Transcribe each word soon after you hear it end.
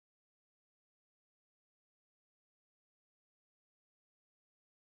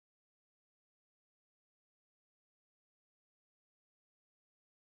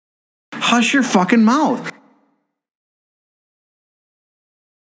Hush your fucking mouth.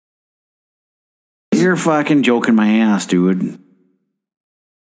 You're fucking joking my ass, dude.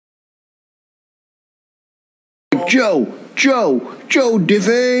 Joe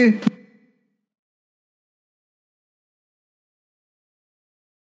Diffie.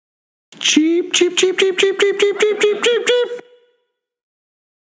 Cheap. Joe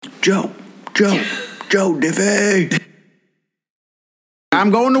Diffie. I'm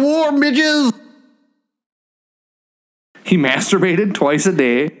going to war, bitches. He masturbated twice a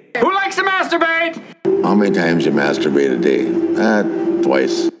day. Who likes to masturbate? How many times you masturbate a day?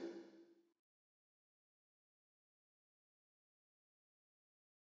 Twice.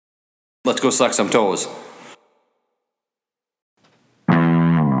 Let's go suck some toes.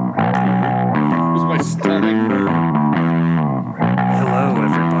 Was my stomach hurt? Hello,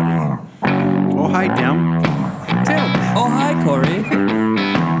 everybody. Oh, hi, Tim. Oh, hi, Corey.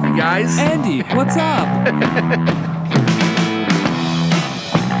 Guys? Andy, what's up?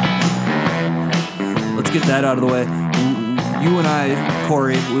 Let's get that out of the way. You and I,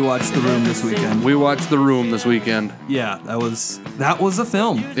 Corey, we watched The Room this weekend. We watched The Room this weekend. Yeah, that was a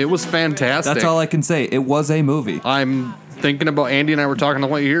film. It was fantastic. That's all I can say. It was a movie. I'm thinking about, Andy and I were talking to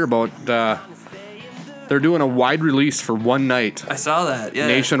what you hear about, they're doing a wide release for one night. I saw that, yeah.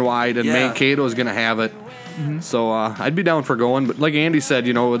 Nationwide, and Yeah. Mankato is going to have it. Mm-hmm. So I'd be down for going. But like Andy said,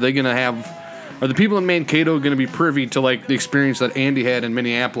 are they going to have... Are the people in Mankato going to be privy to like the experience that Andy had in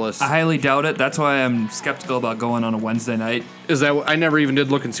Minneapolis? I highly doubt it. That's why I'm skeptical about going on a Wednesday night. Is that... I never even did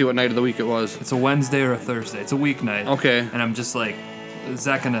look and see what night of the week it was. It's a Wednesday or a Thursday. It's a weeknight. Okay. And I'm just like, is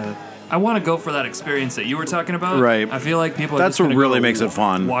that going to... I want to go for that experience that you were talking about. Right. I feel like people are That's just what really makes it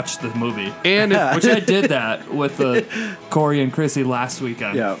fun. Watch the movie. And if, Which I did that with Corey and Chrissy last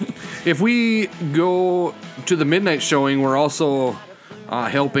weekend. Yeah. if we go to the midnight showing, we're also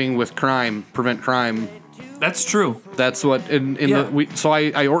helping with crime, prevent crime. That's true. That's what Yeah.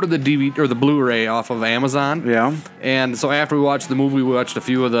 I ordered the DVD or the Blu-ray off of Amazon. Yeah. And so after we watched the movie, we watched a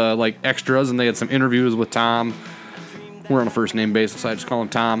few of the like extras, and they had some interviews with Tom. We're on a first name basis, so I just call him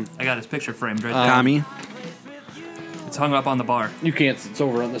Tom. I got his picture framed right there. Tommy. It's hung up on the bar. You can't. It's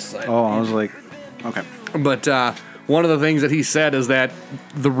over on this side. Oh, I was like, okay. But one of the things that he said is that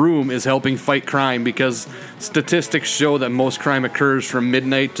The Room is helping fight crime because statistics show that most crime occurs from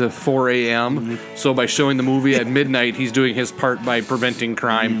midnight to 4 a.m. Mm-hmm. So by showing the movie at midnight, he's doing his part by preventing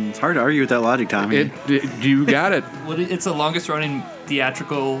crime. It's hard to argue with that logic, Tommy. You got it. It's the longest running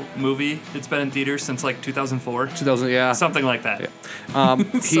theatrical movie. It's been in theaters since like 2004. 2000, yeah. Something like that. Yeah.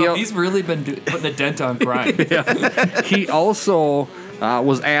 So he's really been putting a dent on crime. Yeah. He also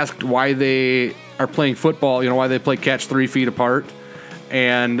was asked why they are playing football, why they play catch 3 feet apart.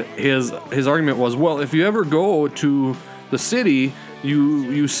 And his argument was, well, if you ever go to the city,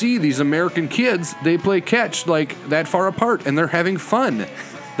 you see these American kids, they play catch like that far apart, and they're having fun.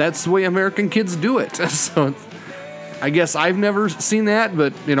 That's the way American kids do it. So I guess I've never seen that,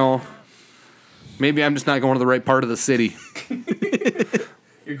 but, maybe I'm just not going to the right part of the city.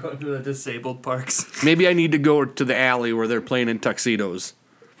 You're going to the disabled parks. Maybe I need to go to the alley where they're playing in tuxedos.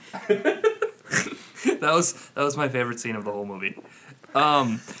 That was my favorite scene of the whole movie.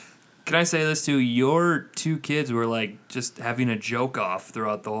 Can I say this too? Your two kids were like just having a joke off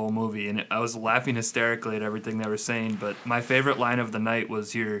throughout the whole movie, and I was laughing hysterically at everything they were saying. But my favorite line of the night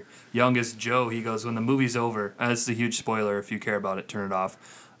was your youngest Joe. He goes, "When the movie's over," and this is a huge spoiler. If you care about it, turn it off.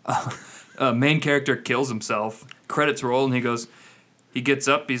 Main character kills himself. Credits roll, and he goes. He gets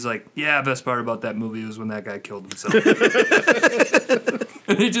up, he's like, yeah, best part about that movie was when that guy killed himself.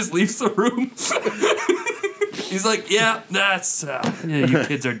 And he just leaves the room. He's like, yeah, that's... you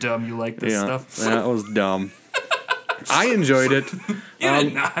kids are dumb, you like this stuff. That was dumb. I enjoyed it. You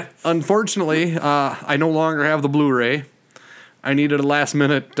did not. Unfortunately, I no longer have the Blu-ray. I needed a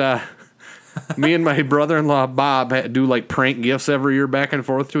last-minute... me and my brother-in-law, Bob, do like prank gifts every year back and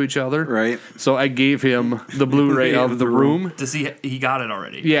forth to each other. Right. So I gave him the Blu-ray of The Room. Does he got it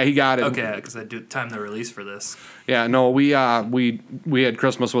already? Yeah, he got it. Okay, because I do time the release for this. Yeah, no, we had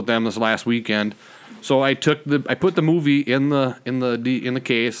Christmas with them this last weekend. So I put the movie in the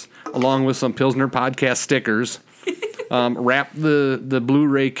case along with some Pilsner podcast stickers. Wrapped the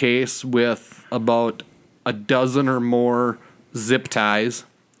Blu-ray case with about a dozen or more zip ties.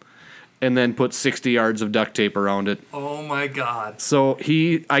 And then put 60 yards of duct tape around it. Oh my God! So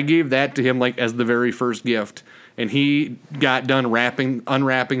I gave that to him like as the very first gift, and he got done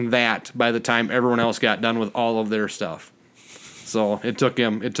unwrapping that by the time everyone else got done with all of their stuff. So it took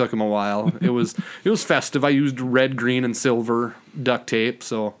him a while. It was festive. I used red, green, and silver duct tape.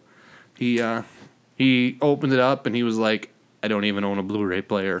 So he opened it up and he was like, I don't even own a Blu-ray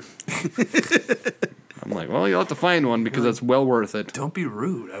player. I'm like, well, you'll have to find one because it's well worth it. Don't be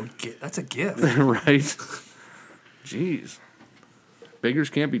rude. That's a gift. Right? Jeez.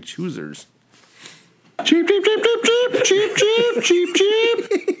 Beggars can't be choosers. Cheap, cheap, cheap, cheap, cheap, cheap, cheap, cheap,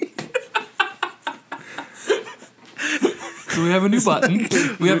 cheap. So we have a new button.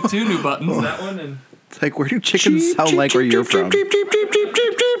 We have 2 new buttons. That one and It's like, where do chickens sound like where you're from? Cheap, cheap, cheap, cheap,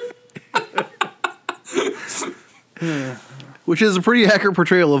 cheap, cheap. Which is a pretty accurate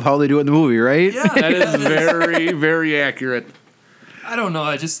portrayal of how they do it in the movie, right? yeah. That is very, very accurate. I don't know.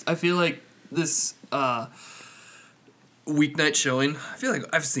 I feel like this weeknight showing. I feel like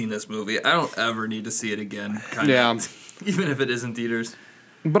I've seen this movie. I don't ever need to see it again. Yeah. Even if it is in theaters.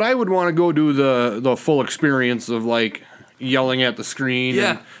 But I would want to go do the full experience of, like, yelling at the screen.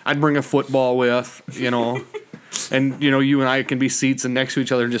 Yeah. And I'd bring a football with, you know. And, you know, you and I can be seats and next to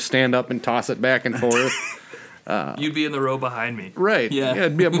each other and just stand up and toss it back and forth. You'd be in the row behind me. Right. Yeah.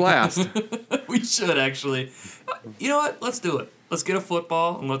 It'd be a blast. We should actually. You know what? Let's do it. Let's get a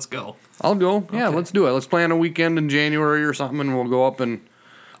football and let's go. I'll go. Yeah, Okay. let's do it. Let's plan a weekend in January or something, and we'll go up and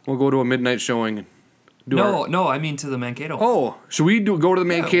we'll go to a midnight showing. And do No, I mean to the Mankato. Oh, should we go to the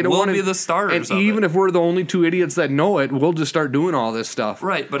Mankato we'll one? be the starters And of even it. if we're the only 2 idiots that know it, we'll just start doing all this stuff.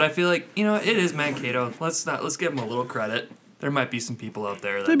 Right, but I feel like, it is Mankato. Let's give them a little credit. There might be some people out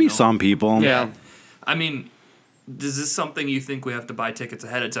there that There'd be know. some people. Yeah. I mean, is this something you think we have to buy tickets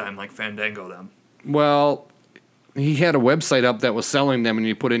ahead of time, like Fandango them? Well, he had a website up that was selling them, and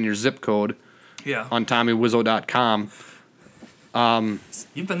you put in your zip code Yeah. on TommyWizzo.com.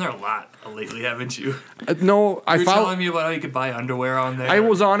 You've been there a lot lately, haven't you? No, I You're found telling me about how you could buy underwear on there. I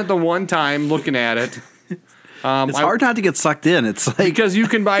was on it the one time looking at it. It's hard not to get sucked in. It's like Because you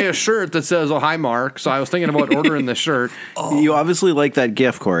can buy a shirt that says, "Oh, hi, Mark." So I was thinking about ordering the shirt. you obviously like that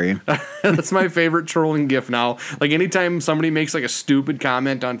GIF, Corey. That's my favorite trolling gif now. Like anytime somebody makes like a stupid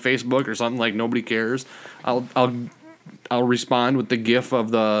comment on Facebook or something like nobody cares, I'll respond with the gif of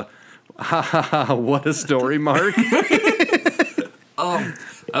the ha ha ha, what a story, Mark.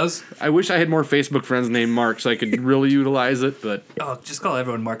 I wish I had more Facebook friends named Mark so I could really utilize it, but just call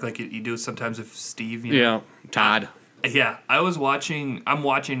everyone Mark like you do sometimes with Steve. You know? yeah, Todd. Yeah, I'm watching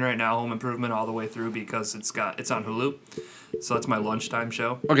right now Home Improvement all the way through because it's on Hulu. So that's my lunchtime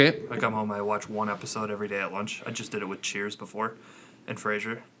show. Okay. I come home, I watch one episode every day at lunch. I just did it with Cheers before and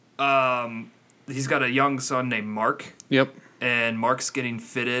Frasier. He's got a young son named Mark, Yep. and Mark's getting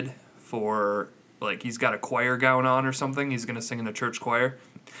fitted for, like, he's got a choir gown on or something. He's going to sing in the church choir.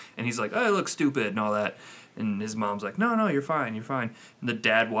 And he's like, "Oh, I look stupid," and all that. And his mom's like, No, you're fine, you're fine. And the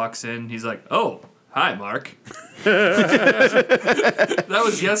dad walks in. He's like, "Oh, hi, Mark." That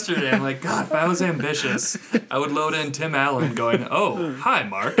was yesterday. I'm like, God, if I was ambitious, I would load in Tim Allen going, "Oh, hi,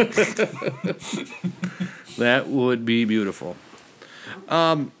 Mark." That would be beautiful.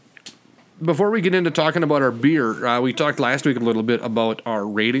 Before we get into talking about our beer, we talked last week a little bit about our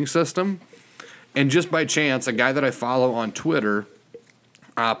rating system. And just by chance, a guy that I follow on Twitter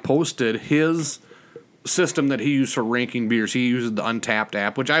posted his system that he used for ranking beers. He uses the Untapped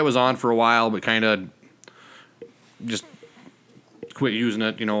app, which I was on for a while, but kind of just quit using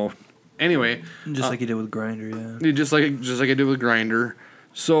it, Anyway. Just like you did with Grindr, yeah. Just like I did with Grindr.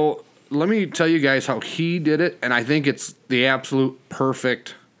 So let me tell you guys how he did it, and I think it's the absolute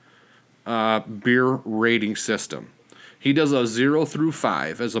perfect beer rating system. He does a 0 through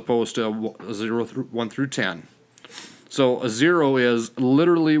 5 as opposed to a 0 through 1 through 10. So a 0 is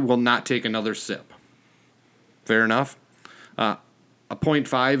literally will not take another sip. Fair enough. A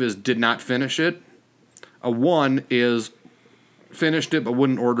 0.5 is did not finish it. A 1 is finished it but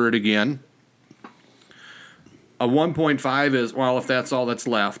wouldn't order it again. A 1.5 is, well, if that's all that's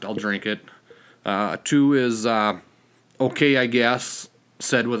left, I'll drink it. A 2 is okay, I guess,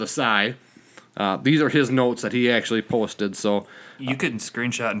 said with a sigh. These are his notes that he actually posted. So You can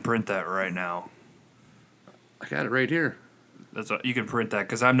screenshot and print that right now. I got it right here. You can print that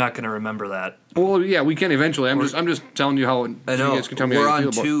because I'm not going to remember that. Well, yeah, we can eventually. I'm just telling you how. I so know. you guys can tell me We're how you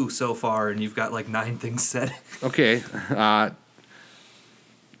on feel 2 so far, and you've got like 9 things said. Okay.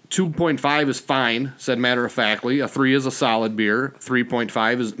 2.5 is fine, said matter of factly. A 3 is a solid beer.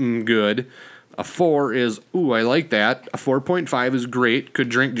 3.5 is good. A 4 is, ooh, I like that. A 4.5 is great. Could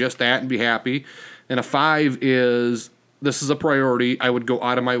drink just that and be happy. And a 5 is, this is a priority. I would go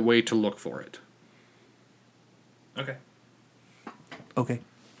out of my way to look for it. Okay. Okay.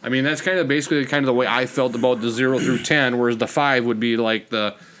 I mean, that's kind of basically kind of the way I felt about the 0 through 10, whereas the 5 would be like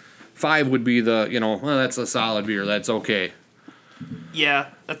the, well, that's a solid beer. That's okay. Yeah,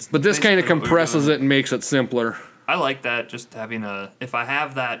 that's. But this kind of basically what we were compresses doing. it and makes it simpler. I like that. Just having if I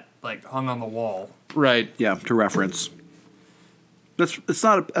have that like hung on the wall, Right. Yeah, to reference.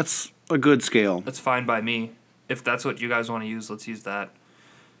 That's a good scale. That's fine by me. If that's what you guys want to use, let's use that.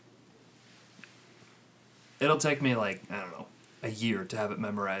 It'll take me like, I don't know, a year to have it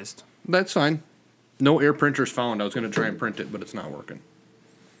memorized. That's fine. No air printers found. I was going to try and print it, but it's not working.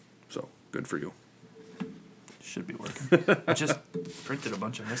 So, good for you. Should be working. I just printed a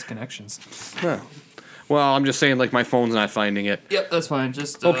bunch of misconnections. Yeah. Well, I'm just saying, like, my phone's not finding it. Yep, that's fine.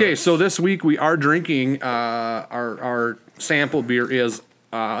 Just Okay, so this week we are drinking, our sample beer is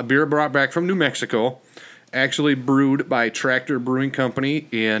a beer brought back from New Mexico, actually brewed by Tractor Brewing Company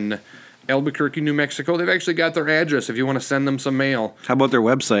in Albuquerque, New Mexico. They've actually got their address if you want to send them some mail. How about their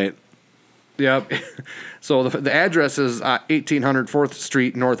website? Yep. So the address is 1800 4th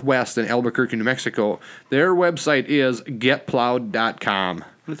Street Northwest in Albuquerque, New Mexico. Their website is getplowed.com.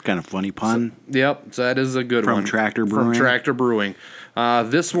 That's kind of funny pun. Yep, so that is a good one. From Tractor Brewing? From Tractor Brewing.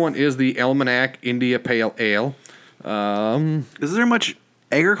 This one is the Almanac India Pale Ale. Is there much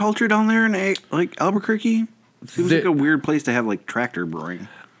agriculture down there in Albuquerque? It seems like a weird place to have like Tractor Brewing.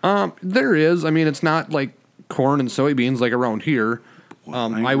 There is. I mean, it's not like corn and soybeans like around here.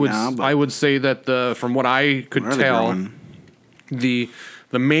 I would say that from what I could tell, the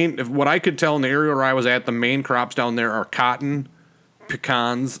main, what I could tell in the area where I was at, the main crops down there are cotton,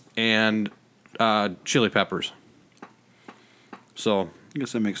 pecans, and chili peppers. So I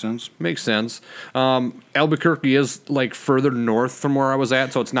guess that makes sense. Makes sense. Albuquerque is like further north from where I was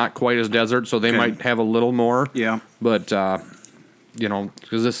at, so it's not quite as desert. So they might have a little more. Yeah, but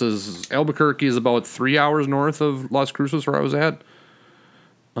because Albuquerque is about 3 hours north of Las Cruces where I was at.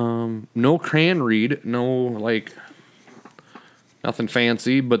 No cranreed, no nothing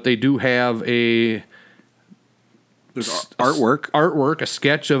fancy, but they do have a artwork, a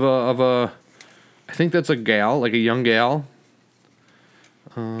sketch of a I think that's a gal, like a young gal,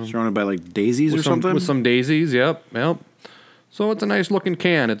 surrounded by like daisies or something. With some daisies, yep. So it's a nice looking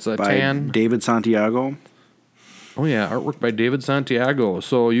can. It's a tan. David Santiago. Oh yeah, artwork by David Santiago.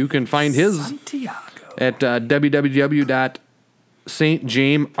 So you can find his at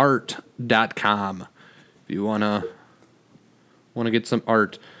www.stjamesart.com if you wanna get some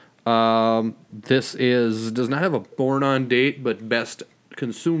art. This does not have a born on date, but best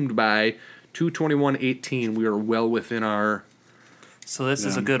consumed by 2/21/18. We are well within our. So this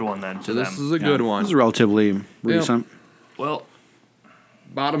is a good one then. So this is a good one. This is relatively recent. Well,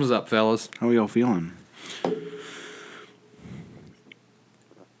 bottoms up, fellas. How are y'all feeling?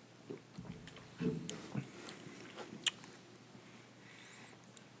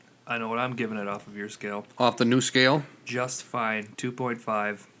 I know what I'm giving it off of your scale. Off the new scale? Just fine.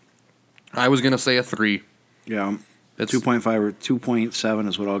 2.5. I was going to say a 3. Yeah. 2.5 or 2.7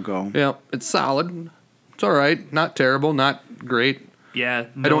 is what I'll go. Yeah, it's solid. It's all right. Not terrible. Not great. Yeah.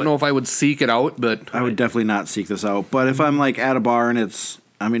 I don't know if I would seek it out, but... I would definitely not seek this out. But if I'm like at a bar and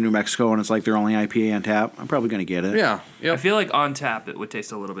I'm in New Mexico and it's like their only IPA on tap, I'm probably going to get it. Yeah. Yep. I feel like on tap it would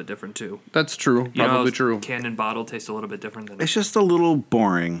taste a little bit different too. That's true. Probably true. Canned and bottle tastes a little bit different than it's just a little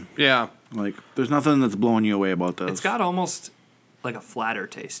boring. Yeah. Like there's nothing that's blowing you away about this. It's got almost like a flatter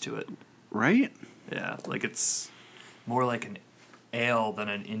taste to it. Right? Yeah, like it's more like an ale than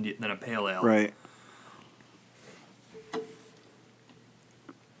than a pale ale. Right.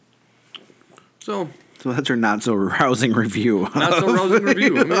 So that's our not so rousing review. Not so rousing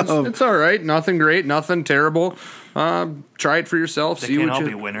review. I mean, it's all right. Nothing great. Nothing terrible. Try it for yourself. They see can't what all you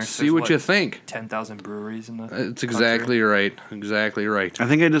be winners. see what you think. 10,000 breweries in the. It's exactly right. Exactly right. I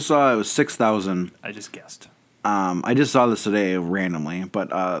think I just saw it was 6,000. I just guessed. I just saw this today randomly, but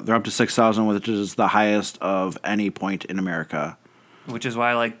they're up to 6,000, which is the highest of any point in America. Which is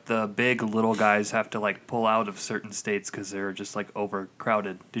why like the big little guys have to like pull out of certain states because they're just like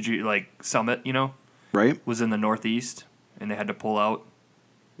overcrowded. Did you like Summit? Right? Was in the Northeast and they had to pull out.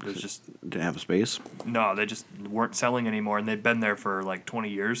 It was just didn't have space. No, they just weren't selling anymore, and they'd been there for like 20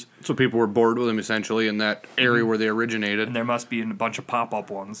 years. So people were bored with them essentially in that area where they originated. And there must be a bunch of pop-up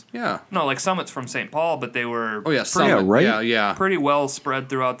ones. Yeah. No, like Summit's from St. Paul, but they were Summit. right? Yeah. Pretty well spread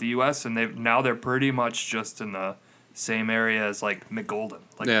throughout the U.S. and they're pretty much just in the same area as like McGolden,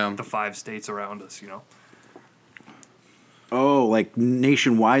 like the 5 states around us. Oh, like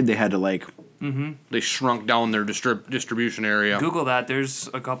nationwide, they had to like. Mm-hmm. They shrunk down their distribution area. Google that. There's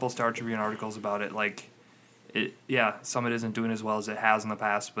a couple Star Tribune articles about it. Summit isn't doing as well as it has in the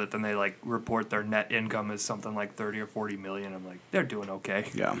past, but then they like report their net income is something like 30 or 40 million. I'm like, they're doing okay.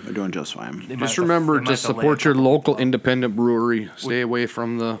 Yeah, they're doing just fine. Just remember to support your local independent brewery. Stay away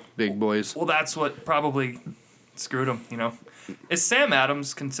from the big boys. Well, that's what probably screwed them. Is Sam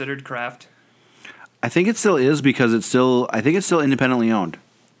Adams considered craft? I think it still is because I think it's still independently owned.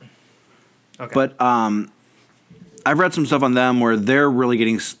 Okay. But I've read some stuff on them where they're really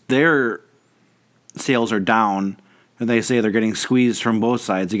getting their sales are down, and they say they're getting squeezed from both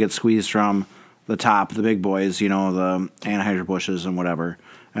sides. You get squeezed from the top, the big boys, the Anheuser-Busch's and whatever,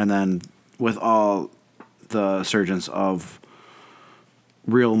 and then with all the surgence of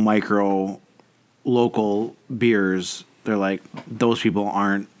real micro local beers, they're like, those people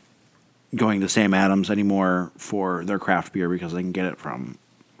aren't going to Sam Adams anymore for their craft beer because they can get it from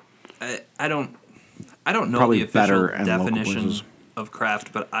I don't know probably the official better and local definition places. of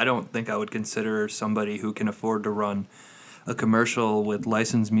craft, but I don't think I would consider somebody who can afford to run a commercial with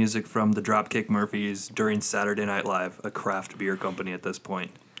licensed music from the Dropkick Murphys during Saturday Night Live a craft beer company at this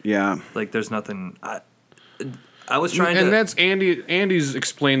point. Yeah. Like, there's nothing. I was trying to. And that's Andy. Andy's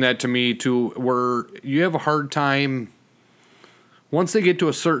explained that to me too, where you have a hard time. Once they get to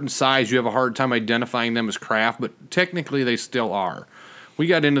a certain size, you have a hard time identifying them as craft, but technically they still are. We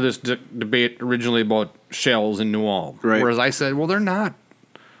got into this debate originally about Shells in New Ulm, right. Whereas I said, well, they're not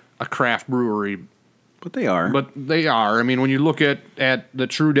a craft brewery. But they are. But they are. I mean, when you look at the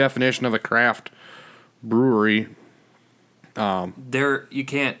true definition of a craft brewery, You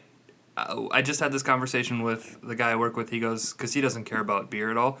can't. I just had this conversation with the guy I work with. He goes, because he doesn't care about beer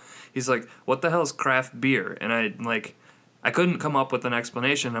at all. He's like, "What the hell is craft beer?" And I couldn't come up with an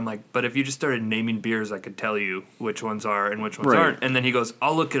explanation. I'm like, but if you just started naming beers, I could tell you which ones are and which ones aren't. And then he goes,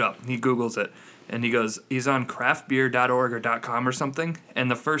 "I'll look it up." He Googles it. And he goes, he's on craftbeer.org or .com or something. And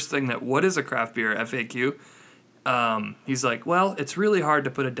the first thing what is a craft beer, FAQ? He's like, well, it's really hard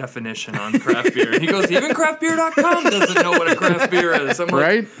to put a definition on craft beer. And he goes, even craftbeer.com doesn't know what a craft beer is. I'm like,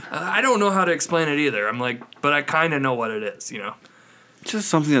 right? I don't know how to explain it either. I'm like, but I kind of know what it is, It's just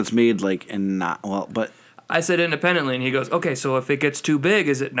something that's made and not, but. I said independently, and he goes, okay, so if it gets too big,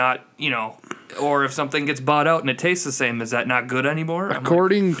 is it not, or if something gets bought out and it tastes the same, is that not good anymore?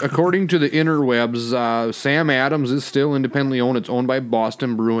 According to the interwebs, Sam Adams is still independently owned. It's owned by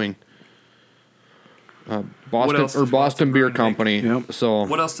Boston Brewing. Boston Beer Company. Yep. So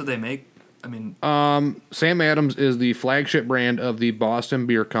what else do they make? I mean, Sam Adams is the flagship brand of the Boston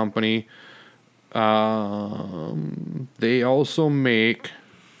Beer Company. They also make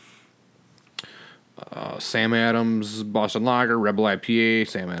Sam Adams Boston Lager, Rebel IPA,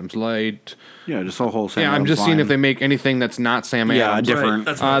 Sam Adams Light. Yeah, just a whole Sam I'm Adams just seeing line. if they make anything that's not Sam Adams. Yeah, different. Right,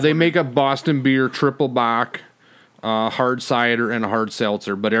 that's what I was They wondering. make a Boston Beer triple bock, hard cider, and a hard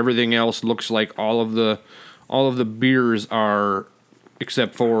seltzer, but everything else looks like all of the beers are,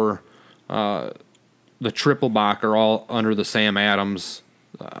 except for the triple bock, are all under the Sam Adams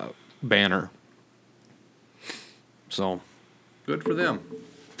banner. So, good for them.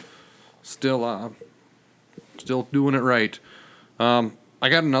 Still doing it right. I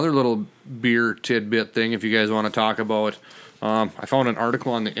got another little beer tidbit thing if you guys want to talk about. I found an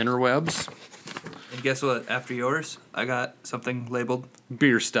article on the interwebs. And guess what? After yours, I got something labeled.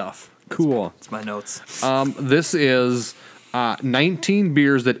 Beer stuff. Cool. It's my notes. This is 19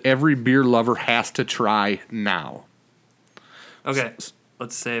 beers that every beer lover has to try now. okay,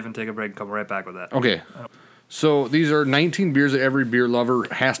 let's save and take a break and come right back with that. Okay. So these are 19 beers that every beer lover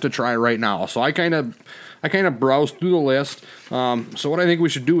has to try right now. So I kind of browsed through the list. So what I think we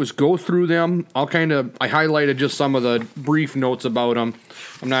should do is go through them. I highlighted just some of the brief notes about them.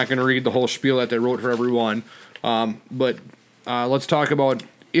 I'm not going to read the whole spiel that they wrote for everyone. But let's talk about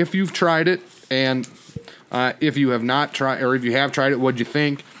if you've tried it, and if you have not tried, or if you have tried it, what'd you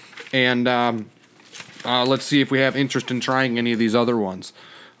think? And let's see if we have interest in trying any of these other ones.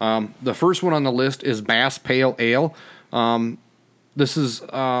 The first one on the list is Bass Pale Ale. This is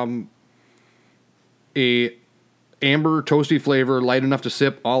a amber toasty flavor, light enough to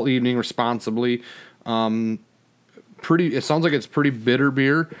sip all evening responsibly. It sounds like it's pretty bitter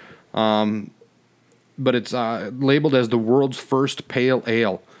beer, but it's labeled as the world's first pale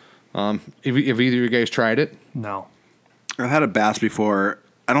ale. If either of you guys tried it? No. I've had a Bass before.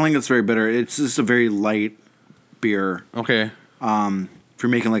 I don't think it's very bitter. It's just a very light beer. Okay. If you're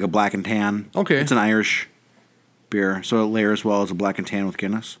making like a black and tan. Okay. It's an Irish beer, so it layers well as a black and tan with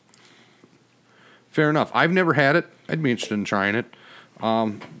Guinness. Fair enough. I've never had it. I'd be interested in trying it.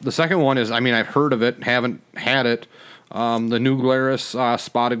 The second one is, I've heard of it, haven't had it. The New Glarus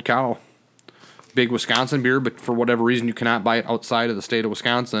Spotted Cow. Big Wisconsin beer, but for whatever reason you cannot buy it outside of the state of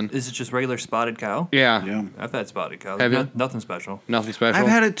Wisconsin. Is it just regular spotted cow? Yeah. Yeah. I've had spotted cow. Have you? Nothing special. Nothing special. I've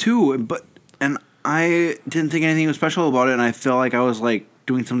had it too, and I didn't think anything was special about it, and I feel like I was like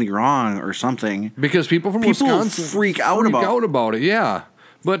doing something wrong or something. Because people from Wisconsin freak out about it. Yeah.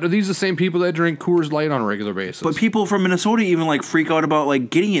 But are these the same people that drink Coors Light on a regular basis? But people from Minnesota even like freak out about like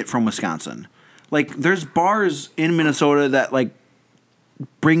getting it from Wisconsin. Like there's bars in Minnesota that like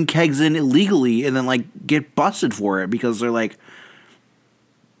bring kegs in illegally and then like get busted for it because they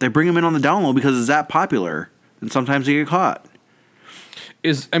bring them in on the down low because it's that popular, and sometimes they get caught.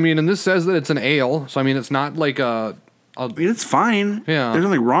 And this says that it's an ale, so I mean, it's not like I mean, it's fine. Yeah. There's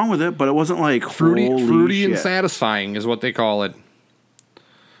nothing wrong with it, but it wasn't like fruity holy and shit. satisfying is what they call it.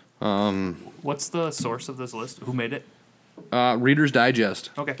 What's the source of this list? Who made it? Reader's Digest.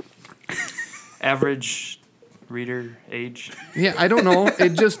 Okay. Average reader age? Yeah, I don't know.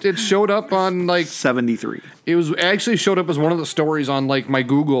 It showed up on like 73. it was actually showed up as one of the stories on like my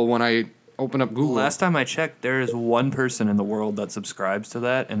Google when I open up Google. Last time I checked, there is one person in the world that subscribes to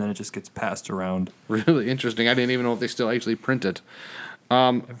that, and then it just gets passed around. Really interesting. I didn't even know if they still actually print it.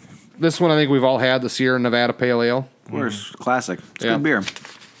 This one I think we've all had, the Sierra Nevada Pale Ale. Of course, classic. It's Yeah. good beer.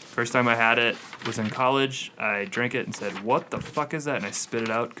 First time I had it was in college. I drank it and said, "What the fuck is that?" And I spit it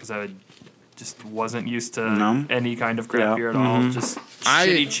out because I just wasn't used to No. any kind of craft Yeah. beer at all. Just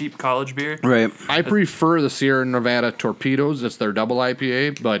shitty, cheap college beer. Right. I prefer the Sierra Nevada Torpedoes. It's their double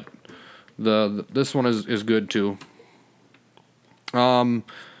IPA, but this one is good too.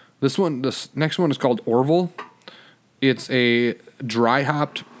 This next one is called Orville. It's a dry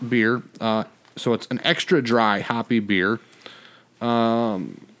hopped beer, so it's an extra dry hoppy beer.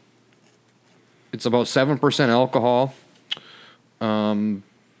 It's about 7% alcohol.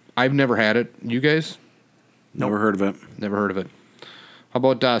 I've never had it. You guys? Never heard of it. Never heard of it. How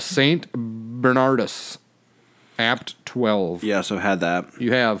about Saint Bernardus Apt 12? Yes, I've had that.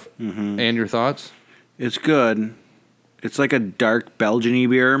 You have. Mm-hmm. And your thoughts? It's good. It's like a dark Belgian-y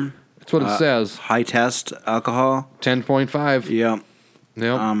beer. That's what it says. High test alcohol. 10.5. Yeah.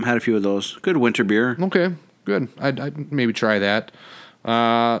 Yep. Had a few of those. Good winter beer. Okay, good. I'd maybe try that.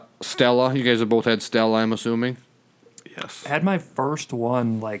 Stella. You guys have both had Stella, I'm assuming. Yes. I had my first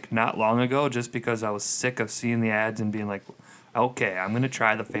one like not long ago just because I was sick of seeing the ads and being like, okay, I'm going to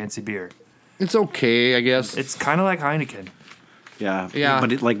try the fancy beer. It's okay, I guess. It's kind of like Heineken. Yeah. Yeah.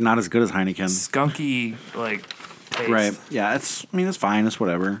 But it, not as good as Heineken. Skunky, like, taste. Right. Yeah, it's fine. It's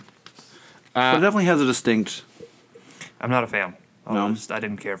whatever. But it definitely has a distinct... I'm not a fan. No. I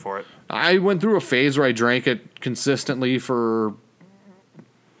didn't care for it. I went through a phase where I drank it consistently for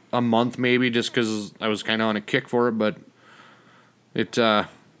a month maybe just because I was kind of on a kick for it, but it, I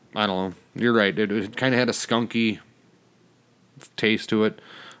don't know. You're right. It kind of had a skunky taste to it.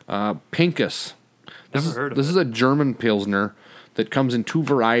 Pinkus. Never heard of This it. is a German Pilsner that comes in two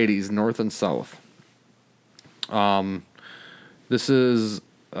varieties, north and south. This is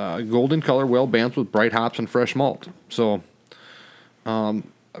golden color, well balanced with bright hops and fresh malt. So,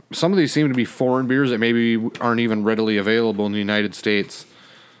 some of these seem to be foreign beers that maybe aren't even readily available in the United States.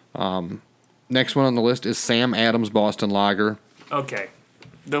 Next one on the list is Sam Adams Boston Lager. Okay.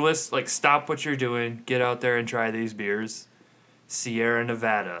 The list, like, stop what you're doing, get out there and try these beers. Sierra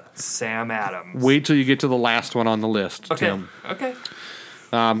Nevada, Sam Adams. Wait till you get to the last one on the list, Okay. Tim. Okay.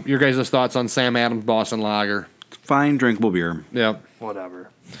 Your guys' thoughts on Sam Adams Boston Lager? Fine, drinkable beer. Yep. Whatever.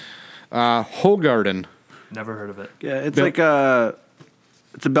 Hogarden. Never heard of it. Yeah, it's Bill- like a...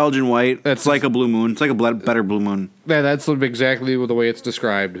 It's a Belgian white. That's- It's like a Blue Moon. It's like a better Blue Moon. Yeah, that's exactly the way it's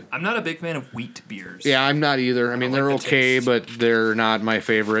described. I'm not a big fan of wheat beers. Yeah, I'm not either. I mean, don't they're like the okay, taste. but they're not my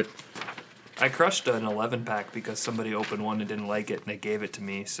favorite. I crushed an 11-pack because somebody opened one and didn't like it, and they gave it to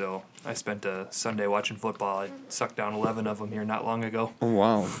me. So I spent a Sunday watching football. I sucked down 11 of them here not long ago. Oh,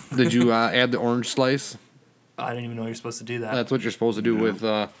 wow. Did you add the orange slice? I didn't even know you're supposed to do that. That's what you're supposed to do with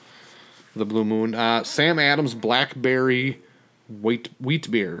the Blue Moon. Sam Adams Blackberry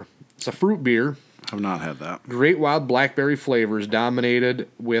wheat beer. It's a fruit beer. Have not had that. Great wild blackberry flavors dominated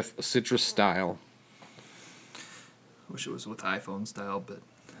with citrus style. Wish it was with iPhone style, but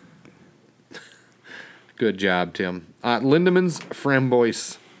Good job, Tim. Lindemann's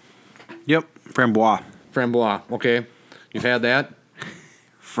Framboise. Yep. Framboise. Framboise, okay. You've had that?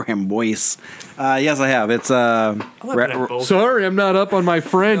 Framboise. Yes, I have. It's I'm laughing at both. Sorry, I'm not up on my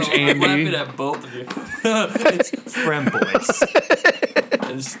French, I'm Andy. laughing at both of you. It's Framboise.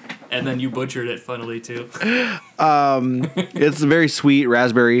 And then you butchered it funnily too. it's very sweet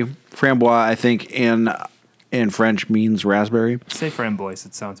raspberry. Framboise, I think, in French means raspberry. Say Framboise,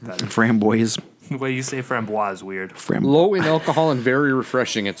 it sounds better. Framboise. The way you say Framboise is weird. Low in alcohol and very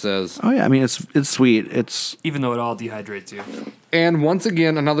refreshing, it says. Oh yeah, I mean it's sweet. It's Even though it all dehydrates you. And once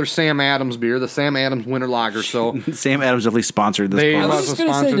again, another Sam Adams beer, the Sam Adams Winter Lager. So Sam Adams definitely sponsored this. They podcast. I was must just have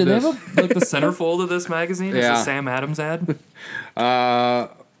gonna say, do they sponsored have like the centerfold of this magazine? Yeah. Is a Sam Adams ad?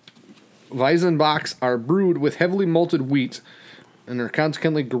 Weizenbachs are brewed with heavily malted wheat and are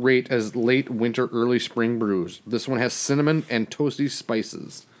consequently great as late winter, early spring brews. This one has cinnamon and toasty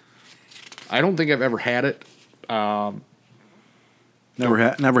spices. I don't think I've ever had it. No,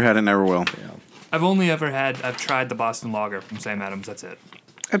 Never had it, never will. I've tried the Boston Lager from Sam Adams. That's it.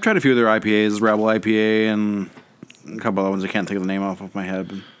 I've tried a few of their IPAs, Rebel IPA, and a couple other ones I can't think of the name off of my head.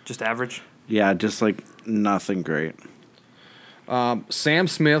 But Just average. yeah, just like nothing great. Sam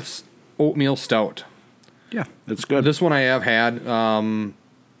Smith's Oatmeal Stout. Yeah, it's good. This one I have had.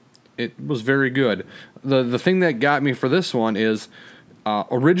 It was very good. The thing that got me for this one is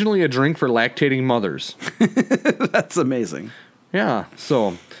originally a drink for lactating mothers. That's amazing. Yeah.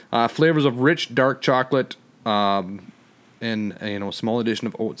 So flavors of rich dark chocolate and a small addition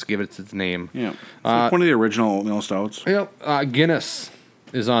of oats give it its name. Yeah, it's like one of the original oatmeal stouts. Yep. Guinness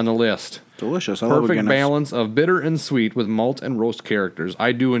is on the list. Delicious. I love a Perfect Guinness. balance of bitter and sweet with malt and roast characters.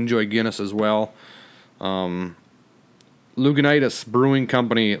 I do enjoy Guinness as well. Luganitis Brewing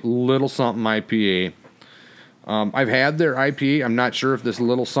Company Little Something IPA. I've had their IPA. I'm not sure if this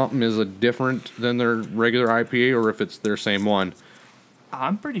Little Something is a different than their regular IPA or if it's their same one.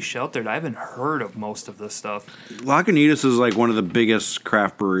 I'm pretty sheltered. I haven't heard of most of this stuff. Lagunitas is like one of the biggest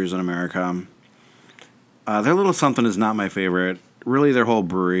craft breweries in America. Their Little Something is not my favorite. Really, their whole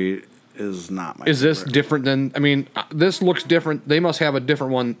brewery is not my favorite. Is this different than... I mean, this looks different. They must have a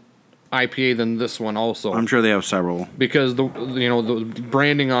different one IPA than this one also. I'm sure they have several. Because the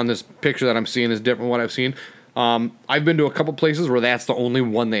branding on this picture that I'm seeing is different from what I've seen. I've been to a couple places where that's the only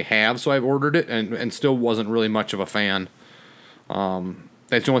one they have, so I've ordered it and still wasn't really much of a fan.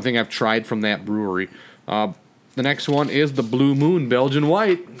 That's the only thing I've tried from that brewery. The next one is the Blue Moon Belgian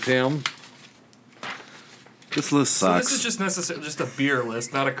White, Tim. This list So sucks. this is just necessarily just a beer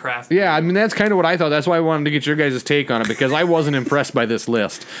list, not a craft. Yeah, I mean, that's kind of what I thought. That's why I wanted to get your guys' take on it, because I wasn't impressed by this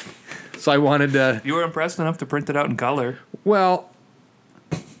list. So I wanted to... You were impressed enough to print it out in color. Well,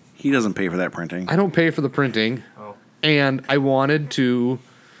 He doesn't pay for that printing. I don't pay for the printing. Oh. And I wanted to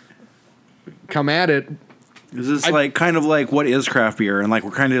come at it. Is this like kind of like what is craft beer? And like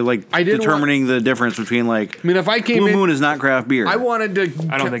we're kind of like I didn't determining the difference between like I mean, if I came Blue in... Moon is not craft beer. I wanted to...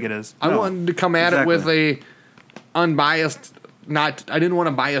 I don't think it is. I No, wanted to come at exactly. it with a unbiased... I didn't want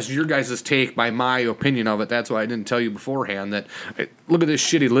to bias your guys' take by my opinion of it. That's why I didn't tell you beforehand that... Look at this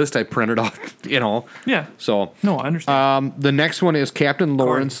shitty list I printed off, Yeah. So... No, I understand. The next one is Captain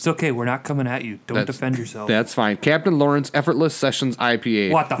Lawrence. It's okay. We're not coming at you. Don't defend yourself. That's fine. Captain Lawrence Effortless Sessions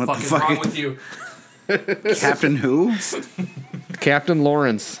IPA. What the fuck is fuck? wrong with you? Captain who? Captain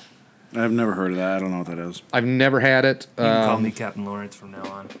Lawrence. I've never heard of that. I don't know what that is. I've never had it. You can call me Captain Lawrence from now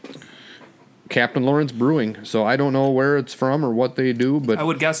on. Captain Lawrence Brewing. So I don't know where it's from or what they do, but I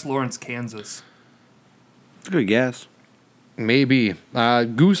would guess Lawrence, Kansas. It's a good guess. maybe.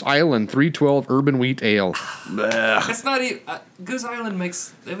 Goose Island 312 Urban Wheat Ale. It's not even. Goose Island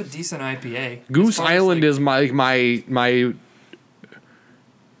they have a decent IPA. Goose Island is my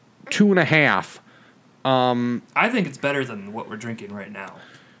 2.5. I think it's better than what we're drinking right now.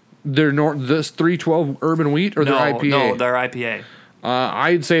 This 312 Urban Wheat or their IPA? No, their IPA.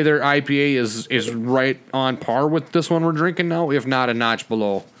 I'd say their IPA is right on par with this one we're drinking now, if not a notch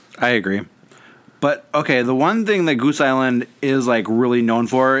below. I agree. But okay, the one thing that Goose Island is like really known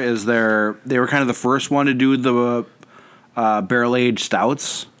for is they were kind of the first one to do the barrel aged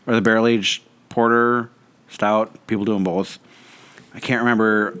stouts or the barrel aged porter stout. People doing both. I can't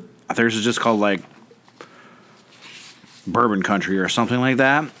remember. Theirs is just called like Bourbon Country or something like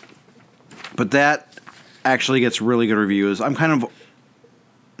that. But that actually gets really good reviews. I'm kind of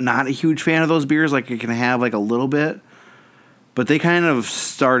not a huge fan of those beers. Like, you can have like a little bit. But they kind of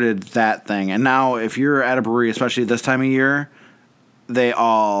started that thing. And now if you're at a brewery, especially this time of year, they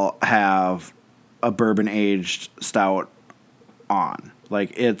all have a bourbon-aged stout on.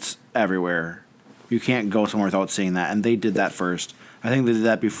 Like, it's everywhere. You can't go somewhere without seeing that. And they did that first. I think they did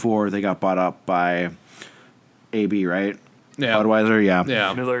that before they got bought up by AB, right? Yeah. Budweiser, yeah.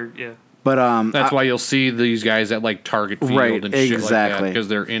 Yeah. Miller, yeah. But That's why you'll see these guys at like Target Field Right, and shit exactly. like that because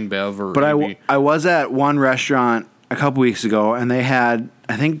they're InBev or But AB. I was at one restaurant a couple weeks ago, and they had,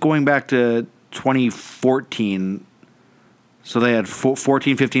 I think going back to 2014, so they had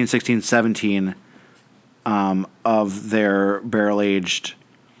 14, 15, 16, 17 of their barrel-aged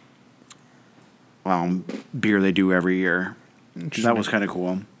beer they do every year. That was kind of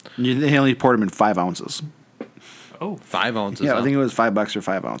cool. They only poured them in 5 ounces. Oh, 5 ounces. Yeah, huh? I think it was $5 or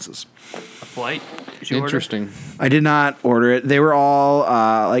 5 ounces. a flight. Did you order? Interesting. I did not order it. They were all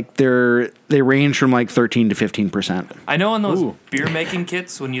they range from like 13 to 15%. I know on those Ooh. beer making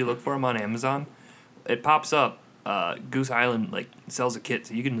kits, when you look for them on Amazon, it pops up. Goose Island like sells a kit,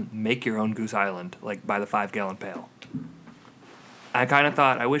 so you can make your own Goose Island, like by the 5-gallon pail. I kind of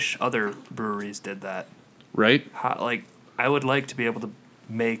thought, I wish other breweries did that. Right? I would like to be able to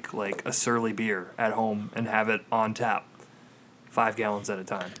make like a surly beer at home and have it on tap. 5 gallons at a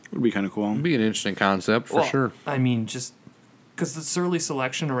time. Would be kind of cool. It'd be an interesting concept for Well, sure. I mean, just because the Surly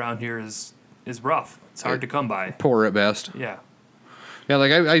selection around here is rough. It's hard to come by. Poor at best. Yeah. Yeah,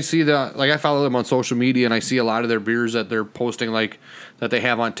 like I see that. Like I follow them on social media, and I see a lot of their beers that they're posting, like that they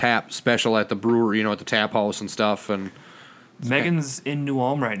have on tap special at the brewery, at the tap house and stuff. And Megan's in New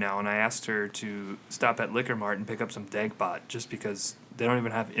Ulm right now, and I asked her to stop at Liquor Mart and pick up some Dagbot just because they don't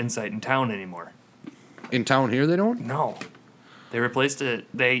even have Insight in town anymore. in town here, they don't. No. They replaced it.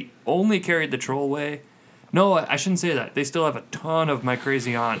 They only carried the Trollway. No, I shouldn't say that. They still have a ton of My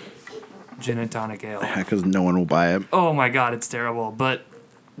Crazy Aunt gin and tonic ale. Because no one will buy it. Oh my god, it's terrible. But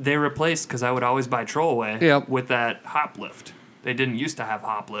they replaced, because I would always buy Trollway, Yep. with that hop lift. They didn't used to have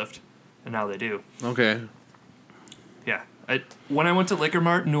hop lift, and now they do. Okay. Yeah. When I went to Liquor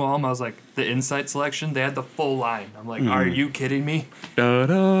Mart in New Ulm, I was like, the Insight selection, they had the full line. I'm like, are you kidding me?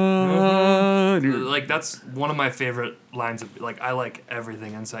 Da-da. Like, that's one of my favorite lines of, like, I like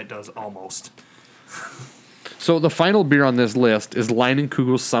everything Insight does almost. So the final beer on this list is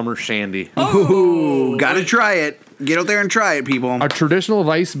Leinenkugel's Summer Shandy. Ooh, gotta try it. Get out there and try it, people. A traditional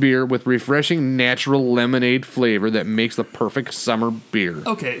Weiss beer with refreshing natural lemonade flavor that makes the perfect summer beer.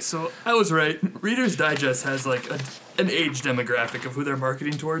 Okay, so I was right. Reader's Digest has, like, an age demographic of who they're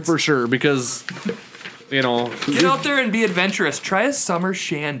marketing towards. For sure, because, Get out there and be adventurous. Try a summer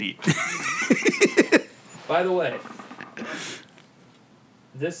shandy. By the way,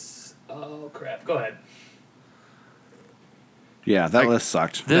 this... Oh, crap. Go ahead. Yeah, that list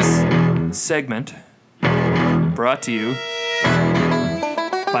sucked. This segment brought to you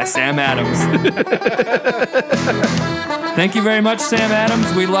by Sam Adams. Thank you very much, Sam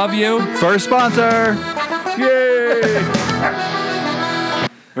Adams. We love you. First sponsor. yay!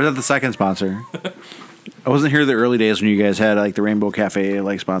 Or is that the second sponsor? I wasn't here the early days when you guys had like the Rainbow Cafe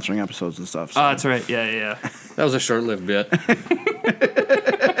like sponsoring episodes and stuff. So. Oh, that's right. Yeah. That was a short-lived bit.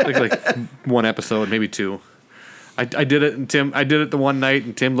 like one episode, maybe two. I did it, and Tim. I did it the one night,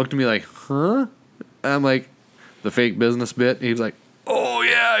 and Tim looked at me like, "Huh?" And I'm like, "The fake business bit." And he was like, "Oh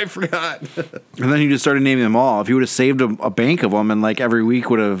yeah, I forgot." And then you just started naming them all. If you would have saved a bank of them and like every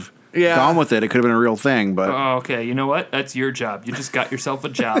week would have gone with it, it could have been a real thing. But Oh, okay. You know what? That's your job. You just got yourself a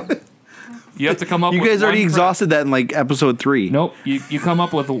job. You have to come up. you with guys already one exhausted that in like episode 3. Nope. You come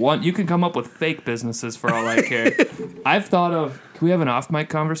up with one. You can come up with fake businesses for all I care. I've thought of. Can we have an off mic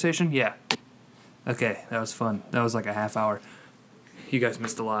conversation? Yeah. Okay, that was fun. That was like a half hour. You guys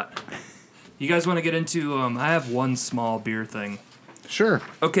missed a lot. You guys want to get into? I have one small beer thing. Sure.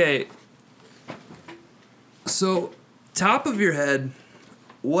 Okay. So, top of your head,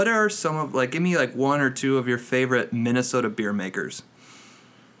 what are some of give me like one or two of your favorite Minnesota beer makers?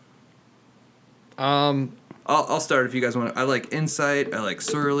 I'll start if you guys want. I like Insight. I like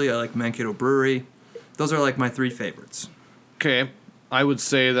Surly. I like Mankato Brewery. Those are like my 3 favorites. Okay, I would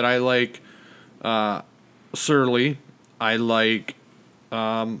say that I like Surly. I like,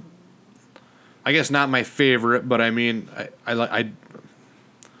 I guess not my favorite, but I mean, I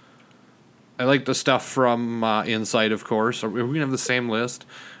like the stuff from Insight, of course. Are we gonna have the same list?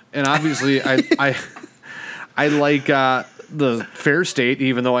 And obviously, I like the Fair State,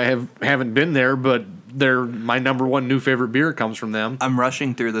 even though I haven't been there, but they're my number one new favorite beer comes from them. I'm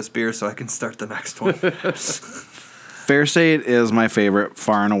rushing through this beer so I can start the next one. Fair State is my favorite,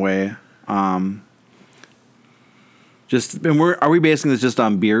 far and away. Are we basing this just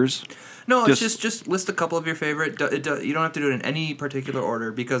on beers? No, it's just list a couple of your favorite. You don't have to do it in any particular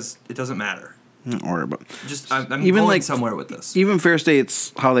order because it doesn't matter. Or but Just I'm even going like somewhere with this. Even Fair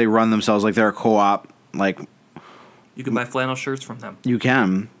State's how they run themselves, like they're a co-op. Like You can buy flannel shirts from them. you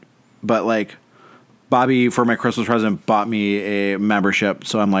can, but like Bobby for my Christmas present bought me a membership,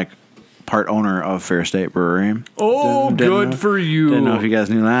 so I'm like part owner of Fair State Brewery. Oh, Didn't good know- for you. Didn't know if you guys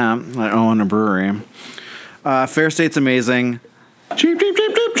knew that. I own a brewery. Fair State's amazing. Cheap, cheap,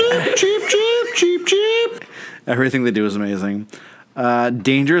 cheap, cheap, cheap, cheap, cheap, cheap, cheap. Everything they do is amazing.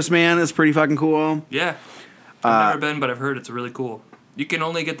 Dangerous Man is pretty fucking cool. Yeah. I've never been, but I've heard it's really cool. You can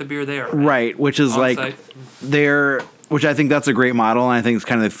only get the beer there. Right, which is like On-site. which I think that's a great model, and I think it's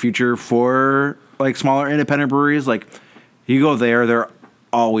kind of the future for like smaller independent breweries. Like you go there, they're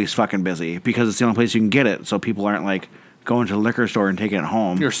always fucking busy because it's the only place you can get it, so people aren't like going to the liquor store and taking it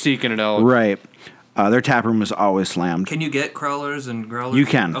home. You're seeking it out. Right. Their tap room is always slammed. Can you get crawlers and growlers? You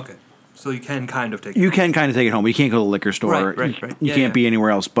can. Okay. So you can kind of take it. You can kind of take it home, but you can't go to the liquor store. Right. You Yeah, can't yeah. be anywhere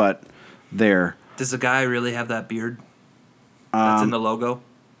else but there. Does the guy really have that beard? That's in the logo?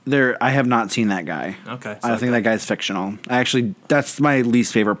 I have not seen that guy. Okay. I think that guy's fictional. Actually, that's my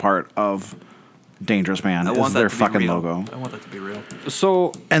least favorite part of Dangerous Man. Is their fucking logo. I want that to be real.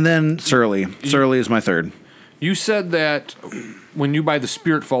 So And then Surly. Surly is my third. You said that when you buy the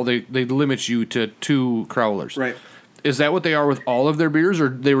Spirit Fall, they limit you to 2 crowlers. Right. Is that what they are with all of their beers, or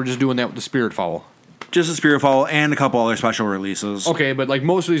they were just doing that with the Spirit Fall? Just a Spirit Fall and a couple other special releases. Okay, but like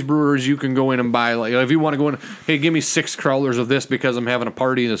most of these breweries, you can go in and buy, like, if you want to go in, hey, give me 6 crowlers of this because I'm having a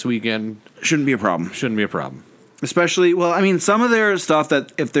party this weekend. Shouldn't be a problem. Shouldn't be a problem. Especially, well, I mean, some of their stuff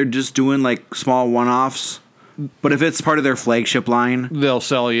that if they're just doing like small one-offs, but if it's part of their flagship line, They'll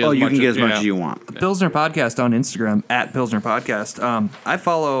sell you. you can get as much as you want. Pilsner Podcast on Instagram, at Pilsner Podcast. I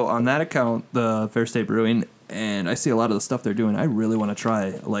follow on that account the Fair State Brewing, and I see a lot of the stuff they're doing. I really want to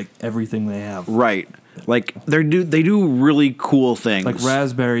try like everything they have. Right. Like they do really cool things. Like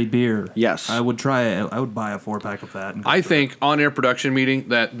raspberry beer. Yes. I would try it. I would buy a 4-pack of that. I think on-air production meeting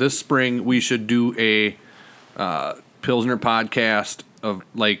that this spring we should do a Pilsner podcast of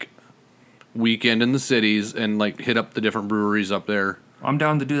like weekend in the cities and like hit up the different breweries up there. I'm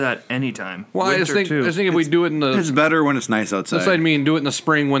down to do that anytime. Well, I just think if we do it in the it's better when it's nice outside. that's what I mean. Do it in the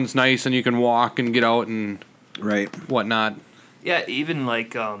spring when it's nice and you can walk and get out and Right. whatnot. Yeah, even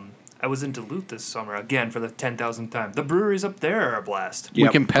like I was in Duluth this summer again for the 10,000th time. The breweries up there are a blast. We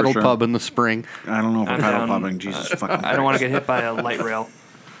Yep, can for pedal sure. pub in the spring. I don't know if I'm we're pedal down. pumping. Jesus fucking. I don't want to get hit by a light rail.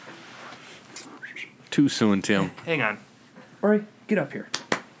 Too soon, Tim. Hang on. Ori, get up here.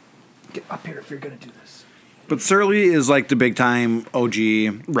 Get up here if you're gonna do this. But Surly is like the big time OG.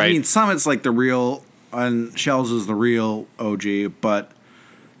 Right. I mean, Summit's like the real, and Shells is the real OG. But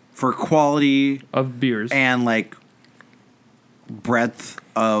for quality Of beers. and like breadth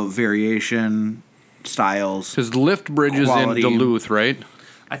of variation, styles, Because Lift Bridge is in Quality. Duluth, right?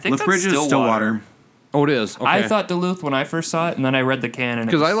 I think Lift that's Bridge is Stillwater. Oh, it is. Okay. I thought Duluth when I first saw it, and then I read the can, and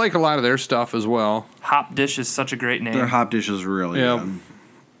Because I like a lot of their stuff as well. Hop Dish is such a great name. Their hop dish is really Yeah. good.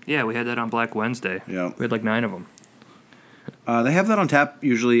 Yeah, we had that on Black Wednesday. Yeah. We had like 9 of them. They have that on tap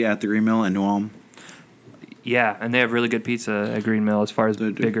usually at the Green Mill in New Ulm. Yeah, and they have really good pizza at Green Mill as far as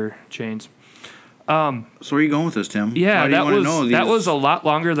They do. bigger chains. So where are you going with this, Tim? Yeah, Why do you that wanna was know that these? was a lot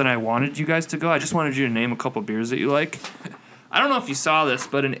longer than I wanted you guys to go. I just wanted you to name a couple beers that you like. I don't know if you saw this,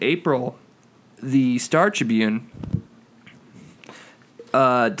 but in April, the Star Tribune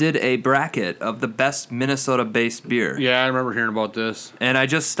did a bracket of the best Minnesota-based beer. Yeah, I remember hearing about this. And I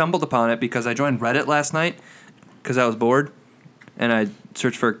just stumbled upon it because I joined Reddit last night because I was bored. And I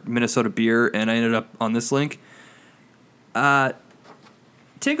searched for Minnesota beer, and I ended up on this link.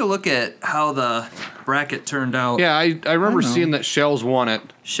 Take a look at how the bracket turned out. Yeah, I remember seeing that Shells won it.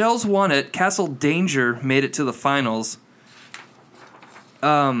 Shells won it. Castle Danger made it to the finals.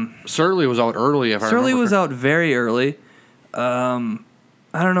 Surly was out early, if I remember. Surly was out very early.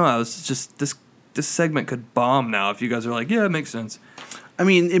 I don't know. I was just this segment could bomb now if you guys are like, yeah, it makes sense. I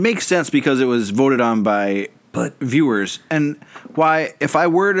mean, it makes sense because it was voted on by viewers. And why, if I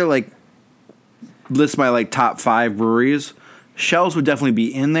were to like list my like top 5 breweries, Shells would definitely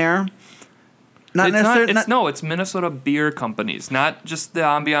be in there. Not necessarily. It's Minnesota beer companies, not just the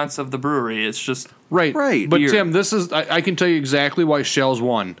ambiance of the brewery. It's just Right. Right. But Beer. Tim, this is I can tell you exactly why Shells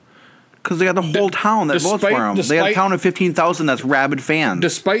won. Because they got the whole town that votes for them. They got a town of 15,000 that's rabid fans.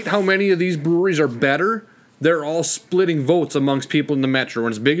 Despite how many of these breweries are better, they're all splitting votes amongst people in the metro.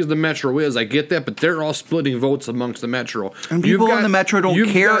 And as big as the metro is, I get that, but they're all splitting votes amongst the metro. And people in the metro don't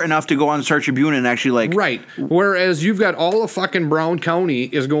care enough to go on Star Tribune and actually like. Right. Whereas you've got all of fucking Brown County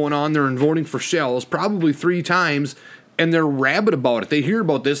is going on there and voting for Shells probably 3 times, and they're rabid about it. They hear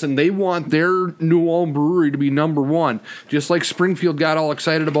about this, and they want their New Ulm brewery to be number 1. Just like Springfield got all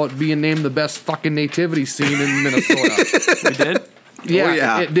excited about being named the best fucking nativity scene in Minnesota. we did. Yeah,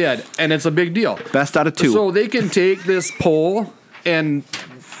 yeah. it did. And it's a big deal. Best out of 2. So they can take this poll and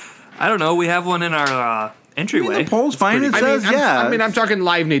I don't know. We have one in our entryway. the poll's fine. It says, yeah. I'm talking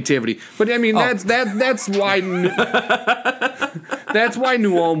live nativity, but I mean that's why that's why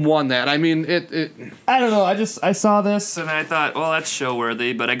New Ulm won that. I mean it I don't know. I saw this and I thought, well, that's show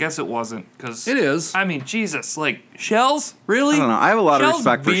worthy, but I guess it wasn't because it is. I mean, Jesus, like Shells, really? I don't know. I have a lot of Shells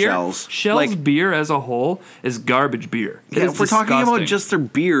respect for beer, Shells. Shells Like- beer as a whole is garbage beer. It Yeah, is if we're talking about disgusting. just their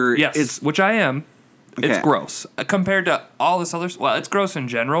beer, yes, it's which I am. It's Okay. gross compared to all this other. Well, it's gross in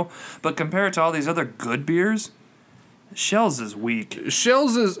general, but compared to all these other good beers, Shells is weak.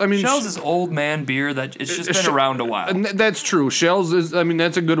 Shells is Shells is old man beer that it's just been Sh- around a while. And that's true. Shells is,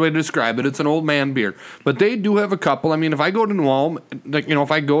 that's a good way to describe it. It's an old man beer. But they do have a couple. I mean, if I go to New Ulm, like,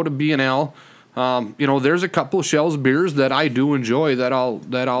 if I go to B&L, there's a couple Shells beers that I do enjoy that I'll.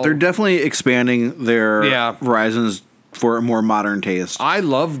 they're definitely expanding their horizons for a more modern taste. I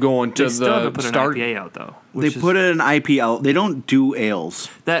love going to They still have to the put an start. IPA out though. They put it in IPL. They don't do ales.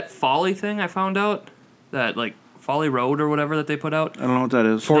 That folly thing I found out that like Folly Road or whatever that they put out. I don't know what that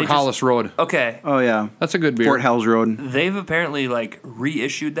is. Fort just- Hollis Road. Okay. Oh yeah, That's a good beer. Fort Hell's Road. They've apparently like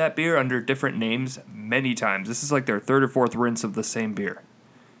reissued that beer under different names many times. This is like their third or fourth rinse of the same beer.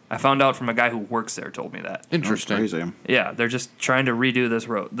 I found out from a guy who works there told me that. Interesting. Crazy. Yeah, they're just trying to redo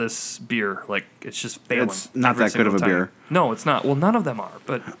this beer. Like it's just failing. It's not every that good of single a time. beer. No, it's not. Well, none of them are.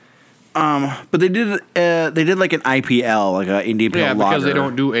 But But they did like an IPL, like an indie pale Yeah, because they lager.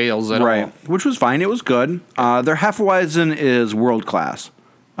 don't do ales at Right, all. which was fine. It was good. Their Hefeweizen is world class.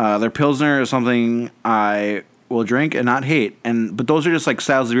 Their Pilsner is something I will drink and not hate. But those are just like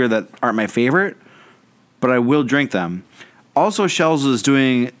styles of beer that aren't my favorite, but I will drink them. Also, Schell's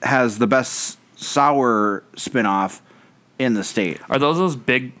has the best sour spin-off in the state. are those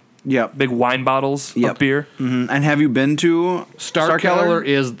big Yep. big wine bottles Yep. of beer? Mhm. And have you been to Starkeller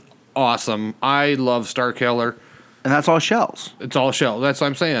is awesome. I love Starkeller. And that's all Schell's. It's all shell. That's what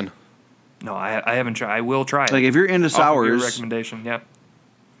I'm saying. No, I haven't tried. I will try it. Like if you're into Off of your sours, recommendation. Yep.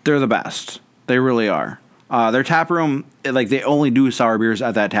 they're the best. They really are. Their tap room, like they only do sour beers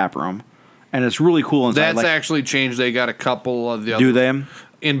at that tap room, and it's really cool inside. That's like, actually changed. They got a couple of the do other they?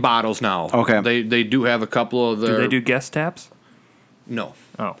 in bottles now. Okay. They do have a couple of the. Do they do guest taps? No.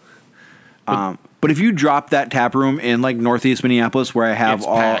 Oh. But if you drop that tap room in like Northeast Minneapolis, where I have It's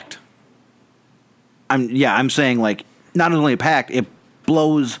all, packed. I'm saying like not only packed, it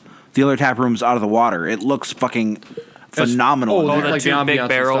blows the other tap rooms out of the water. It looks fucking phenomenal. oh, in Oh, there. the like the two ambiance big and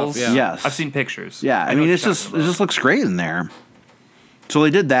barrels. stuff, yeah. Yes. I've seen pictures. Yeah, I know mean, what it you're just talking about. looks great in there. So they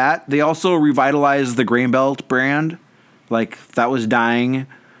did that. They also revitalized the Grain Belt brand, like that was dying.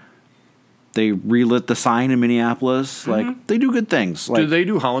 They relit the sign in Minneapolis. Like they do good things. Like Do they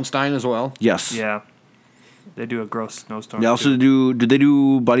do Hohenstein as well? yes, Yeah. They do a gross snowstorm. They also too. do. Did they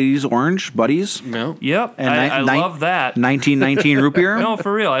do Buddies Orange Buddies? No. Yep. And I ni- love that. 1919 root beer. No,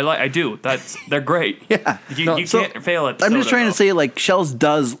 for real. I do. They're great. Yeah. You So, can't fail at I'm just soda, trying though. to say, like, Schell's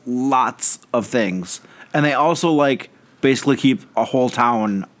does lots of things, and they also like basically keep a whole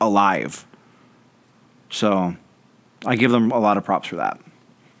town alive. So, I give them a lot of props for that.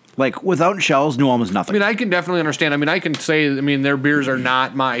 Like, without Schell's, New Ulm is I nothing. mean, I can definitely understand. I mean, I can say, I mean, their beers are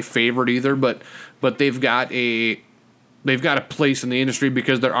not my favorite either, but they've got a place in the industry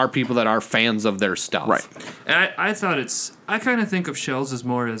because there are people that are fans of their stuff. Right. And I kind of think of Schell's as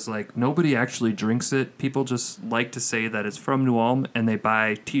more as like nobody actually drinks it. People just like to say that it's from New Ulm and they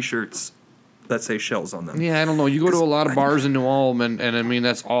buy T-shirts that say Schell's on them. Yeah, I don't know. You go to a lot of bars in New Ulm, and I mean,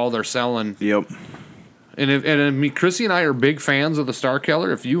 that's all they're selling. Yep. And I mean, Chrissy and I are big fans of the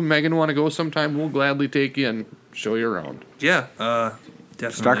Starkeller. If you and Megan want to go sometime, we'll gladly take you and show you around. Yeah,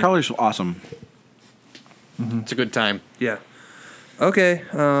 definitely. Star Color's awesome. It's a good time. Yeah. Okay,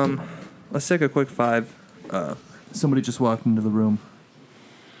 let's take a quick 5. Somebody just walked into the room.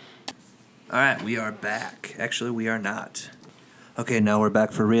 All right, we are back. Actually, we are not. Okay, now we're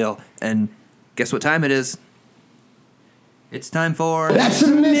back for real. And guess what time it is? It's time for... That's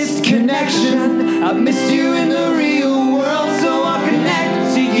a missed connection. I missed you in the real world, so I'll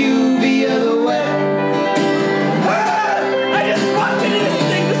connect to you via the web. I just walked into this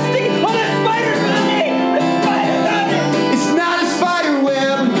thing, the sticky. Oh, that spider's on me! The spider's on me! It's not a spider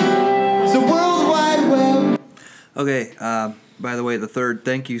web, it's a world wide web. Okay, by the way, the third,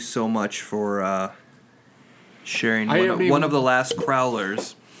 thank you so much for sharing I haven't one even- of the last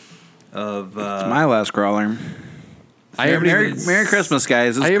crowlers of... My last crawler. Merry Christmas,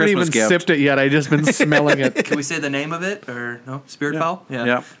 guys. It's I haven't Christmas even gift. sipped it yet. I just been smelling it. Can we say the name of it, or no? Spirit Fowl? Yeah.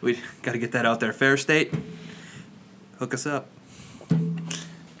 Yeah. We got to get that out there. Fair State, hook us up.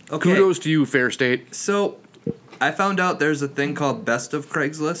 Okay. Kudos to you, Fair State. So, I found out there's a thing called Best of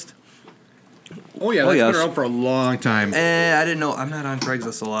Craigslist. Oh yeah, Oh, that's yes. been around for a long time. I didn't know. I'm not on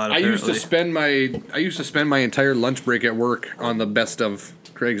Craigslist a lot. I used to apparently. spend my entire lunch break at work on the Best of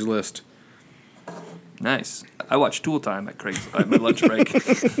Craigslist. Nice. I watch Tool Time at Craig's at my lunch break.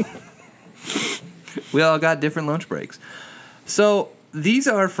 We all got different lunch breaks. So these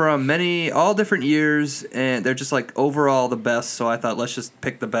are from all different years, and they're just like overall the best. So I thought let's just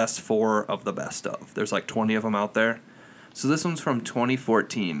pick the best 4 of the best of. There's like 20 of them out there. So this one's from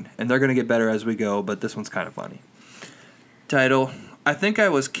 2014, and they're gonna get better as we go. But this one's kind of funny. Title: I think I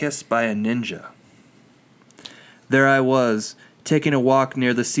was kissed by a ninja. There I was, taking a walk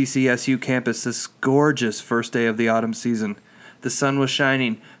near the CCSU campus this gorgeous first day of the autumn season. The sun was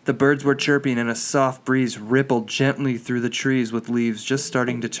shining, the birds were chirping, and a soft breeze rippled gently through the trees with leaves just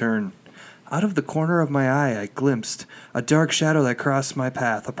starting to turn. Out of the corner of my eye, I glimpsed a dark shadow that crossed my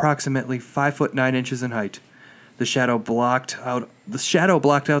path, approximately 5 foot 9 inches in height. The shadow blocked out the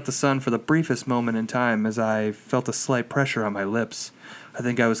sun for the briefest moment in time as I felt a slight pressure on my lips. I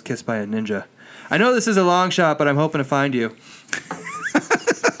think I was kissed by a ninja. I know this is a long shot, but I'm hoping to find you.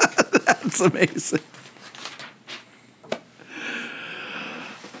 That's amazing.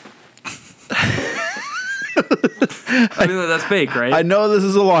 I mean, that's fake, right? I know this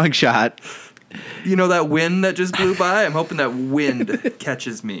is a long shot. You know that wind that just blew by? I'm hoping that wind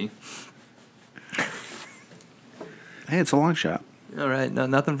catches me. Hey, it's a long shot. All right, no,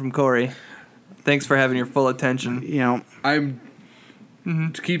 nothing from Corey. Thanks for having your full attention. You know, I'm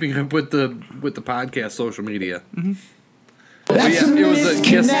keeping up with the podcast social media. That's it was a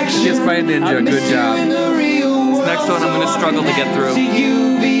kiss by a ninja. Good job. This next one I'm going to struggle to get through.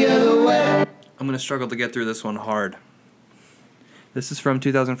 You via the web. I'm going to struggle to get through this one hard. This is from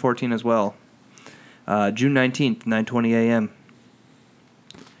 2014 as well. June 19th, 9:20 a.m.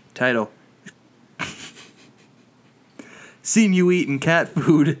 Title. Seen you eating cat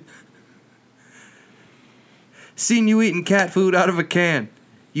food. Seen you eating cat food out of a can.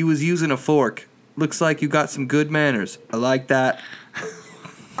 You was using a fork. Looks like you got some good manners. I like that.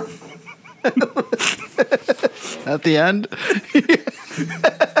 at the end.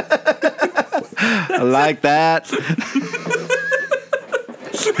 I like that.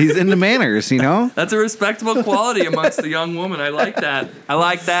 He's into manners, you know? That's a respectable quality amongst the young woman. I like that. I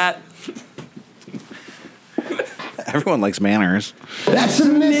like that. Everyone likes manners. That's a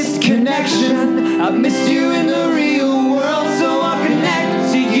missed connection. I've missed you in the real world, so I'll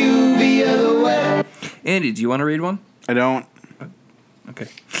connect to you via the web. Andy, do you want to read one? I don't. Okay.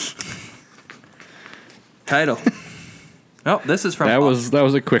 Title. Oh, this is from... That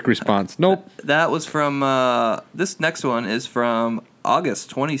was a quick response. Nope. That was from... this next one is from August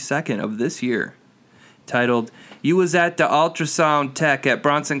 22nd of this year. Titled, You was at the ultrasound tech at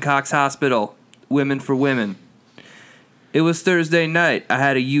Bronson Cox Hospital. Women for women. It was Thursday night. I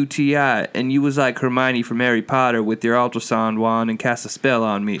had a UTI, and you was like Hermione from Harry Potter with your ultrasound wand and cast a spell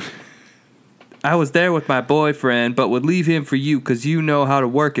on me. I was there with my boyfriend, but would leave him for you because you know how to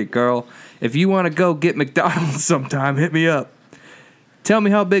work it, girl. If you want to go get McDonald's sometime, hit me up. Tell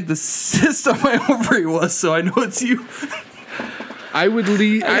me how big the cyst on my ovary was so I know it's you. I would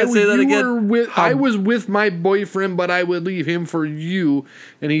leave. I gotta say that again. I was with my boyfriend, but I would leave him for you.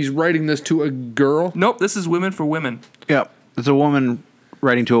 And he's writing this to a girl. Nope, this is women for women. Yep. It's a woman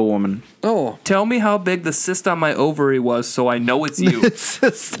writing to a woman. Oh, Tell me how big the cyst on my ovary was so I know it's you.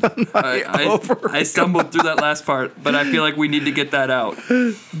 Cyst on my ovary. I stumbled through that last part, but I feel like we need to get that out.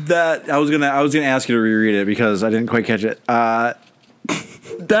 That I was gonna ask you to reread it because I didn't quite catch it.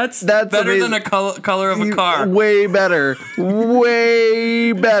 That's better amazing. than a color of a car. Way better.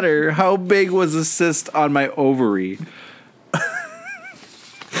 Way better. How big was the cyst on my ovary?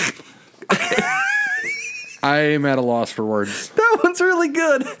 I am at a loss for words. That one's really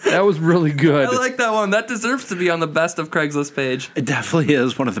good. That was really good. I like that one. That deserves to be on the best of Craigslist page. It definitely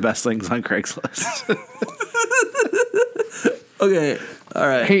is one of the best things on Craigslist. Okay. All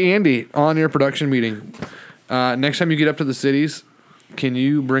right. Hey, Andy, on your production meeting, next time you get up to the cities, can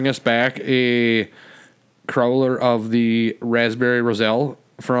you bring us back a crowler of the Raspberry Roselle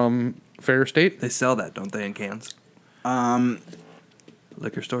from Fair State? They sell that, don't they, in cans?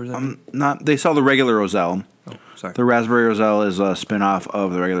 Liquor stores, I mean? Not. They sell the regular Roselle. Oh, sorry. The Raspberry Roselle is a spin-off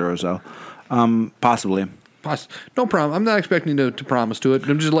of the regular Roselle. Possibly. No problem. I'm not expecting to promise to it.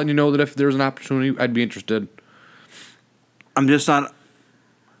 I'm just letting you know that if there's an opportunity, I'd be interested. I'm just not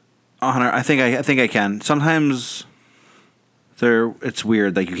 100. I think I can. Sometimes it's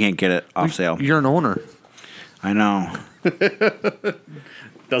weird, like you can't get it off sale. You're an owner. I know.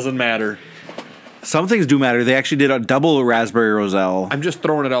 Doesn't matter. Some things do matter. They actually did a double Raspberry Roselle. I'm just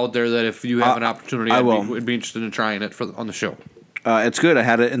throwing it out there that if you have an opportunity, I will. I'd be interested in trying it on the show. It's good. I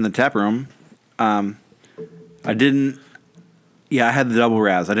had it in the tap room. I didn't. Yeah, I had the double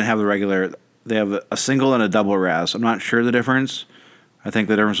Raz. I didn't have the regular. They have a single and a double Raz. I'm not sure the difference. I think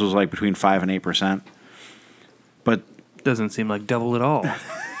the difference was like between 5% and 8%. But Doesn't seem like double at all.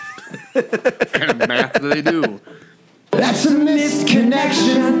 What kind of math do they do? That's a missed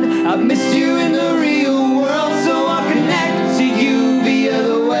connection. I've missed you in the real world, so I'll connect to you via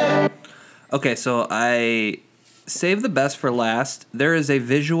the web. Okay, so I saved the best for last. There is a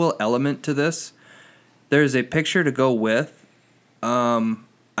visual element to this. There is a picture to go with.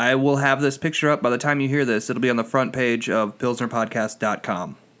 I will have this picture up by the time you hear this. It'll be on the front page of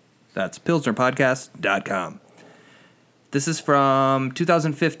PilsnerPodcast.com. That's PilsnerPodcast.com. This is from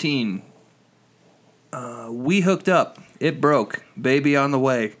 2015. We hooked up. It broke. Baby on the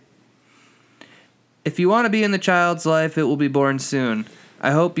way. If you want to be in the child's life, it will be born soon.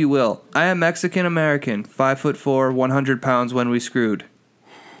 I hope you will. I am Mexican American, 5'4", 100 pounds when we screwed.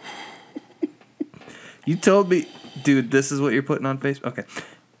 You told me, dude, this is what you're putting on Facebook? Okay.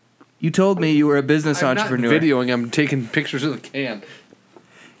 You told me you were a business I'm entrepreneur. not videoing. I'm taking pictures of the can.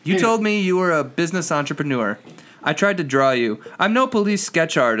 You told me you were a business entrepreneur. I tried to draw you. I'm no police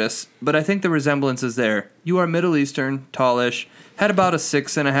sketch artist, but I think the resemblance is there. You are Middle Eastern, tallish, had about a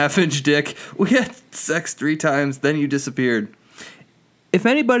 6.5-inch dick. We had sex 3 times, then you disappeared. If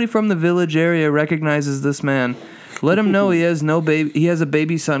anybody from the village area recognizes this man, let him know he has he has a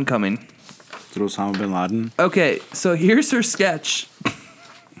baby son coming. Is it Osama bin Laden? Okay, so here's her sketch.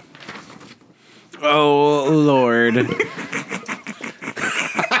 Oh, Lord.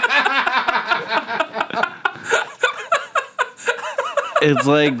 It's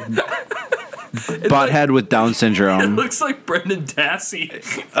like butthead with Down syndrome. Looks like Brendan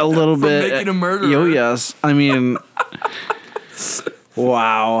Dassey. A little From bit. Making a Murderer. Yo, yes. I mean,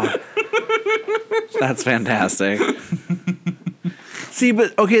 wow. That's fantastic. See,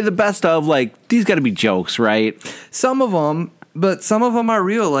 but okay, the best of, like, these got to be jokes, right? Some of them, but some of them are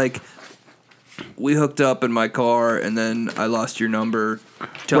real. Like, we hooked up in my car, and then I lost your number.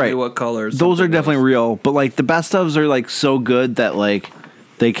 Tell me Right. what colors. Those are definitely real, but like the best ofs are like so good that like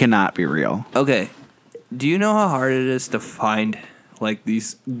they cannot be real. Okay. Do you know how hard it is to find like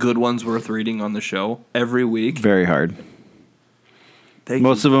these good ones worth reading on the show every week? Very hard.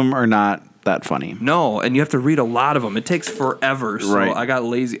 Most of them are not that funny. No, and you have to read a lot of them. It takes forever. So Right. I got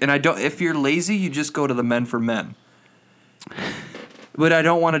lazy, and I don't. If you're lazy, you just go to the Men for Men. But I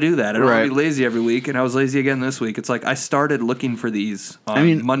don't want to do that. I don't want Right. to be lazy every week, and I was lazy again this week. It's like I started looking for these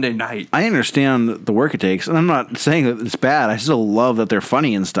on Monday night. I understand the work it takes, and I'm not saying that it's bad. I still love that they're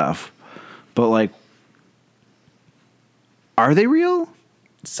funny and stuff. But like, are they real?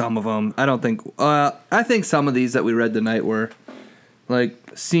 Some of them. I don't think. I think some of these that we read tonight were like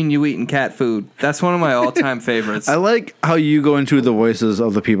 "Seen You Eating Cat Food." That's one of my all-time favorites. I like how you go into the voices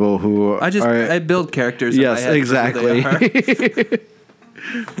of the people who I build characters. Yes, in my head for who they exactly. are.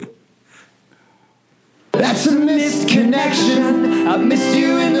 That's a missed connection. I've missed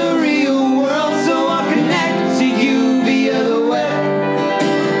you in the real world, so I'll connect to you via the web.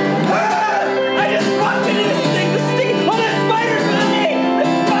 I just walked into this thing, the sticky. Oh, that spider's on me! The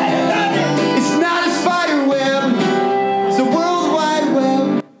spider's on me! It's not a spider web, it's a world wide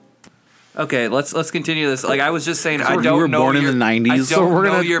web. Okay, let's continue this. Like I was just saying, I you don't were know born in your, the 90s, I don't so we're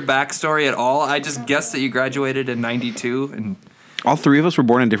know gonna- your backstory at all. I just guessed that you graduated in '92, and All three of us were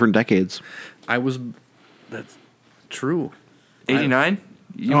born in different decades. That's true. '89.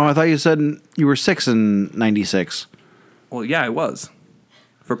 Oh, I thought you said you were 6 in 96. Well, yeah, I was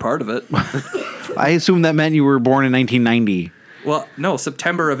for part of it. I assumed that meant you were born in 1990. Well, no,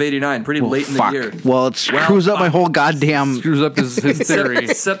 September of '89, pretty late in Fuck. the year. Well, it screws up my whole goddamn. Screws up his theory.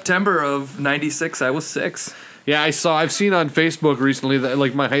 September of '96, I was 6. Yeah, I've seen on Facebook recently that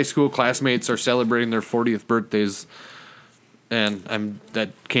like my high school classmates are celebrating their 40th birthdays, and that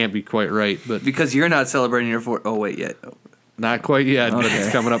can't be quite right, but Because you're not celebrating your 4. Oh wait, yet. not quite yet. But it's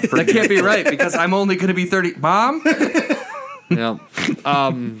coming up. That Pretty can't be right because I'm only going to be 30. Mom. Yeah.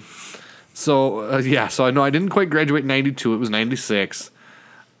 So I know I didn't quite graduate in 92. It was 96.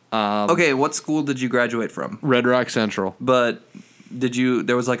 Okay, what school did you graduate from? Red Rock Central. But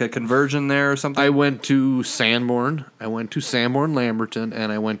there was like a conversion there or something? I went to Sanborn. I went to Sanborn Lamberton,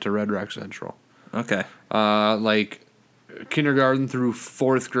 and I went to Red Rock Central. Okay. Like kindergarten through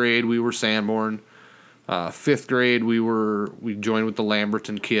 4th grade, we were Sanborn. 5th grade, we joined with the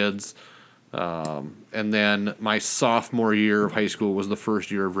Lamberton kids. And then my sophomore year of high school was the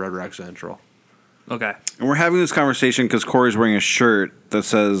first year of Red Rock Central. Okay. And we're having this conversation because Corey's wearing a shirt that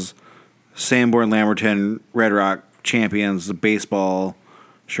says Sanborn Lamberton Red Rock Champions, the baseball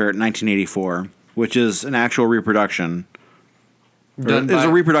shirt, 1984, which is an actual reproduction. It's a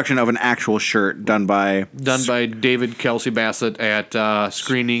reproduction of an actual shirt done by David Kelsey Bassett at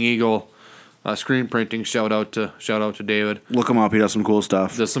Screening Eagle Screen Printing. Shout out to David. Look him up. He does some cool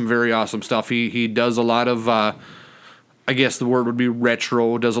stuff. Does some very awesome stuff. He does a lot of I guess the word would be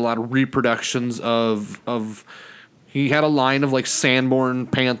retro. Does a lot of reproductions of. He had a line of like Sanborn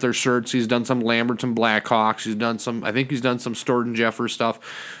Panther shirts. He's done some Lamberton Blackhawks. I think he's done some Stoughton Jeffers stuff.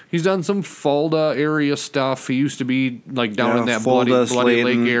 He's done some Fulda area stuff. He used to be like down in that Bloody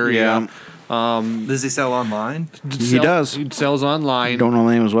Sladen, Lake area. Yeah. Does he sell online? He does. He sells online. Don't know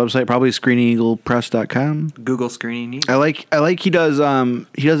the name of his website. Probably screeningeaglepress.com. Google Screening. I like he does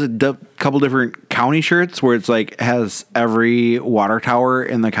a couple different county shirts where it's like has every water tower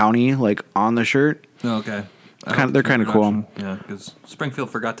in the county like on the shirt. Oh, okay. They're kind of cool. Yeah, because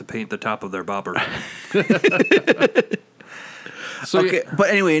Springfield forgot to paint the top of their bobber. So Okay, but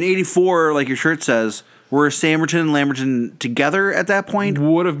anyway, in '84, like your shirt says, Were Samberton and Lamberton together at that point?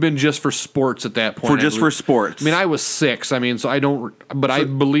 Would have been just for sports at that point. For sports. I mean, I was 6. I mean, so I don't. But I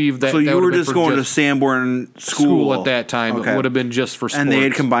believe that. So that you would were have been just for going to Sanborn school at that time. Okay. It would have been just for sports. And they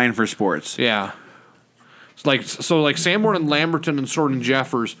had combined for sports. Yeah. So Sanborn and Lamberton and Sword and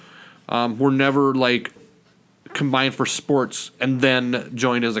Jeffers were never like combined for sports and then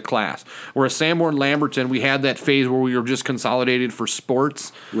joined as a class. Whereas Sanborn and Lamberton, we had that phase where we were just consolidated for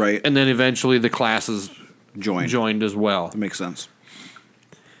sports. Right. And then eventually the classes joined as well. That makes sense.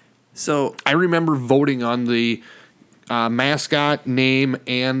 So I remember voting on the mascot, name,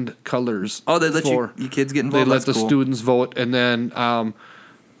 and colors. they let you kids get involved. They let That's the cool. students vote, and then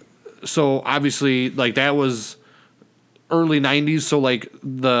so obviously like that was early 90s, so like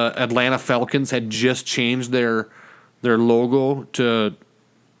the Atlanta Falcons had just changed their logo to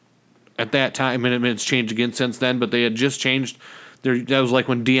at that time, and it's changed again since then, but they had just changed that was like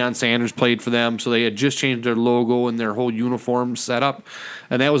when Deion Sanders played for them, so they had just changed their logo and their whole uniform setup,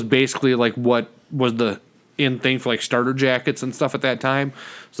 and that was basically like what was the in thing for like starter jackets and stuff at that time.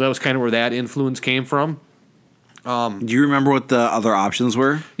 So that was kind of where that influence came from. Do you remember what the other options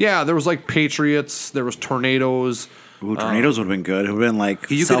were? Yeah, there was like Patriots, there was Tornadoes. Ooh, tornadoes would have been good. It would have been like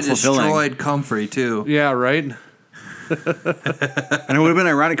You could have self-fulfilling. destroyed Comfrey too. Yeah, right? And it would have been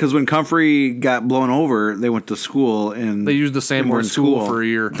ironic because when Comfrey got blown over, they went to school and They used the Sanborn school for a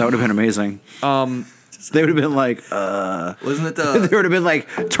year. That would have been amazing. They would have been like, Wasn't it there would have been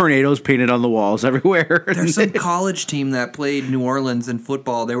like tornadoes painted on the walls everywhere. There's some college team that played New Orleans in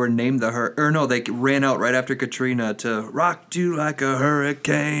football. They were named they ran out right after Katrina to rock you like a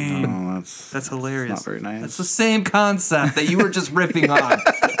hurricane. Oh, That's hilarious. not very nice. That's the same concept that you were just riffing on.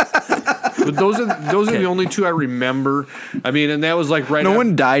 But those are the only two I remember. I mean, and that was like right No after,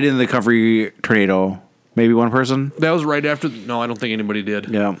 one died in the Comfrey tornado. Maybe one person. that was right after no, I don't think anybody did.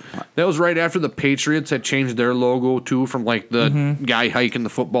 Yeah. That was right after the Patriots had changed their logo too from like the guy hiking the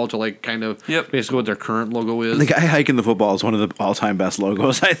football to like kind of basically what their current logo is. The guy hiking the football is one of the all-time best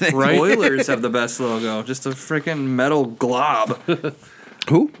logos, I think. Right? Oilers have the best logo. Just a freaking metal glob.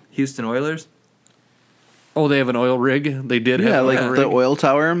 Who? Houston Oilers. Oh, they have an oil rig. They did Yeah, have like an oil the rig. oil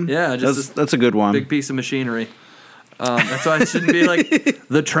tower. Yeah, just that's a good one. Big piece of machinery. That's why it shouldn't be like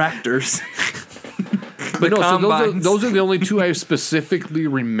the tractors. But no, so combines. those are the only two I specifically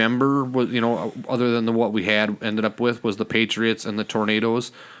remember. Was other than what we had ended up with was the Patriots and the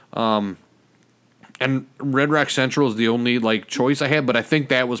Tornadoes, and Red Rock Central is the only like choice I had. But I think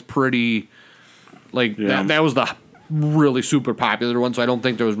that was pretty like that was the really super popular one. So I don't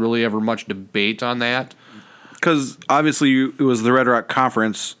think there was really ever much debate on that. Because obviously it was the Red Rock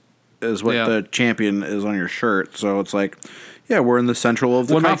Conference is what the champion is on your shirt. So it's like, yeah, we're in the central of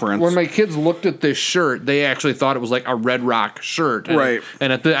the conference. When my kids looked at this shirt, they actually thought it was like a Red Rock shirt. And, Right.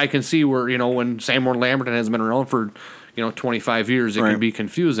 And I can see where, when Sanborn Lamberton has been around for, 25 years, it can be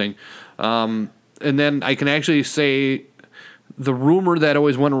confusing. And then I can actually say the rumor that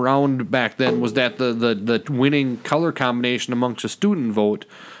always went around back then was that the winning color combination amongst the student vote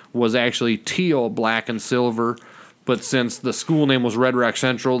was actually teal, black, and silver. But since the school name was Red Rock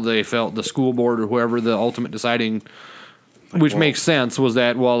Central, they felt the school board or whoever the ultimate deciding, which makes sense, was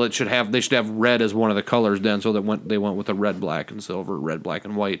that they should have red as one of the colors then, so that they went with the red, black, and silver, red, black,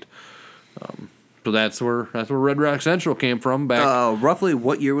 and white. So that's where Red Rock Central came from back. Roughly,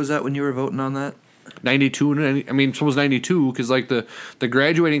 what year was that when you were voting on that? 92. I mean, so it was 92 because like the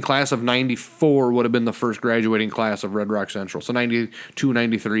graduating class of 94 would have been the first graduating class of Red Rock Central. So 92,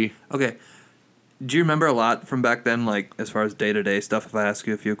 93. Okay. Do you remember a lot from back then, like as far as day-to-day stuff, if I ask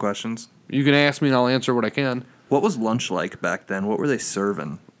you a few questions? You can ask me and I'll answer what I can. What was lunch like back then? What were they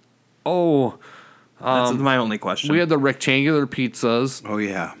serving? Oh, That's my only question. we had the rectangular pizzas. Oh,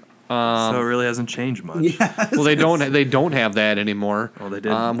 yeah. So it really hasn't changed much. Well, they don't have that anymore. Oh, they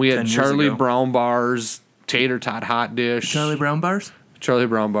did We 10 had years Charlie ago. Brown bars, tater tot hot dish. Charlie Brown bars? Charlie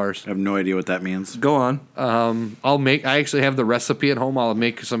Brown bars. I have no idea what that means. Go on. I actually have the recipe at home. I'll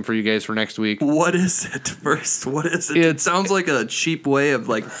make some for you guys for next week. What is it first? What is it? It It's- sounds like a cheap way of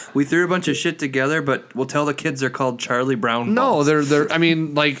like, we threw a bunch of shit together, but we'll tell the kids they're called Charlie Brown No, balls. they're. I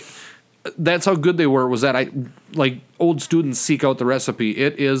mean, like, that's how good they were. Was that old students seek out the recipe.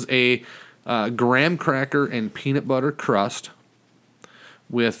 It is a graham cracker and peanut butter crust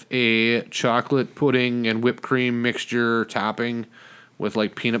with a chocolate pudding and whipped cream mixture topping with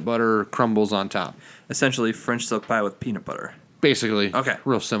like peanut butter crumbles on top. Essentially French silk pie with peanut butter. Basically, Okay.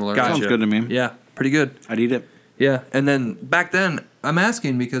 real similar. Gotcha. Sounds good to me. Yeah, pretty good. I'd eat it. Yeah, and then back then, I'm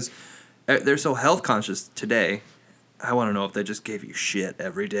asking because they're so health conscious today. I want to know if they just gave you shit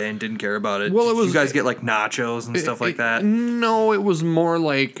every day and didn't care about it. Well, it Did was- you guys get like nachos and stuff like that? No, it was more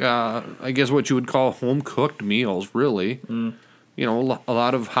like I guess what you would call home cooked meals, really. You know, a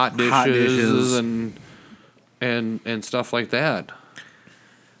lot of hot dishes, and stuff like that.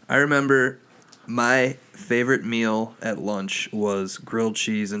 I remember my favorite meal at lunch was grilled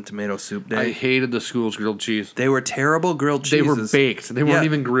cheese and tomato soup day. I hated the school's grilled cheese. They were terrible grilled They cheeses. were baked. They weren't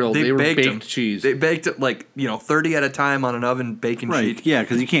even grilled. They were baked them. cheese. They baked it like 30 at a time on an oven baking Right. sheet. Yeah,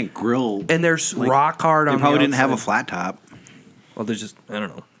 because you can't grill. And they're rock hard They on probably the didn't have a outside. flat top. Well, they're just, I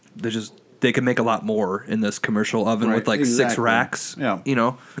don't know. They can make a lot more in this commercial oven Right, with like 6 exactly. racks. Yeah. You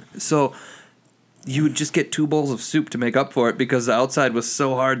know? So you would just get 2 bowls of soup to make up for it because the outside was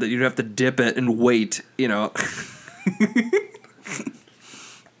so hard that you'd have to dip it and wait, you know?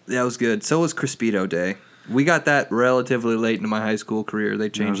 That was good. So was Crispito Day. We got that relatively late into my high school career. They I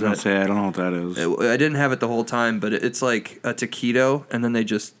was changed going that. to say, I don't know what that is. I didn't have it the whole time, but it's like a taquito, and then they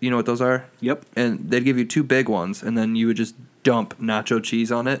just, you know what those are? Yep. And they'd give you 2 big ones, and then you would just dump nacho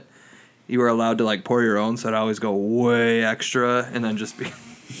cheese on it. You were allowed to like pour your own, so I'd always go way extra, and then just be,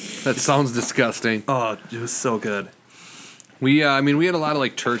 That sounds disgusting. oh, it was so good. We had a lot of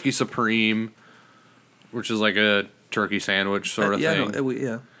like turkey supreme, which is like a turkey sandwich sort of yeah, thing.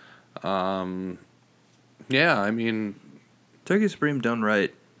 yeah. Yeah, I mean, Turkey Supreme done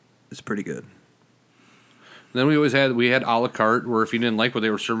right is pretty good. then we had a la carte where if you didn't like what they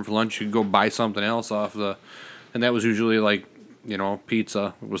were serving for lunch, you could go buy something else and that was usually like, you know,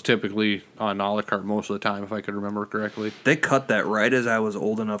 pizza. It was typically on a la carte most of the time, if I could remember correctly. They cut that right as I was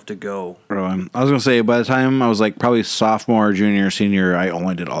old enough to go. I was going to say, by the time I was like probably sophomore, junior, senior, I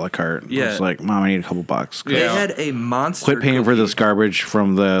only did a la carte. Yeah. I was like, Mom, I need a couple bucks. They Yeah. had a monster. Quit paying for cookie. this garbage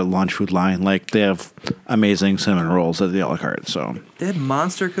from the lunch food line. Like, they have amazing cinnamon rolls at the a la carte, so. They had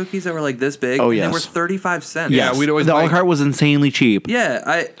monster cookies that were like this big. Oh, and yes. They were 35 cents. Yeah, we'd always the a la buy- carte was insanely cheap.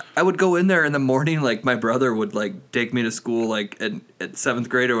 Yeah, I would go in there in the morning, like my brother would like take me to school like at 7th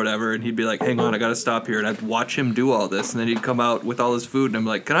grade or whatever, and he'd be like, hang on, I gotta stop here, and I'd watch him do all this, and then he'd come out with all his food, and I'm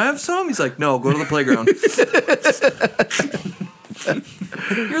like, can I have some? He's like, no, go to the playground.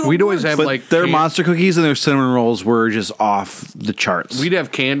 We'd always have But like their monster cookies and their cinnamon rolls were just off the charts. We'd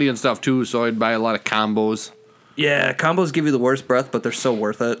have candy and stuff too, so I'd buy a lot of combos. Yeah, combos give you the worst breath, but they're so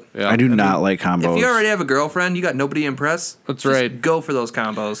worth it. Yeah. I do not like combos. If you already have a girlfriend, you got nobody to impress. That's just right. Go for those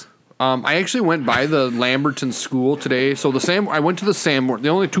combos. I actually went by the Lamberton School today. So I went to the Sanborn. The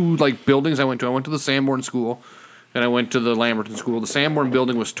only 2 like buildings I went to the Sanborn School, and I went to the Lamberton School. The Sanborn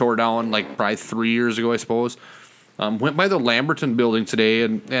building was tore down like probably 3 years ago, I suppose. Went by the Lamberton building today,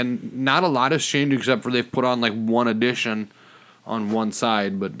 and not a lot has changed except for they've put on like one addition on one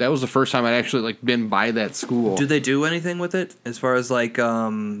side. But that was the first time I'd actually like been by that school. Do they do anything with it as far as like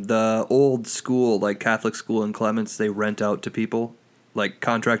the old school, like Catholic school in Clements? They rent out to people, like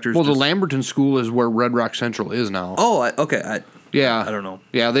contractors. Well, the just- Lamberton School is where Red Rock Central is now. Oh, okay. Yeah, I don't know.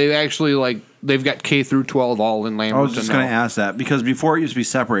 Yeah, they actually they've got K through 12 all in Lamberton. I was just going to now. ask that because before it used to be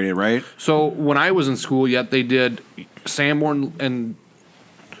separated, right? So when I was in school, they did Sanborn and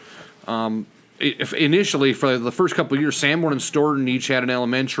initially for the first couple of years, Sanborn and Stoughton each had an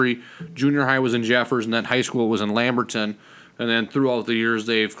elementary. Junior high was in Jeffers, and then high school was in Lamberton. And then throughout the years,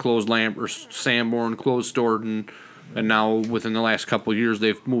 they've closed Sanborn, closed Stoughton, and now within the last couple of years,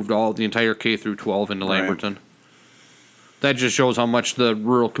 they've moved the entire K through 12 into Right. Lamberton. That just shows how much the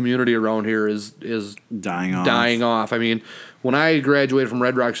rural community around here is Dying off. I mean, when I graduated from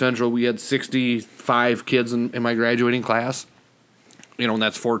Red Rock Central, we had 65 kids in my graduating class. You know, and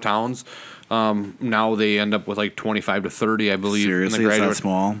that's 4 towns. Now they end up with like 25 to 30, I believe. Seriously, in the it's that graduate.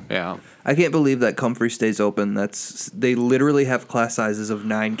 small? Yeah. I can't believe that Comfrey stays open. They literally have class sizes of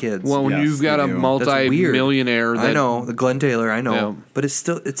 9 kids. Well, when Yes, you've got they a do. That's multi-millionaire, I know the Glenn Taylor. I know, Yeah. but it's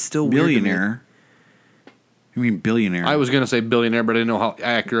still weird to me. Billionaire. You mean billionaire? I was gonna say billionaire, but I didn't know how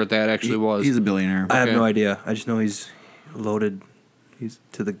accurate that actually was. He's a billionaire. I have Okay. no idea. I just know he's loaded. He's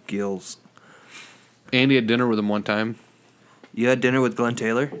to the gills. Andy had dinner with him one time. You had dinner with Glenn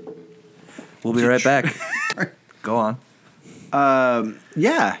Taylor? We'll be right back. Go on.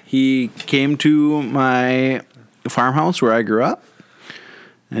 Yeah, he came to my farmhouse where I grew up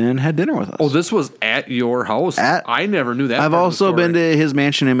and had dinner with us. Oh, this was at your house. I never knew that. I've part of the also story. been to his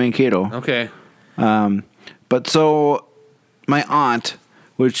mansion in Mankato. Okay. But so my aunt,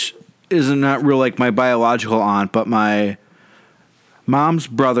 which isn't not real like my biological aunt, but my mom's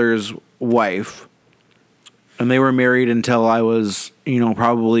brother's wife, and they were married until I was,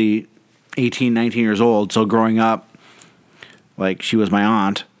 probably 18, 19 years old. So growing up, like, she was my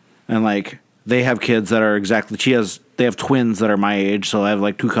aunt, and like they have kids that are they have twins that are my age. So I have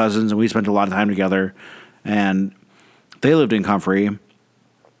like 2 cousins, and we spent a lot of time together. And they lived in Comfrey,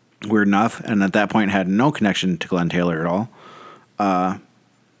 weird enough, and at that point had no connection to Glen Taylor at all.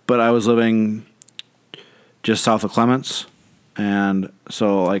 But I was living just south of Clements, and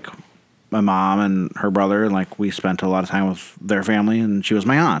so like my mom and her brother, and like we spent a lot of time with their family, and she was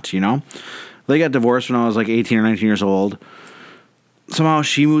my aunt, you know. They got divorced when I was like 18 or 19 years old. Somehow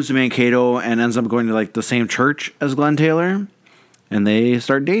she moves to Mankato and ends up going to like the same church as Glen Taylor, and they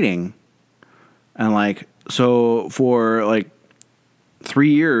start dating. And like, so for like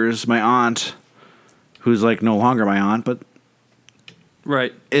 3 years, my aunt, who's like no longer my aunt, but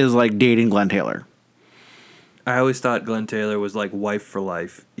Right. is like dating Glen Taylor. I always thought Glen Taylor was like wife for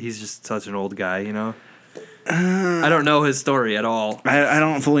life. He's just such an old guy, you know? I don't know his story at all. I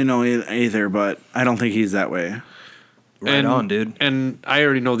don't fully know either, but I don't think he's that way. Right on, dude. And I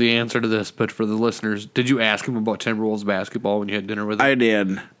already know the answer to this, but for the listeners, did you ask him about Timberwolves basketball when you had dinner with him? I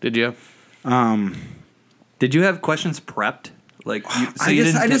did. Did you? Did you have questions prepped? Like, I you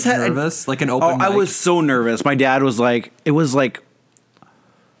just- didn't I get just had- nervous? Like an open Oh, I mic? was so nervous. My dad was like, it was like,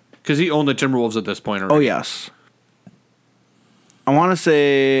 Because he owned the Timberwolves at this point already. oh yes. I want to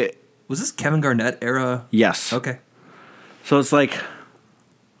say Was this Kevin Garnett era? yes. Okay. So it's like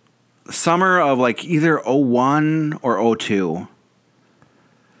summer of like either 01 or 02.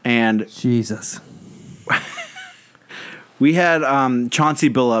 And Jesus. we had Chauncey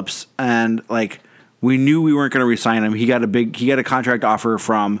Billups, and like we knew we weren't going to re-sign him. He got a contract offer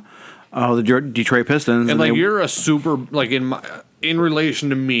from the Detroit Pistons, And like they- you're a super like in relation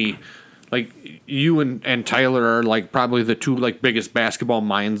to me, like you and Tyler are like probably the two like biggest basketball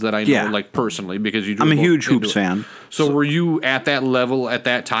minds that I know Yeah. like personally because you. I'm a both huge into hoops it. fan. So were you at that level at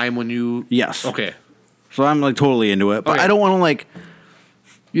that time when you? Yes. Okay. So I'm like totally into it, but Okay. I don't want to like.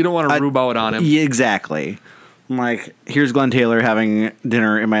 You don't want to rube out on him. Yeah, exactly. I'm like, here's Glen Taylor having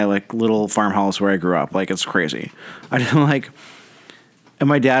dinner in my like little farmhouse where I grew up. Like it's crazy. I didn't like, and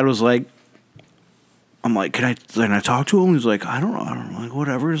my dad was like, I'm like, can I talk to him? He's like, I don't know, like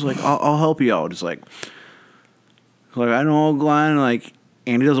whatever. He's like, I'll help you out. He's like, I know Glenn, like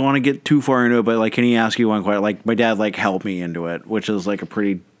Andy doesn't want to get too far into it, but like, can he ask you one question? Like my dad like helped me into it, which is like a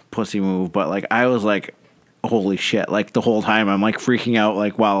pretty pussy move, but like I was like, holy shit, like the whole time I'm like freaking out,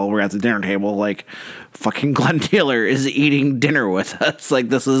 like while we're at the dinner table, like fucking Glen Taylor is eating dinner with us. Like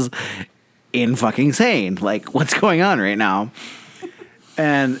this is fucking insane. Like what's going on right now?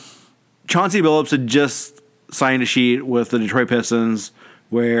 And Chauncey Billups had just signed a sheet with the Detroit Pistons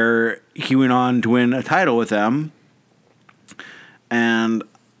where he went on to win a title with them. And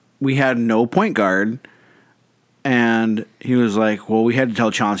we had no point guard. And he was like, well, we had to tell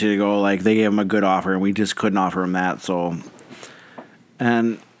Chauncey to go. Like, they gave him a good offer, and we just couldn't offer him that. So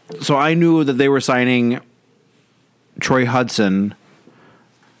I knew that they were signing Troy Hudson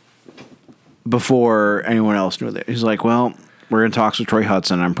before anyone else knew that. He's like, well, we're in talks with Troy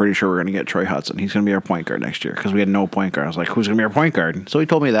Hudson. I'm pretty sure we're going to get Troy Hudson. He's going to be our point guard next year because we had no point guard. I was like, who's going to be our point guard? So he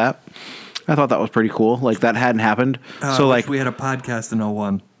told me that. I thought that was pretty cool. Like, that hadn't happened. So, like, we had a podcast in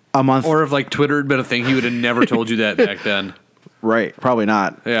 01. a month. Or if like Twitter had been a thing, he would have never told you that back then. Right. Probably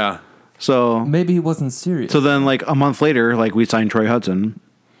not. Yeah. So Maybe he wasn't serious. So then, like, a month later, like, we signed Troy Hudson.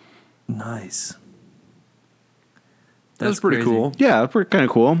 Nice. That's pretty crazy. cool. Yeah, kind of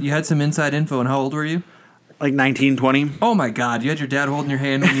cool. You had some inside info, and how old were you? Like 19, 20. Oh my God! You had your dad holding your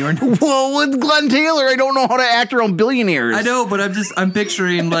hand when you were. Well, with Glen Taylor, I don't know how to act around billionaires. I know, but I'm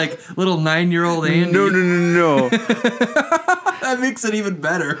picturing like little 9-year-old Andy. No. That makes it even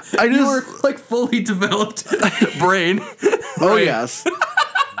better. You just- were like fully developed brain. Oh, yes.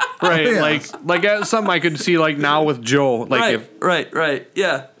 Right. yes. Like something I could see like now with Joe. Like Right, if right.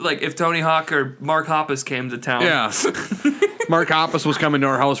 Yeah, like if Tony Hawk or Mark Hoppus came to town. yeah, Mark Hoppus was coming to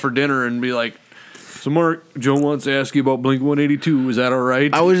our house for dinner and be like, so Mark, Joe wants to ask you about Blink-182. Is that all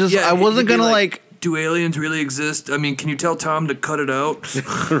right? I was just, Yeah, I wasn't he'd be going to, like, do aliens really exist? I mean, can you tell Tom to cut it out?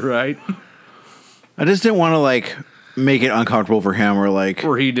 right. I just didn't want to, like, make it uncomfortable for him or, like,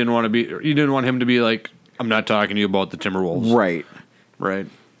 Or he didn't want to be. You didn't want him to be like, I'm not talking to you about the Timberwolves. right. Right.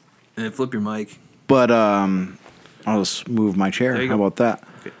 And flip your mic. But, I'll just move my chair. you How go. about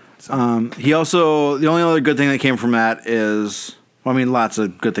that? He also, the only other good thing that came from that is, well, I mean, lots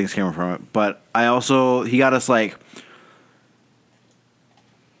of good things came from it, but he got us, like,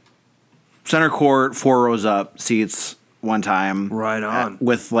 center court, 4 rows up seats one time. Right on.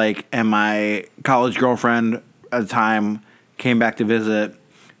 With, like, and my college girlfriend at the time came back to visit.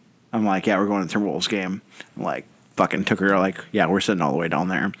 I'm like, yeah, we're going to the Timberwolves game. I'm like, fucking took her, like, yeah, we're sitting all the way down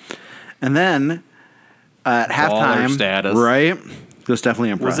there. And then at halftime, status. right? It was definitely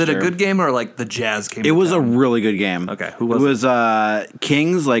impressive. Was it a good game or like the Jazz came? It to was a town? really good game. Okay, who was it? Was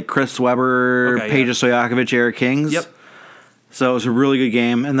Kings, like Chris Webber, Okay, Peja yeah. Stojakovic era Kings. Yep. So it was a really good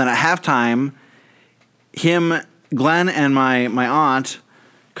game. And then at halftime, Glenn, and my aunt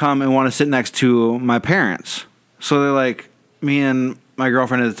come and want to sit next to my parents. So they're like, me and my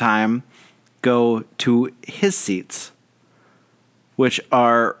girlfriend at the time go to his seats, which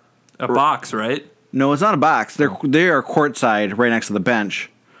are A box, right? no, it's not a box. They are courtside, right next to the bench,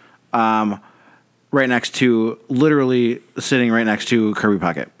 right next to literally sitting right next to Kirby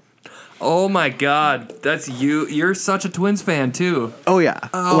Puckett. Oh my God, that's you. You're such a Twins fan too. Oh yeah,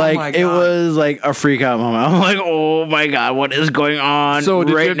 Oh, like my it God. was like a freak out moment. I'm like, oh my God, what is going on So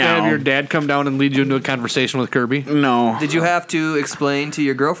did right you have to now? have your dad come down and lead you into a conversation with Kirby? No, Did you have to explain to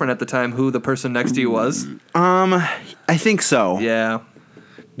your girlfriend at the time who the person next to you was? I think so. Yeah.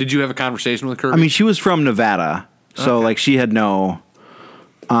 Did you have a conversation with Kirby? I mean, she was from Nevada, so like she had no.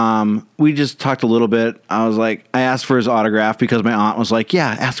 We just talked a little bit. I asked for his autograph because my aunt was like, "Yeah,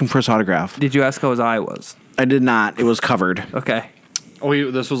 ask him for his autograph." Did you ask how his eye was? I did not. It was covered. Okay.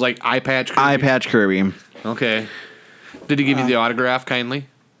 this was like eye patch Kirby? Eye patch Kirby. Okay. Did he give you the autograph kindly?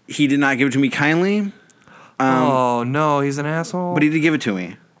 He did not give it to me kindly, Oh no, he's an asshole. but he did give it to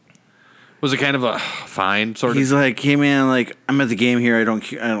me. Was it kind of a fine sort of? He's like, "Hey man, like I'm at the game here.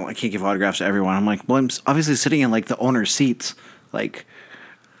 I can't give autographs to everyone." I'm like, "Well, I'm obviously sitting in like the owner's seats. Like,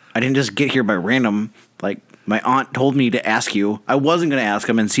 I didn't just get here by random. Like, my aunt told me to ask you. I wasn't gonna ask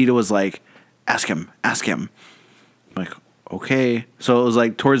him, and Sita was like, ask him. I'm like, okay. So it was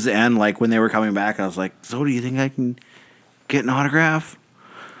like towards the end, like when they were coming back, I was like, so do you think I can get an autograph?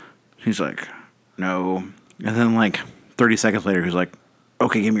 He's like, no. And then like 30 seconds later, he's like,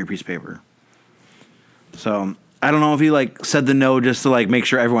 okay, give me your piece of paper. So I don't know if he like said the no just to like make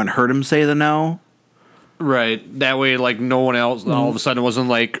sure everyone heard him say the no. Right. That way, like, no one else all of a sudden wasn't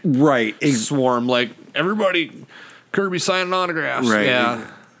like Right. swarm, like, everybody, Kirby signing autographs. Right. Yeah.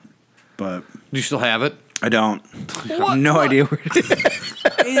 But Do you still have it? I don't. No idea where it is.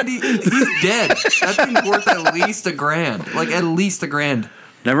 Andy, he's dead. That thing's worth at least $1,000. Like at least $1,000.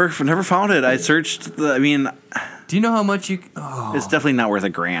 Never found it. I searched. I mean, Do you know how much you? Oh, it's definitely not worth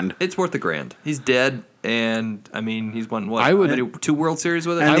 $1,000. it's worth $1,000. He's dead, and I mean, he's won what? I would- maybe 2 World Series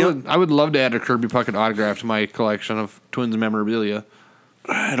with it. I would love to add a Kirby Puckett autograph to my collection of Twins memorabilia.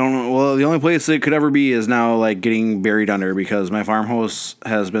 I don't know. Well, the only place it could ever be is now like getting buried under because my farmhouse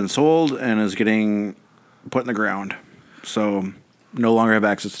has been sold and is getting put in the ground. So no longer have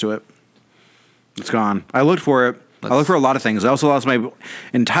access to it. It's gone. I looked for it. I looked for a lot of things. I also lost my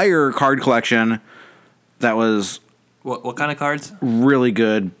entire card collection. That was What kind of cards? really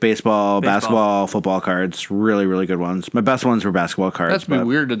good baseball, basketball, football cards. Really, really good ones. My best ones were basketball cards. That's been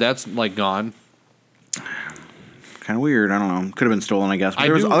weird that that's, like, gone. Kind of weird. I don't know. Could have been stolen, I guess. But I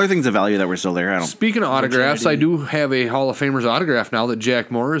there was do- other things of value that were still there. I don't. Speaking of autographs, I do have a Hall of Famer's autograph now that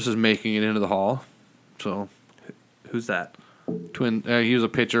Jack Morris is making it into the Hall. So, Who's that? he was a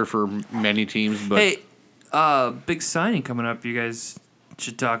pitcher for many teams, but Hey, big signing coming up. You guys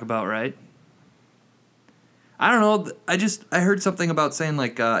should talk about, right? I don't know. I heard something about saying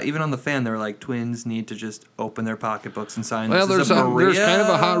like even on the fan, they were like Twins need to just open their pocketbooks and sign. well, this there's is a there's Berea. kind of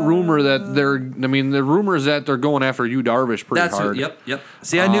a hot rumor that the rumor is that they're going after Yu Darvish pretty That's hard. Yep.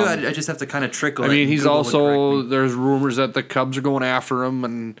 See, I knew I just have to kind of trickle. I it mean, and he's Google would also correct me. there's rumors that the Cubs are going after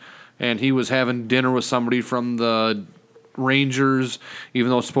him, and he was having dinner with somebody from the Rangers,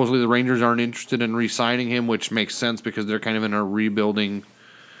 even though supposedly the Rangers aren't interested in re-signing him, which makes sense because they're kind of in a rebuilding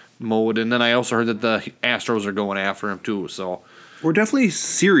mode. And then I also heard that the Astros are going after him too. So We're definitely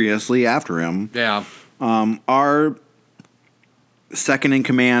seriously after him. yeah, Our second in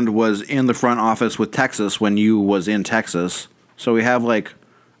command was in the front office with Texas when you was in Texas. So we have like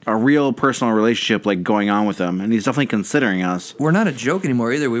a real personal relationship like going on with him, and he's definitely considering us. We're not a joke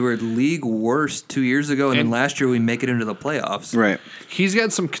anymore either. We were league worst 2 years ago, and then And- last year we make it into the playoffs. Right. he's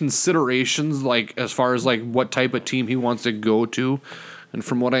got some considerations like as far as like what type of team he wants to go to, and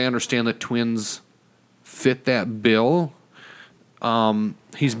from what I understand, the Twins fit that bill.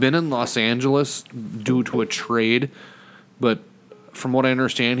 He's been in Los Angeles due to a trade, but from what I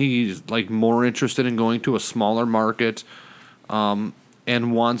understand, he's like more interested in going to a smaller market,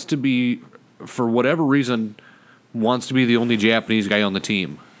 and wants to be, for whatever reason, wants to be the only Japanese guy on the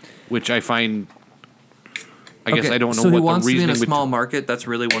team, which I find. I guess I don't know so what he wants the to be in reasoning. a small market. That's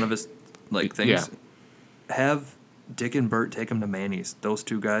really one of his like things. Yeah. Have Dick and Bert take him to Manny's. Those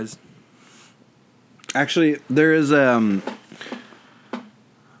two guys. Actually, there is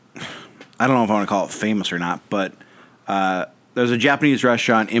I don't know if I want to call it famous or not, but there's a Japanese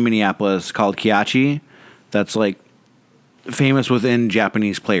restaurant in Minneapolis called Kiachi that's like famous within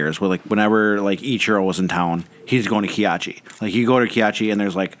Japanese players. Where like whenever like Ichiro was in town, he's going to Kiachi. Like you go to Kiachi and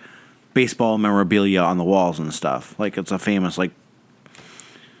there's like baseball memorabilia on the walls and stuff. Like it's a famous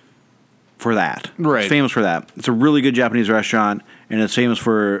for that. Right. It's famous for that. It's a really good Japanese restaurant, and it's famous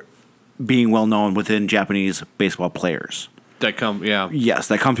for being well known within Japanese baseball players. That come, yeah. Yes,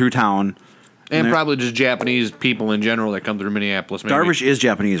 that come through town. And they're- probably just Japanese people in general that come through Minneapolis. Maybe. Darvish is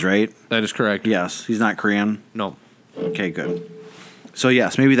Japanese, right? That is correct. Yes, he's not Korean. No. Okay, good. So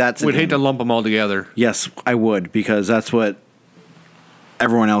yes, maybe that's. We'd hate to lump them all together. Yes, I would, because that's what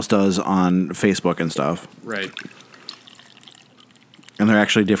everyone else does on Facebook and stuff. Right. And they're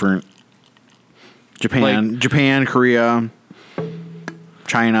actually different. Japan, Korea,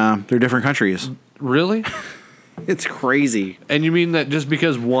 China, they're different countries. Really? It's crazy. And you mean that just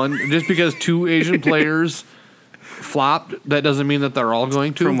because two Asian players flopped, that doesn't mean that they're all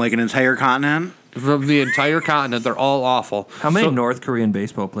going to? From like an entire continent? From the entire continent, they're all awful. How many North Korean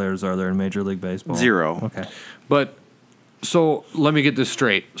baseball players are there in Major League Baseball? 0. Okay. But, so, let me get this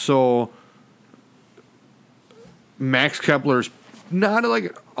straight. So, Max Kepler's not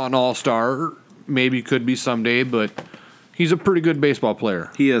like an all-star, maybe could be someday, but he's a pretty good baseball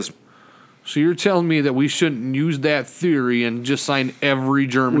player. He is. So you're telling me that we shouldn't use that theory and just sign every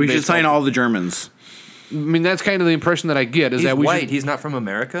German We should baseball sign all the Germans. I mean, that's kind of the impression that I get, is He's that we white. should... He's not from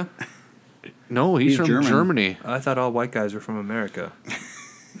America? No, he's from German. Germany. I thought all white guys were from America.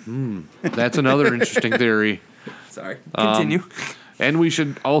 That's another interesting theory. Sorry. Continue. And we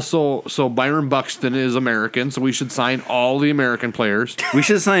should also... So Byron Buxton is American, so we should sign all the American players. We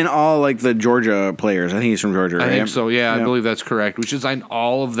should sign all like the Georgia players. I think he's from Georgia, right? I think so, yeah. I Yep. believe that's correct. We should sign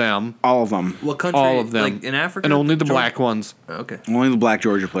all of them. All of them. What country? All of them. Like in Africa? And only the Georgia? black ones. Okay. Only the black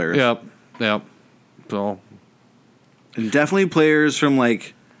Georgia players. Yep. So... And definitely players from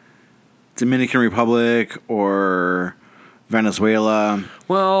like Dominican Republic or Venezuela.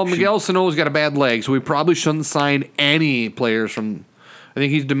 Well, Miguel Sano's got a bad leg, so we probably shouldn't sign any players from... I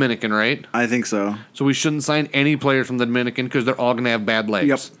think he's Dominican, right? I think so. So we shouldn't sign any players from the Dominican because they're all going to have bad legs.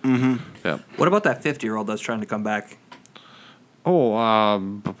 Yep. Mm-hmm. Yep. What about that 50-year-old that's trying to come back? Oh, I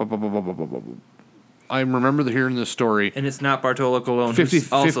remember hearing this story. And it's not Bartolo Colon, 50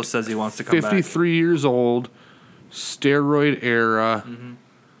 who also 50 says he wants to come back. 53 years old, steroid era,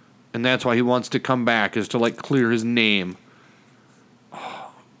 and that's why he wants to come back, is to like clear his name.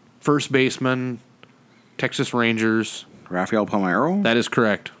 First baseman, Texas Rangers. Rafael Palmeiro? That is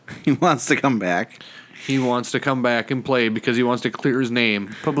correct. He wants to come back. He wants to come back and play because he wants to clear his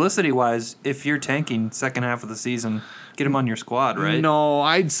name. Publicity-wise, if you're tanking second half of the season, get him on your squad, right? No,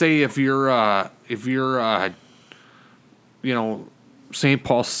 I'd say if you're St.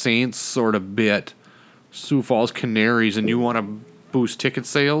 Paul Saints sort of bit, Sioux Falls Canaries, and you want to boost ticket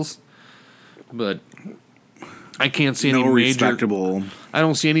sales, but I can't see any No major. respectable. I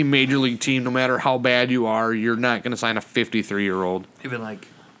don't see any major league team. No matter how bad you are, you're not going to sign a 53-year-old. Even like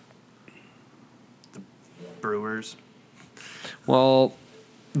the Brewers. Well,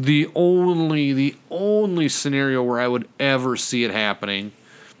 the only scenario where I would ever see it happening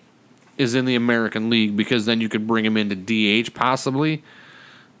is in the American League, because then you could bring him into DH possibly.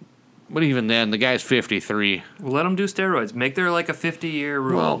 But even then, the guy's 53. Well, let him do steroids. Make there like a 50-year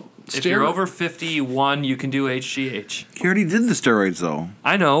rule. Well, if you're over 51, you can do HGH. He already did the steroids, though.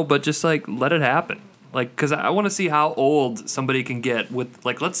 I know, but just like let it happen. Like, because I want to see how old somebody can get with,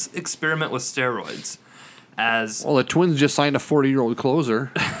 like, let's experiment with steroids. Well, the Twins just signed a 40-year-old closer.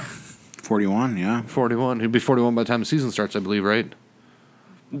 41, yeah. 41. He'd be 41 by the time the season starts, I believe, right?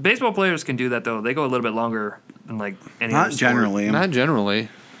 Baseball players can do that, though. They go a little bit longer than, like, any Not other sport. generally. Not generally.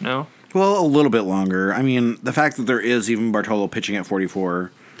 No? Well, a little bit longer. I mean, the fact that there is even Bartolo pitching at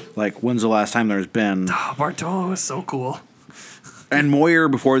 44, like, when's the last time there's been? Oh, Bartolo is so cool. And Moyer,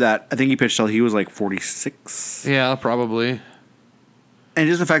 before that, I think he pitched till he was like 46. Yeah, probably. And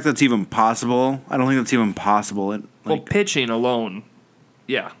just the fact that it's even possible, I don't think that's even possible. Well, pitching alone,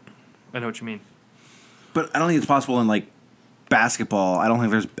 yeah. I know what you mean. But I don't think it's possible in, like, basketball. I don't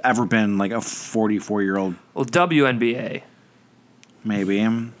think there's ever been, like, a 44-year-old. Well, WNBA,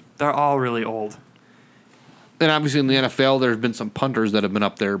 Maybe. they're all really old. And obviously in the NFL, there's been some punters that have been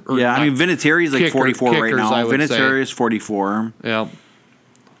up there. Yeah, I mean, Vinatieri's like 44 right kickers, now. I would say. Vinatieri's 44. Yeah.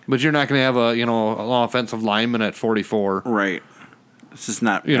 But you're not going to have an offensive lineman at 44. Right. It's just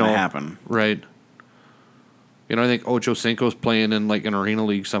not going to happen. Right. I think Ocho Cinco's playing in like an arena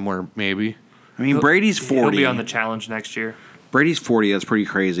league somewhere, maybe. I mean, Brady's 40. He'll be on the challenge next year. Brady's 40. That's pretty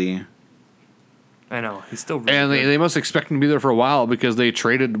crazy. I know. He's still really And good. they must expect him to be there for a while because they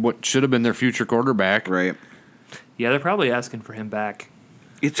traded what should have been their future quarterback. Right. Yeah, they're probably asking for him back.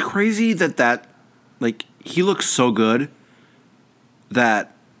 It's crazy that like, he looks so good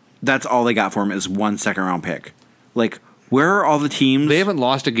that that's all they got for him is 1 second-round pick. Like, Where are all the teams? They haven't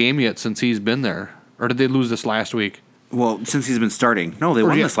lost a game yet since he's been there. Or did they lose this last week? Well, since he's been starting. No, they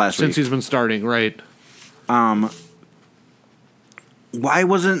won this last week. Since he's been starting, right. Why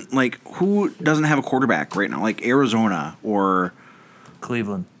wasn't, like, who doesn't have a quarterback right now? Like Arizona or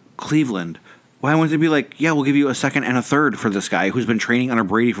Cleveland. Why wouldn't it be like, yeah, we'll give you a second and a third for this guy who's been training under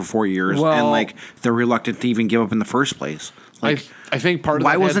Brady for 4 years, Well- and, like, they're reluctant to even give up in the first place? Like, I think part of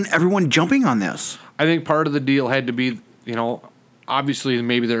why that wasn't everyone jumping on this? I think part of the deal had to be, obviously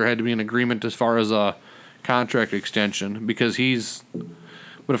maybe there had to be an agreement as far as a contract extension because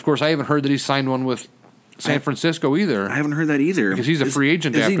but of course I haven't heard that he's signed one with San Francisco either. I haven't heard that either. Because he's a free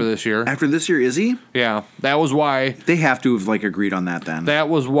agent after this year. After this year, is he? Yeah, that was why. They have to have, like, agreed on that then. That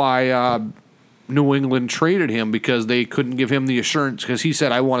was why New England traded him because they couldn't give him the assurance because he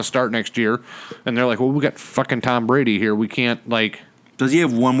said, I want to start next year. And they're like, well, we got fucking Tom Brady here. We can't, like... Does he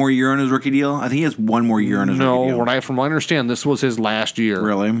have one more year on his rookie deal? I think he has one more year on his rookie deal. No, from what I understand, this was his last year.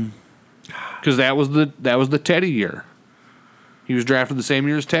 Really? Because that was the Teddy year. He was drafted the same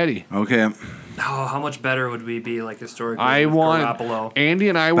year as Teddy. Okay. Oh, how much better would we be, like, historically with Garoppolo? Andy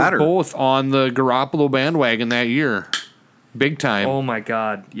and I were both on the Garoppolo bandwagon that year. Big time. Oh, my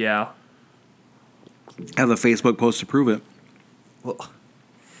God. Yeah. I have a Facebook post to prove it. Well,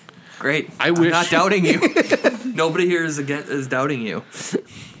 great. I'm not doubting you. Nobody here is doubting you.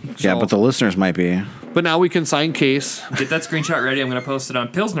 Yeah, but the listeners might be. But now we can sign Case. Get that screenshot ready. I'm going to post it on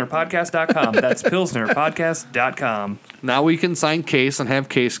PilsnerPodcast.com. That's PilsnerPodcast.com. Now we can sign Case and have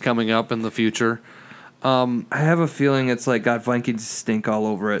Case coming up in the future. I have a feeling it's like got Vikings stink all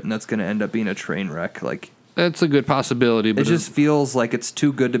over it, and that's going to end up being a train wreck. Like, that's a good possibility. But it just feels like it's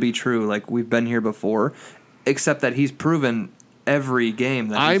too good to be true. Like, we've been here before, except that he's proven every game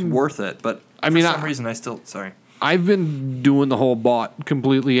that he's worth it. But for some reason, I still... Sorry. I've been doing the whole bought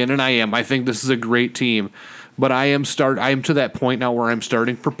completely in, and I am. I think this is a great team. But I am to that point now where I'm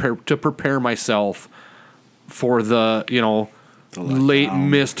starting to prepare myself for the late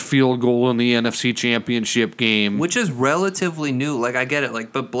missed field goal in the NFC Championship game. Which is relatively new. Like, I get it.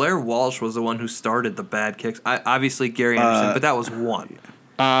 Like, but Blair Walsh was the one who started the bad kicks. Obviously, Gary Anderson, but that was one.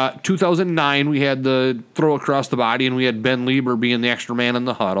 2009, we had the throw across the body, and we had Ben Lieber being the extra man in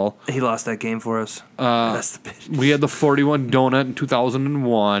the huddle. He lost that game for us. That's the bitch. We had the 41 donut in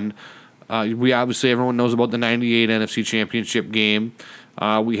 2001. We obviously, everyone knows about the 98 NFC Championship game.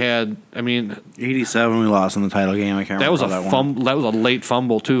 We had, 87 we lost in the title game. I can't remember that one. That was a late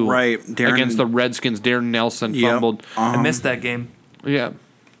fumble, too. Right. Against the Redskins, Darren Nelson fumbled. I missed that game. Yeah.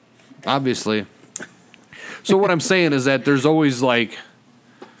 Obviously. So what I'm saying is that there's always, like...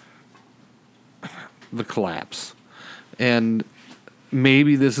 the collapse. And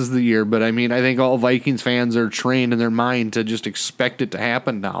maybe this is the year, but I think all Vikings fans are trained in their mind to just expect it to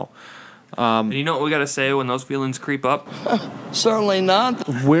happen now. And you know what we got to say when those feelings creep up? Certainly not.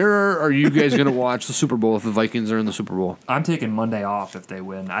 Where are you guys going to watch the Super Bowl if the Vikings are in the Super Bowl? I'm taking Monday off if they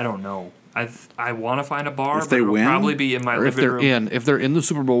win. I don't know. I want to find a bar, if but they it'll win? probably be in my Or living room. if they're in the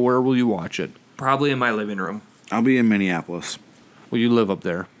Super Bowl, where will you watch it? Probably in my living room. I'll be in Minneapolis. Well, you live up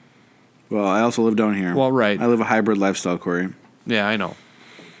there. Well, I also live down here. Well, right. I live a hybrid lifestyle, Corey. Yeah, I know.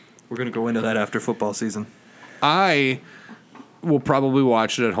 We're going to go into that after football season. I will probably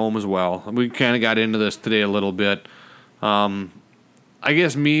watch it at home as well. We kind of got into this today a little bit. I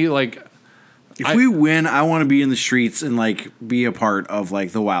guess me, like... If we win, I want to be in the streets and, like, be a part of,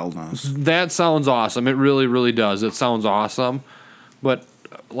 like, the wildness. That sounds awesome. It really, really does. It sounds awesome. But,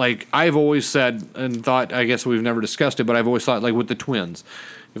 like, I've always said and thought, I guess we've never discussed it, but I've always thought, like, with the Twins,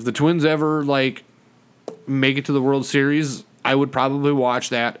 if the Twins ever, like, make it to the World Series, I would probably watch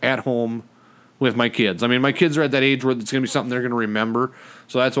that at home with my kids. My kids are at that age where it's going to be something they're going to remember.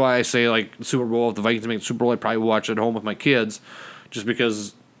 So that's why I say, like, Super Bowl, if the Vikings make the Super Bowl, I'd probably watch it at home with my kids just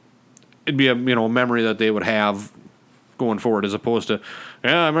because it'd be a memory that they would have going forward as opposed to,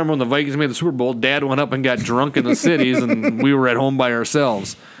 I remember when the Vikings made the Super Bowl, Dad went up and got drunk in the cities and we were at home by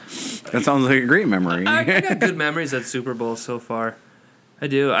ourselves. That sounds like a great memory. I got good memories at Super Bowl so far. I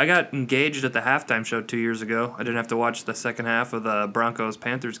do. I got engaged at the halftime show 2 years ago. I didn't have to watch the second half of the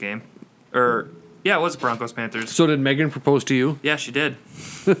Broncos-Panthers game. Yeah, it was Broncos-Panthers. So did Megan propose to you? Yeah, she did.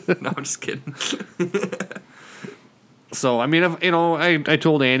 No, I'm just kidding. So, if, I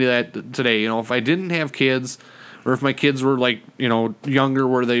told Andy that today, if I didn't have kids or if my kids were, like, younger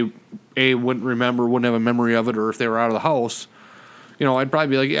where they, wouldn't remember, wouldn't have a memory of it, or if they were out of the house, I'd probably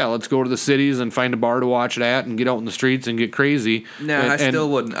be like, yeah, let's go to the cities and find a bar to watch it at and get out in the streets and get crazy. No, I still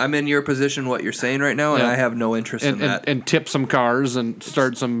wouldn't. I'm in your position, what you're saying right now, and I have no interest in that. And tip some cars and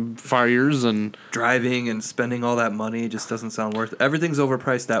start some fires and... Driving and spending all that money just doesn't sound worth it. Everything's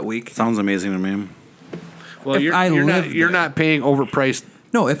overpriced that week. Sounds amazing to me. Well, if I lived you're there. not paying overpriced.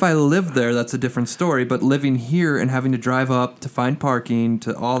 No, if I lived there, that's a different story. But living here and having to drive up to find parking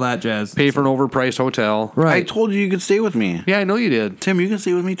to all that jazz. Pay for an overpriced hotel. I Right. told you could stay with me. Yeah, I know you did. Tim, you can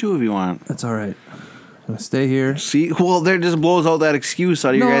stay with me too if you want. That's all right. I'm gonna stay here. See, well, there just blows out that excuse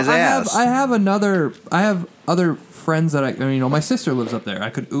out of your guys' ass. I have other friends that my sister lives up there. I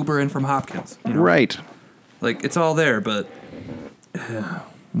could Uber in from Hopkins. Right. Like, it's all there, but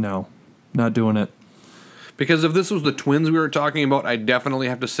no, not doing it. Because if this was the Twins we were talking about, I'd definitely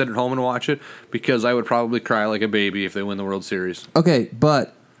have to sit at home and watch it because I would probably cry like a baby if they win the World Series. Okay,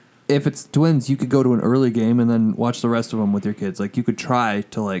 but if it's Twins, you could go to an early game and then watch the rest of them with your kids. Like, you could try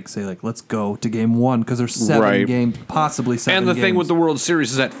to say let's go to game one because there's 7 Right. games, possibly 7 And the games. thing with the World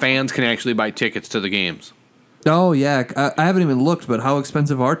Series is that fans can actually buy tickets to the games. Oh yeah, I haven't even looked, but how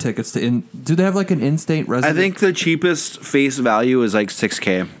expensive are tickets to do they have like an in-state I resident? think the cheapest face value is like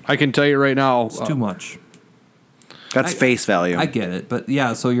 $6K. I can tell you right now, it's too much. That's face value. I get it, but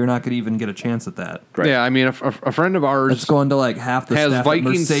yeah, so you're not going to even get a chance at that. Right. yeah, I mean, a friend of ours, It's going to like half the Has staff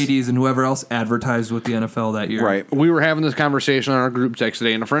Vikings- at Mercedes and whoever else advertised with the NFL that year. Right. we were having this conversation on our group text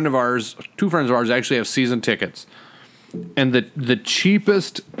today, and two friends of ours actually have season tickets. And the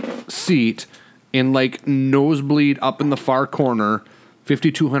cheapest seat in like nosebleed up in the far corner,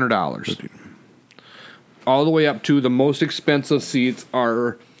 $5,200. All the way up to the most expensive seats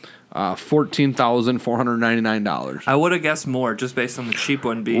are $14,499. I would have guessed more just based on the cheap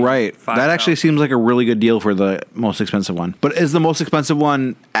one being Right. That actually seems like a really good deal for the most expensive one. But is the most expensive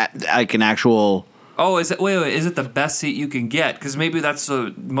one like an actual... Oh, is it? Wait. Is it the best seat you can get? Because maybe that's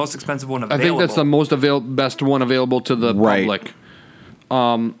the most expensive one I available. think that's the most best one available to the Right. public.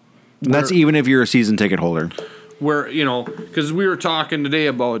 That's even if you're a season ticket holder. Where, because we were talking today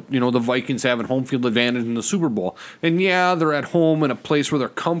about, the Vikings having home field advantage in the Super Bowl. And yeah, they're at home in a place where they're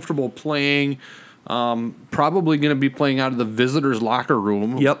comfortable playing. Probably going to be playing out of the visitors' locker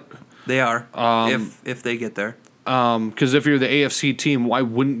room. Yep, they are. If they get there. Because if you're the AFC team, why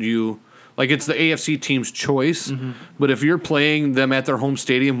wouldn't you? Like, it's the AFC team's choice. Mm-hmm. But if you're playing them at their home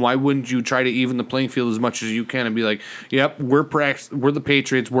stadium, why wouldn't you try to even the playing field as much as you can and be like, yep, we're the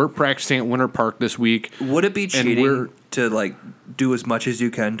Patriots. We're practicing at Winter Park this week. Would it be and cheating to do as much as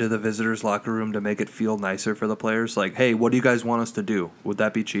you can to the visitors' locker room to make it feel nicer for the players? Like, hey, what do you guys want us to do? Would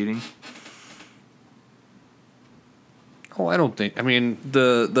that be cheating? Oh, I don't think. I mean,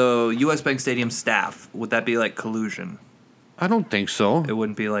 The U.S. Bank Stadium staff, would that be like collusion? I don't think so. It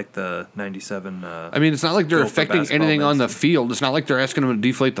wouldn't be like the 97. I mean, it's not like they're Go for affecting basketball anything on the Knicks. field. It's not like they're asking them to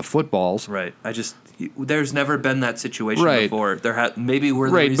deflate the footballs. Right. There's never been that situation Right. before. Maybe we're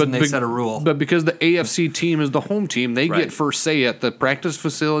the Right, reason but they set a rule. But because the AFC team is the home team, they Right. get first say at the practice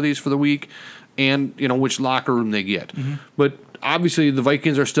facilities for the week, and which locker room they get. Mm-hmm. But obviously, the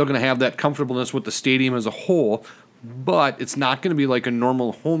Vikings are still going to have that comfortableness with the stadium as a whole. But it's not going to be like a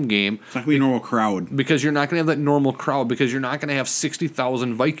normal home game It's not going to be a normal crowd. because you're not going to have that normal crowd because you're not going to have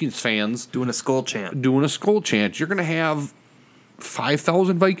 60,000 Vikings fans doing a skull chant. doing a skull chant. You're going to have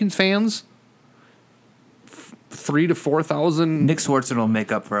 5,000 Vikings fans, 3,000 to 4,000. Nick Swartzen will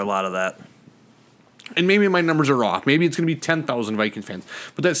make up for a lot of that. And maybe my numbers are off. Maybe it's going to be 10,000 Vikings fans.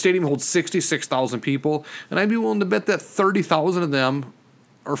 But that stadium holds 66,000 people, and I'd be willing to bet that 30,000 of them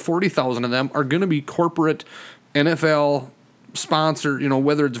or 40,000 of them are going to be corporate NFL sponsor,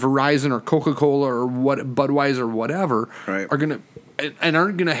 whether it's Verizon or Coca-Cola or Budweiser or whatever, Right. are going to and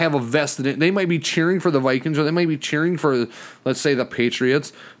aren't going to have a vested in. They might be cheering for the Vikings or they might be cheering for, let's say, the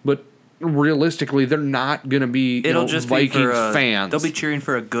Patriots, but realistically, they're not going to be It'll just Vikings be for fans. They'll be cheering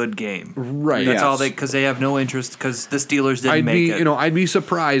for a good game. Right. That's all Yes. because they have no interest because the Steelers didn't make it. I'd be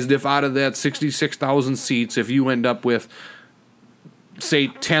surprised if out of that 66,000 seats, if you end up with, say,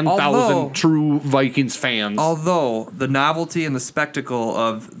 10,000 Although- true Vikings fans. Although the novelty and the spectacle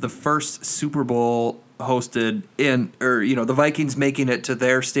of the first Super Bowl hosted the Vikings making it to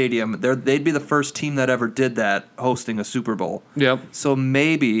their stadium, they'd be the first team that ever did that, hosting a Super Bowl. Yep. So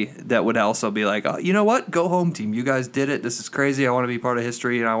maybe that would also be like, oh, you know what? Go home team. You guys did it. This is crazy. I want to be part of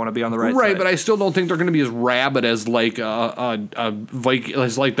history and I want to be on the right Right, side. but I still don't think they're going to be as rabid as like a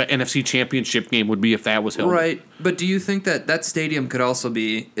as like the NFC Championship game would be if that was held. Right, but do you think that stadium could also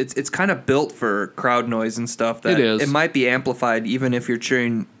be? It's kind of built for crowd noise and stuff. That It is. It might be amplified even if you're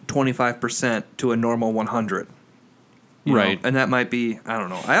cheering 25% to a normal 100. you know? Right. And that might be, I don't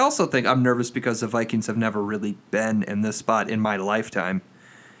know. I also think I'm nervous because the Vikings have never really been in this spot in my lifetime.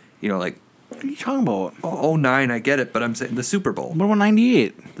 Like What are you talking about? 09, I get it, but I'm saying the Super Bowl. What about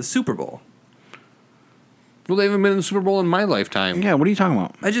 98? The Super Bowl. Well, they haven't been in the Super Bowl in my lifetime. Yeah, what are you talking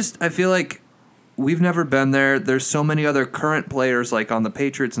about? I feel like we've never been there. There's so many other current players like on the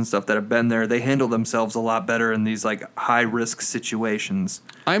Patriots and stuff that have been there. They handle themselves a lot better in these like high risk situations.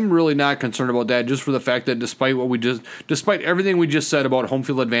 I'm really not concerned about that, just for the fact that despite everything we just said about home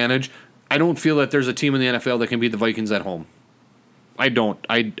field advantage, I don't feel that there's a team in the NFL that can beat the Vikings at home. I don't.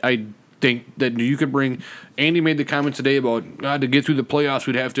 I think that you could bring. Andy made the comment today about to get through the playoffs,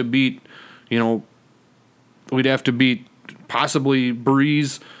 we'd have to beat possibly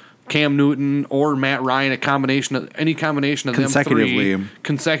Breeze, Cam Newton, or Matt Ryan, any combination of them three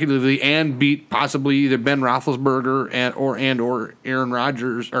consecutively, and beat possibly either Ben Roethlisberger and Aaron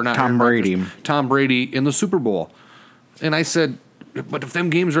Rodgers, or not Tom Brady. Tom Brady in the Super Bowl. And I said, but if them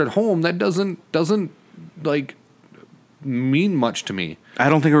games are at home, that doesn't like mean much to me. I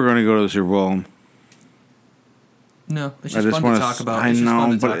don't think we're going to go to the Super Bowl. No, it's just fun to talk about. I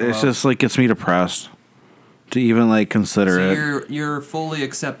know, but it's just like gets me depressed to even like consider it. You're fully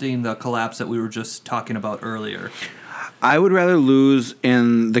accepting the collapse that we were just talking about earlier. I would rather lose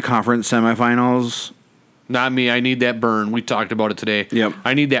in the conference semifinals. Not me. I need that burn. We talked about it today. Yep.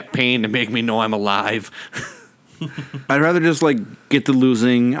 I need that pain to make me know I'm alive. I'd rather just like get the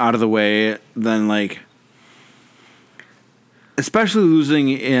losing out of the way than like, especially losing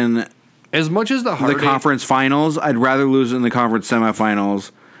in as much as the conference finals. I'd rather lose in the conference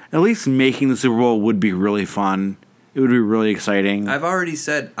semifinals. At least making the Super Bowl would be really fun. It would be really exciting. I've already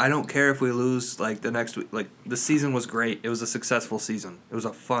said I don't care if we lose like the next week. Like the season was great. It was a successful season. It was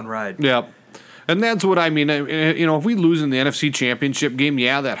a fun ride. Yeah. And that's what I mean. If we lose in the NFC Championship game,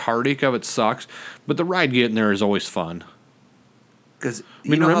 yeah, that heartache of it sucks. But the ride getting there is always fun. Because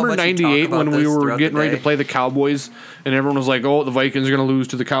remember '98 when we were getting ready to play the Cowboys, and everyone was like, "Oh, the Vikings are going to lose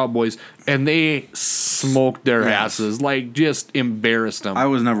to the Cowboys," and they smoked their asses, like just embarrassed them. I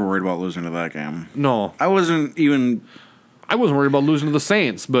was never worried about losing to that game. No, I wasn't worried about losing to the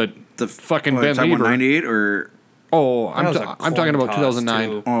Saints, but the fucking Ben Weber. '98 or I'm talking about 2009.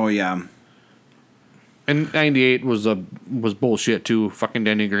 Too. Oh yeah. And '98 was bullshit too. Fucking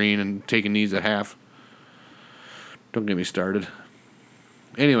Denny Green and taking knees at half. Don't get me started.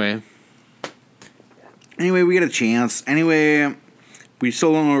 Anyway, we get a chance. Anyway, we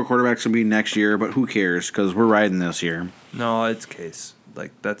still don't know where quarterback's going to be next year, but who cares? Because we're riding this year. No, it's case.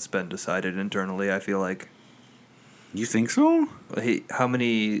 Like, that's been decided internally, I feel like. You think so? He's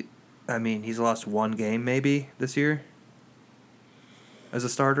lost one game maybe this year as a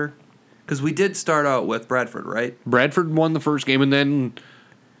starter? Because we did start out with Bradford, right? Bradford won the first game, and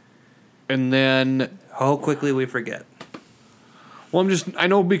then how quickly we forget. Well, I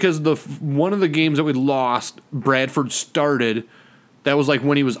know because one of the games that we lost, Bradford started. That was like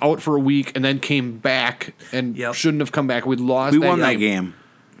when he was out for a week and then came back and shouldn't have come back. We lost. We won that game.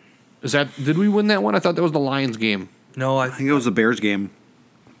 Did we win that one? I thought that was the Lions game. No, I think it was the Bears game.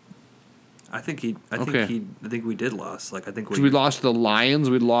 I think we did lose. Like I think we lost to the Lions.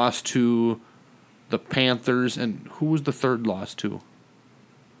 We lost to the Panthers, and who was the third loss to?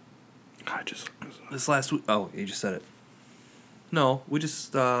 This last week. Oh, you just said it. No, we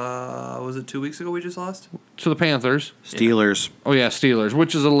just was it 2 weeks ago we just lost? To the Panthers. Steelers. Yeah. Oh yeah, Steelers,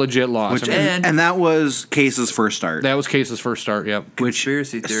 which is a legit loss. And that was Case's first start. That was Case's first start, yep.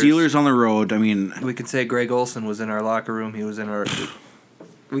 Conspiracy theories. Steelers on the road, I mean, we could say Greg Olson was in our locker room, he was in our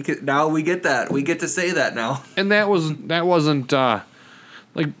we get that. We get to say that now. And that wasn't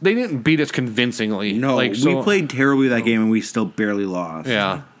like they didn't beat us convincingly. No, we played terribly that game and we still barely lost.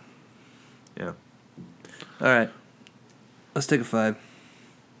 Yeah. Yeah. All right. Let's take a 5.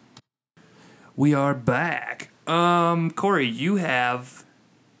 We are back. Corey, you have...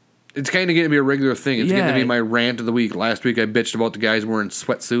 It's kind of going to be a regular thing. It's going to be my rant of the week. Last week I bitched about the guys wearing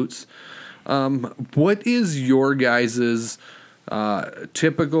sweatsuits. What is your guys'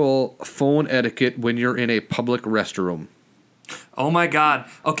 typical phone etiquette when you're in a public restroom? Oh my God.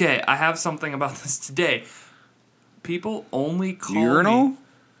 Okay, I have something about this today. People only call Urinal? me...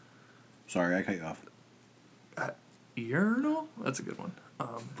 Sorry, I cut you off. Urinal? That's a good one.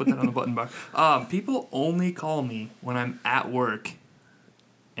 Put that on the button bar. People only call me when I'm at work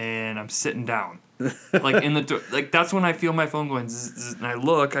and I'm sitting down. Like in the door. Like that's when I feel my phone going zzz, zzz, and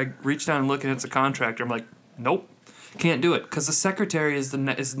I reach down and look, and it's a contractor. I'm like, nope, can't do it because the secretary is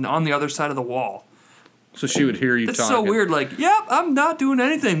on the other side of the wall. So she would hear you That's talking. so weird. Like, yep, I'm not doing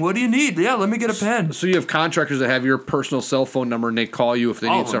anything. What do you need? Yeah, let me get a pen. So you have contractors that have your personal cell phone number and they call you if they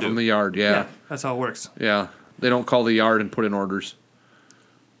need stuff from the yard. Yeah, that's how it works. Yeah. They don't call the yard and put in orders.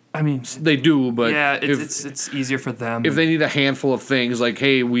 I mean, they do, but yeah, it's easier for them. If they need a handful of things, like,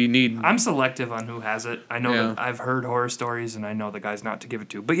 hey, we need... I'm selective on who has it. I know that I've heard horror stories, and I know the guys not to give it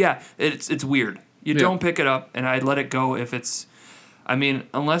to. But yeah, it's weird. You don't pick it up, and I let it go if it's... I mean,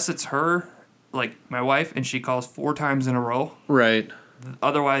 unless it's her, like my wife, and she calls 4 times in a row. Right.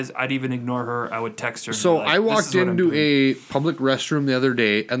 Otherwise, I'd even ignore her. I would text her. And So be like, I "This walked is what I'm into doing." a public restroom the other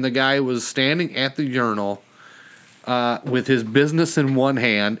day, and the guy was standing at the urinal with his business in one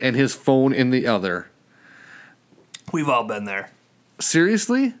hand and his phone in the other. We've all been there.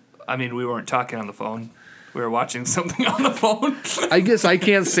 Seriously? I mean, we weren't talking on the phone. We were watching something on the phone. I guess I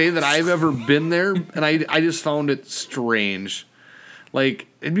can't say that I've ever been there, and I just found it strange. Like,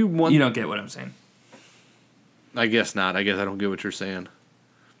 it'd be one... You don't get what I'm saying. I guess not. I guess I don't get what you're saying.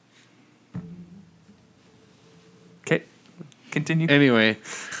 Okay, continue. Anyway,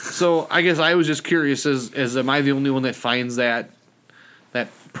 so I guess I was just curious, as am I the only one that finds that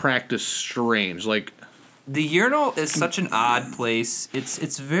practice strange? Like, The urinal is such an odd place.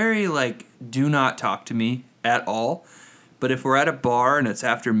 It's very like, do not talk to me at all. But if we're at a bar and it's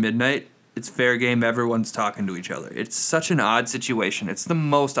after midnight, it's fair game. Everyone's talking to each other. It's such an odd situation. It's the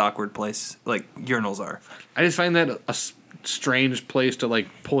most awkward place, like urinals are. I just find that a strange place to, like,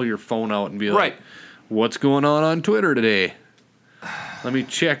 pull your phone out and be like, Right. what's going on Twitter today? Let me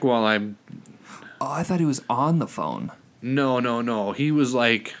check while I'm... Oh, I thought he was on the phone. No. He was,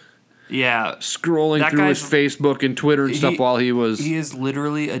 like, Yeah. scrolling That through his guy's- Facebook and Twitter and stuff while he was... He is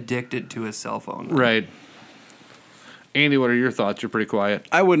literally addicted to his cell phone. Right. Andy, what are your thoughts? You're pretty quiet.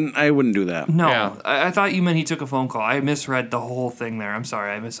 I wouldn't do that. No, Yeah. I thought you meant he took a phone call. I misread the whole thing there. I'm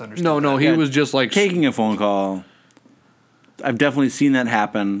sorry, I misunderstood. No, that. he Yeah, was just like... Taking a phone call, I've definitely seen that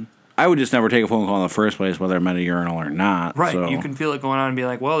happen. I would just never take a phone call in the first place, whether I'm at a urinal or not. Right, so. you can feel it going on and be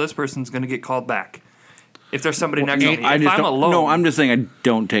like, well, this person's going to get called back. If there's somebody next to me. I If just I'm don't, alone. No, I'm just saying I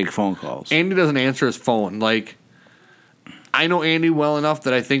don't take phone calls. Andy doesn't answer his phone. Like, I know Andy well enough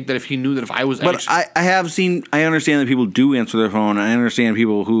that I think that if he knew that if I was But I understand that people do answer their phone. I understand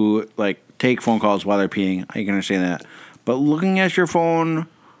people who, like, take phone calls while they're peeing. I can understand that. But looking at your phone,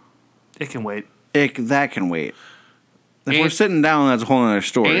 It can wait. that can wait. If we're And- sitting down, that's a whole other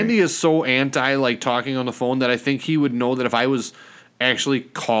story. Andy is so anti, like, talking on the phone that I think he would know that if I was actually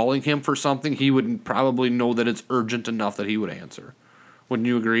calling him for something, he would probably know that it's urgent enough that he would answer. Wouldn't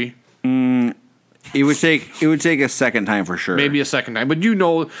you agree? It would take a second time for sure. Maybe a second time, but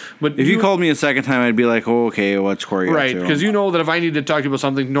but If you called me a second time, I'd be like, oh, okay, what's Corey up right, to? because you know that if I need to talk to you about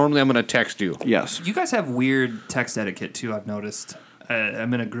something, normally I'm going to text you. Yes. You guys have weird text etiquette, too, I've noticed.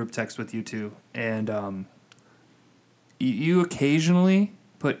 I'm in a group text with you, too. And you occasionally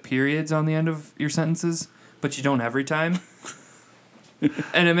put periods on the end of your sentences, but you don't every time.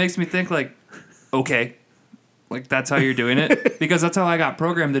 And it makes me think, like, okay, like, that's how you're doing it? Because that's how I got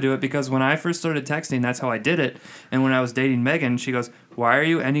programmed to do it, because when I first started texting, that's how I did it. And when I was dating Megan, she goes, why are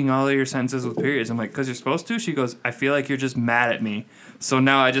you ending all of your sentences with periods? I'm like, because you're supposed to? She goes, I feel like you're just mad at me. So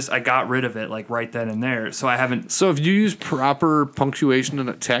now I got rid of it, like, right then and there. So I haven't... So if you use proper punctuation in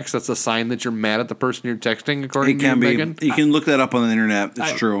a text, that's a sign that you're mad at the person you're texting, according It to can be. Megan? You can look that up on the internet.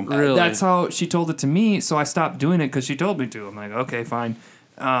 It's true. Really? That's how she told it to me, so I stopped doing it because she told me to. I'm like, okay, fine.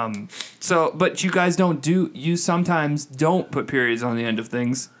 But you guys you sometimes don't put periods on the end of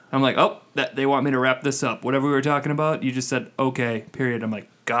things. I'm like, oh, they want me to wrap this up. Whatever we were talking about, you just said, okay, period. I'm like,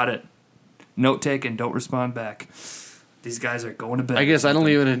 got it. Note taken, don't respond back. These guys are going to bed. I guess I don't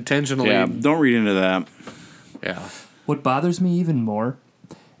even intentionally... Yeah, don't read into that. Yeah. What bothers me even more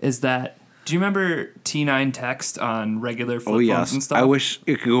is that, do you remember T9 text on regular flip Oh, phones yes. and stuff? I wish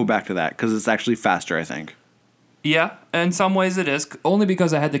it could go back to that because it's actually faster, I think. Yeah, in some ways it is. Only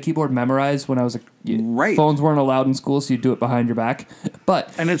because I had the keyboard memorized when I was Right. Phones weren't allowed in school, so you do it behind your back.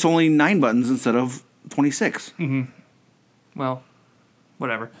 But And it's only 9 buttons instead of 26. well,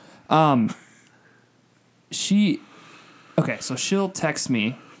 whatever. So she'll text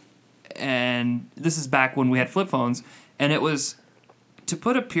me, and this is back when we had flip phones, and it was to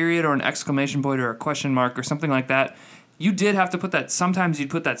put a period or an exclamation point or a question mark or something like that. You did have to put that. Sometimes you'd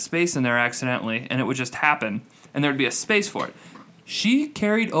put that space in there accidentally, and it would just happen, and there'd be a space for it. She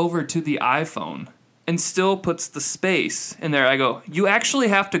carried over to the iPhone and still puts the space in there. I go, you actually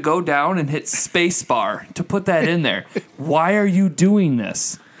have to go down and hit space bar to put that in there. Why are you doing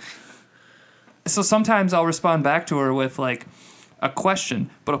this? So sometimes I'll respond back to her with like a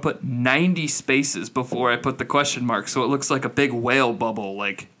question, but I'll put 90 spaces before I put the question mark, so it looks like a big whale bubble,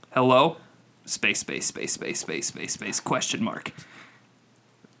 like, hello? Space, question mark.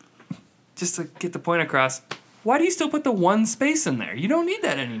 Just to get the point across, why do you still put the one space in there? You don't need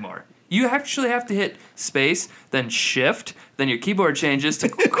that anymore. You actually have to hit space, then shift, then your keyboard changes to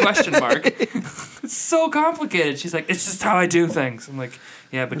question mark. It's so complicated. She's like, it's just how I do things. I'm like,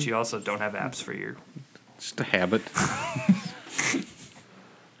 yeah, but you also don't have apps for your... Just a habit.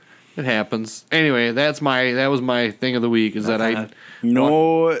 It happens. Anyway, that was my thing of the week. Is that I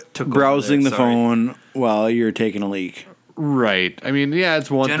No Took over browsing there, the sorry. phone while you're taking a leak. right. I mean, yeah, it's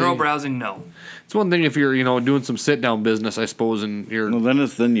one General thing. browsing, no. It's one thing if you're doing some sit down business, I suppose, and Well,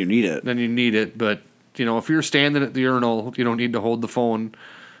 then you need it. then you need it. But if you're standing at the urinal, you don't need to hold the phone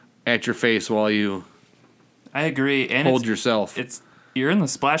at your face while you I agree. And hold yourself. you're in the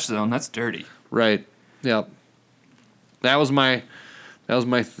splash zone. That's dirty. Right. Yep. That was my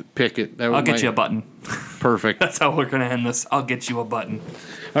pick. I'll get you a button. Perfect. That's how we're gonna end this. I'll get you a button.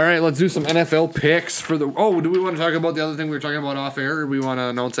 All right, let's do some NFL picks for the. Oh, do we want to talk about the other thing we were talking about off air, or do we want to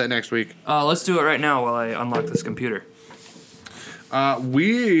announce that next week? Let's do it right now while I unlock this computer.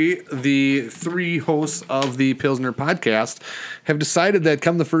 We, the three hosts of the Pilsner podcast, have decided that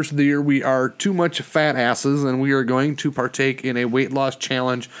come the first of the year, we are too much fat asses, and we are going to partake in a weight loss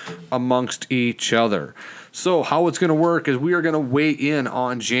challenge amongst each other. So how it's going to work is we are going to weigh in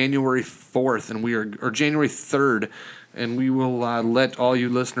on January 4th, or January 3rd, and we will let all you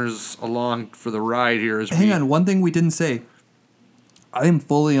listeners along for the ride here. Hang on, one thing we didn't say. I am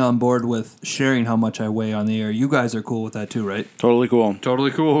fully on board with sharing how much I weigh on the air. You guys are cool with that too, right? Totally cool.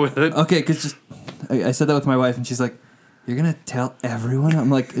 Totally cool with it. Okay, because I said that with my wife, and she's like, "You're gonna tell everyone?" I'm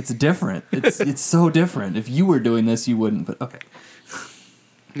like, "It's different. It's so different. If you were doing this, you wouldn't." But okay,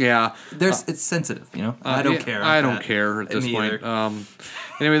 Yeah. it's sensitive, I don't care. I don't care at this Me point. either.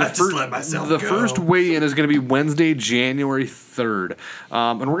 Anyway, I just let myself the go. first weigh-in is going to be Wednesday, January 3rd.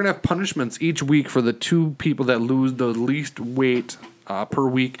 And we're going to have punishments each week for the two people that lose the least weight per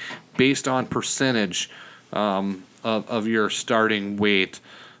week based on percentage of your starting weight.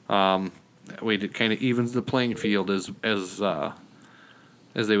 That way it kind of evens the playing field as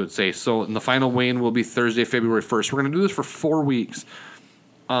they would say. So and the final weigh-in will be Thursday, February 1st. We're going to do this for 4 weeks.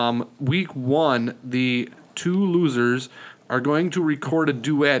 Week 1, the two losers are going to record a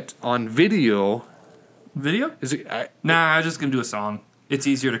duet on video. Video? Is it? Nah, I'm just gonna do a song. It's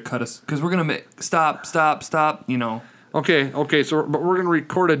easier to cut us because we're gonna make stop. Okay. So, but we're gonna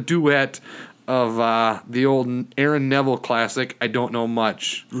record a duet of the old Aaron Neville classic. I don't know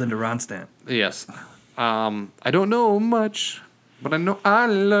much. Linda Ronstadt. Yes. I don't know much, but I know I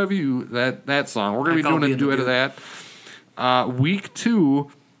love you. That song. We're gonna be I'll doing be a in the duet of that. Week 2.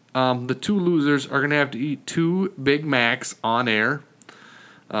 The two losers are going to have to eat 2 Big Macs on air.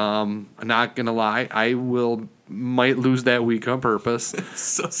 I'm not going to lie. I might lose that week on purpose.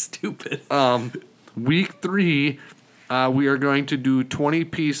 So stupid. Week 3, we are going to do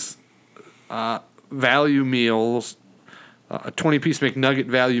 20-piece value meals, 20-piece McNugget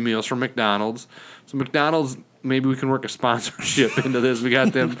value meals from McDonald's. So McDonald's, maybe we can work a sponsorship into this. We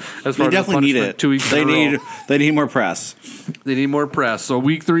got them as They far as definitely need it. 2 weeks in a row. They need more press. They need more press. So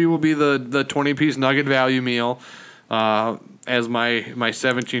week 3 will be the 20-piece nugget value meal. As my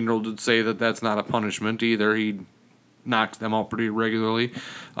 17-year-old would say that's not a punishment either. He knocks them out pretty regularly.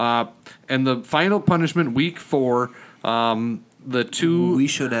 And the final punishment, week 4, the two We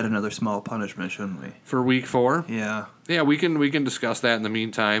should add another small punishment, shouldn't we? for week 4. Yeah. Yeah, we can discuss that in the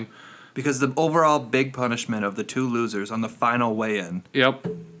meantime. Because the overall big punishment of the two losers on the final weigh-in. Yep.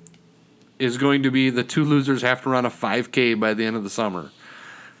 Is going to be the two losers have to run a 5K by the end of the summer.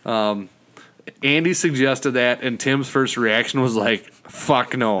 Andy suggested that, and Tim's first reaction was like,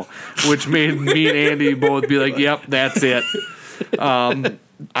 fuck no. Which made me and Andy both be like, yep, that's it.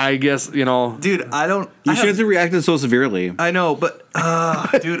 I guess, Dude, I don't... You shouldn't have reacted so severely. I know, but...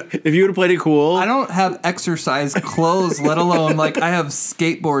 dude... If you would have played it cool. I don't have exercise clothes, let alone, I have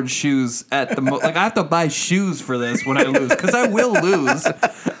skateboard shoes at the... I have to buy shoes for this when I lose, because I will lose.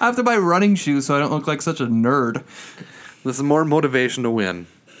 I have to buy running shoes so I don't look like such a nerd. this is more motivation to win.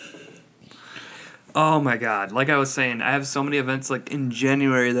 Oh my god! Like I was saying, I have so many events in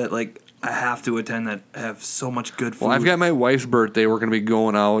January that I have to attend that have so much good food. Well, I've got my wife's birthday. We're going to be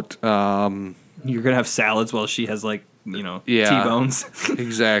going out. You're gonna have salads while she has Yeah. T-bones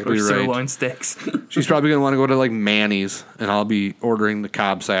Exactly or right. sirloin steaks. She's probably going to want to go to Manny's, and I'll be ordering the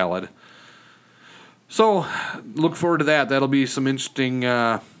Cobb salad. So, look forward to that. That'll be some interesting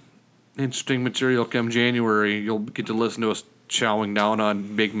material come January. You'll get to listen to us chowing down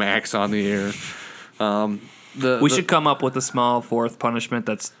on Big Macs on the air. We should come up with a small 4th punishment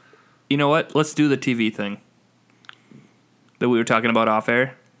that's, you know what? Let's do the TV thing that we were talking about off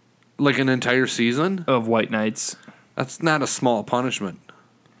air like an entire season. of White Knights. That's not a small punishment.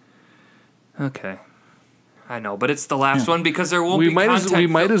 Okay. I know, but it's the last one because there won't We be might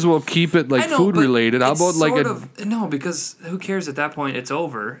content. as well keep it I know, food but related. How it's about sort of- no, because who cares at that point? It's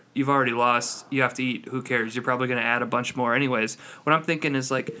over. You've already lost. You have to eat. Who cares? You're probably going to add a bunch more anyways. What I'm thinking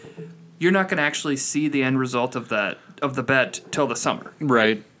is you're not going to actually see the end result of the bet till the summer.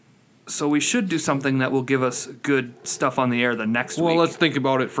 right? So we should do something that will give us good stuff on the air the next week. Well, let's think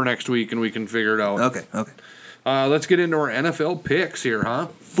about it for next week, and we can figure it out. Okay. Let's get into our NFL picks here, huh?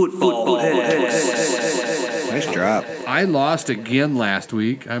 Football. Nice drop. I lost again last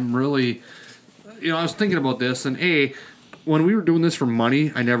week. I'm really, I was thinking about this, and when we were doing this for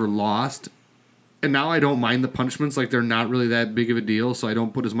money, I never lost. And now I don't mind the punishments. Like, they're not really that big of a deal, so I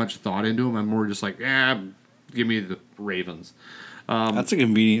don't put as much thought into them. I'm more just like, give me the Ravens. That's a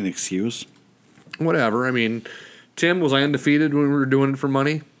convenient excuse. Whatever. I mean, Tim, was I undefeated when we were doing it for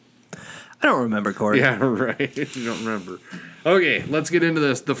money? I don't remember, Corey. Yeah, right. You don't remember. Okay, let's get into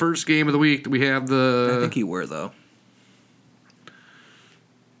this. The first game of the week, we have I think you were, though.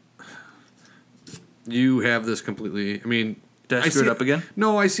 You have this completely. I mean, Did I screw it up again?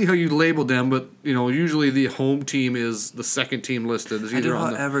 No, I see how you labeled them, but usually the home team is the second team listed. It's I do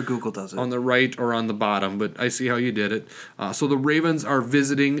either however Google does it. on the right or on the bottom, but I see how you did it. So the Ravens are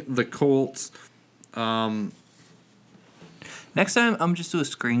visiting the Colts. Next time, I'm just do a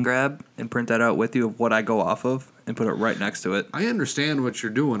screen grab and print that out with you of what I go off of and put it right next to it. I understand what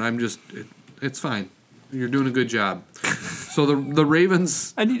you're doing. It's fine. You're doing a good job. So the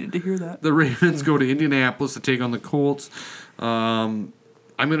Ravens. I needed to hear that. The Ravens go to Indianapolis to take on the Colts. I'm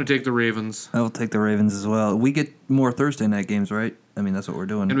going to take the Ravens. I will take the Ravens as well. We get more Thursday night games, right? I mean, that's what we're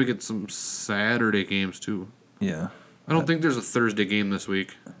doing. And we get some Saturday games, too. Yeah. I don't think there's a Thursday game this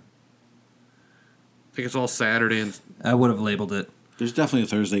week. I think it's all Saturday. And I would have labeled it. There's definitely a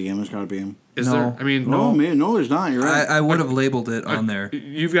Thursday game. There's got to be. is No. there? I mean, No, man, no, there's not. You're right. I would have labeled it on there.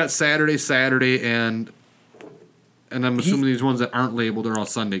 You've got Saturday, and I'm assuming these ones that aren't labeled are all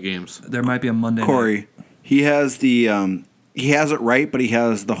Sunday games. There might be a Monday night. Corey, he has the he has it right, but he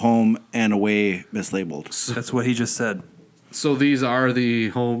has the home and away mislabeled. That's what he just said. So these are the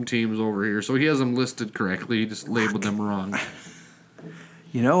home teams over here. So he has them listed correctly. He just labeled them wrong.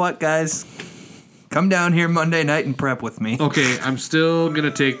 You know what, guys? Come down here Monday night and prep with me. Okay, I'm still going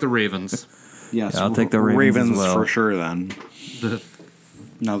to take the Ravens. Yes, Yeah, I'll take the Ravens as well. for sure. Then The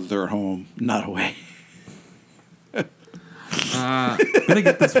now that they're at home, not away. I'm gonna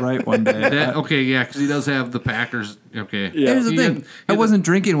get this right one day. okay, yeah, because he does have the Packers. Okay. Here's the thing. I wasn't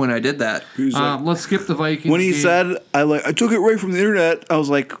drinking when I did that. Let's skip the Vikings. When he game. said, I took it right from the internet, I was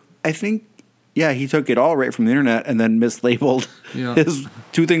like, I think, yeah, he took it all right from the internet and then mislabeled his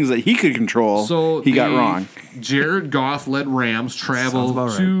two things that he could control. So he got wrong. Jared Goff-led Rams travel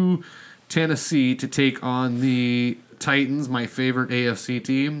about to Tennessee to take on the Titans, my favorite AFC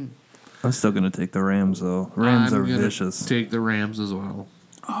team. I'm still gonna take the Rams though. Rams are gonna vicious. Take the Rams as well.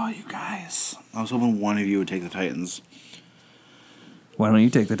 Oh, you guys. I was hoping one of you would take the Titans. Why don't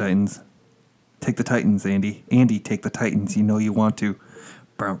you take the Titans? Take the Titans, Andy. Andy, take the Titans. You know you want to.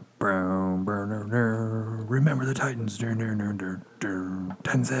 Remember the Titans.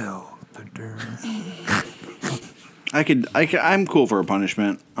 Denzel. I'm cool for a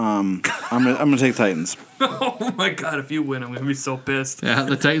punishment. I'm gonna take Titans. Oh my god, if you win, I'm gonna be so pissed. Yeah,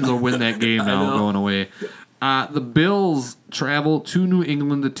 the Titans will win that game now, going away. The Bills travel to New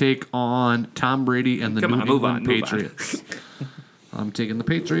England to take on Tom Brady and the New England Patriots. I'm taking the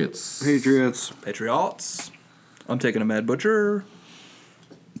Patriots. Patriots. I'm taking a Mad Butcher.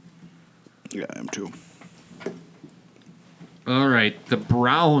 Yeah, I am too. All right, the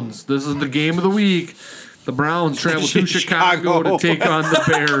Browns. This is the game of the week. The Browns travel to Chicago to take on the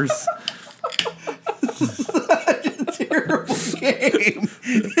Bears. Such a terrible game.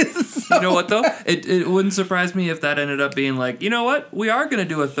 You know what though? It wouldn't surprise me if that ended up being like, you know what? We are gonna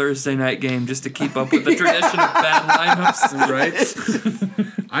do a Thursday night game just to keep up with the tradition of bad lineups, Right?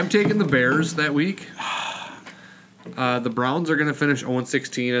 I'm taking the Bears that week. The Browns are going to finish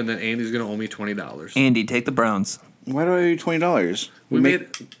 0-16, and then Andy's going to owe me $20. Andy, take the Browns. Why do I owe you $20? We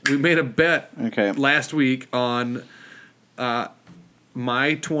made a bet Okay. last week on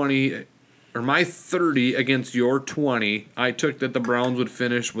my 20 or my 30 against your 20. I took that the Browns would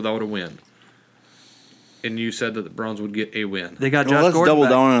finish without a win. And you said that the Browns would get a win. They got Well, Josh let's Gordon double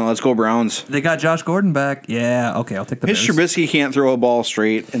back. down and let's go Browns. They got Josh Gordon back. Yeah, okay, I'll take the Mitch Bears. Trubisky can't throw a ball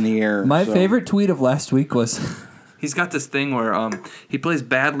straight in the air. My so- favorite tweet of last week was He's got this thing where he plays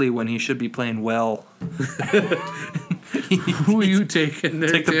badly when he should be playing well. Who are you taking there,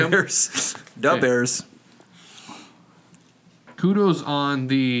 Take the Tim? Bears. The Bears. Kudos on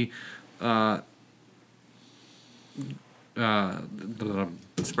the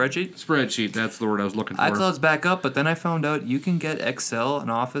Spreadsheet. That's the word I was looking for. iCloud's back up, but then I found out you can get Excel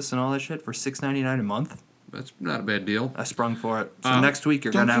and Office and all that shit for $6.99 a month. That's not a bad deal. I sprung for it. So next week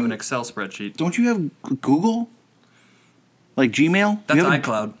you're gonna have an Excel spreadsheet. Don't you have Google? Like Gmail? That's do you have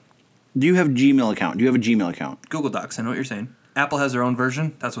iCloud. Do you have a Gmail account? Do you have a Gmail account? Google Docs. I know what you're saying. Apple has their own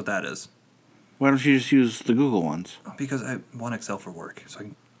version. That's what that is. Why don't you just use the Google ones? Because I want Excel for work, so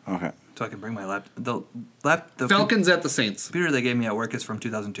I can bring my laptop. The Falcons at the Saints. computer they gave me at work is from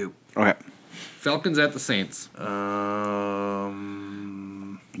 2002. Okay. Falcons at the Saints.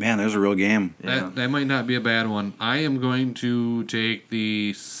 Man, there's a real game. Yeah. That might not be a bad one. I am going to take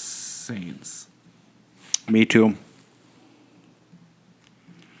the Saints. Me too.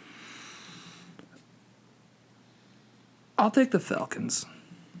 I'll take the Falcons.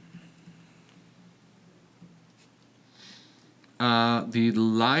 The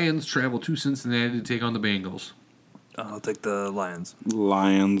Lions travel to Cincinnati to take on the Bengals. I'll take the Lions.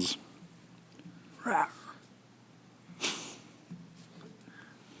 Lions.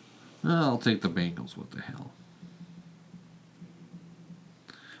 I'll take the Bengals. What the hell?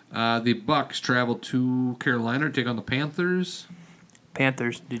 The Bucks travel to Carolina to take on the Panthers.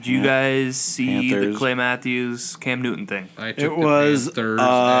 Panthers. Did you guys see Panthers. the Clay Matthews, Cam Newton thing? I took It the was Panthers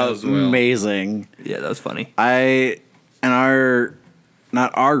as well. amazing. Yeah, that was funny.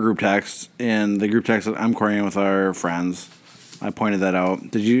 Not our group text, in the group text that I'm coordinating with our friends, I pointed that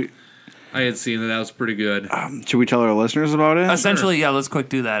out. Did you? I had seen it. That was pretty good. Should we tell our listeners about it? Essentially, yeah, let's quick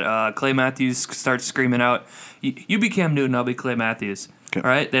do that. Clay Matthews starts screaming out, you be Cam Newton, I'll be Clay Matthews. Okay. All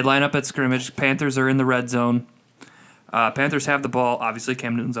right, they line up at scrimmage. Panthers are in the red zone. Panthers have the ball. Obviously,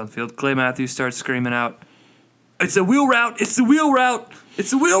 Cam Newton's on the field. Clay Matthews starts screaming out, it's a wheel route, it's a wheel route,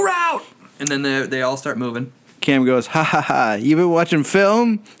 it's a wheel route. And then they all start moving. Cam goes, ha ha ha, you been watching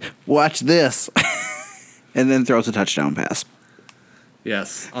film? Watch this. And then throws a touchdown pass.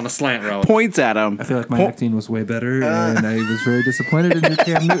 Yes, on a slant route. Points at him. I feel like my acting was way better, and I was very disappointed in your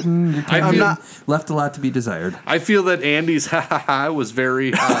Cam Newton. Your Cam I feel- Newton left a lot to be desired. I feel that Andy's ha ha ha was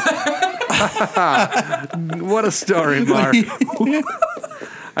very. What a story, Mark.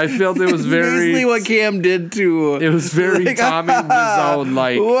 I felt it was very. Basically what Cam did to... It was very Like, Tommy Wiseau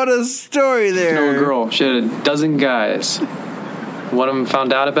like. What a story there. know a girl. She had a dozen guys. One of them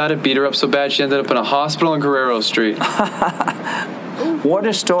found out about it, beat her up so bad she ended up in a hospital on Guerrero Street. What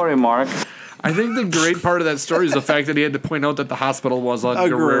a story, Mark. I think the great part of that story is the fact that he had to point out that the hospital was on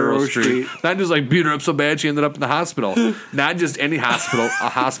Guerrero Street. Not just like beat her up so bad she ended up in the hospital. Not just any hospital, a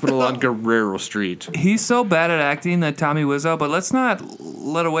hospital on Guerrero Street. He's so bad at acting, that Tommy Wiseau, but let's not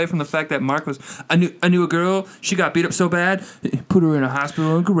let away from the fact that Mark was, I knew a girl, she got beat up so bad, put her in a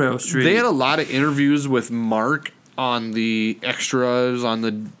hospital on Guerrero Street. They had a lot of interviews with Mark on the extras on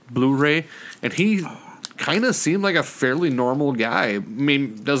the Blu-ray, and he kind of seemed like a fairly normal guy. I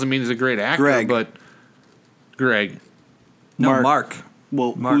mean, doesn't mean he's a great actor, Greg. but Greg. No, Mark.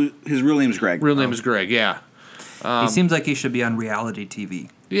 Well, Mark. his real name's Greg. Real name is Greg, yeah. He seems like he should be on reality TV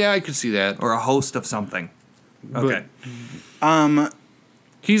Yeah, I could see that. or a host of something. Okay.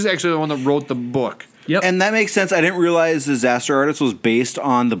 He's actually the one that wrote the book. Yep. And that makes sense. I didn't realize Disaster Artist was based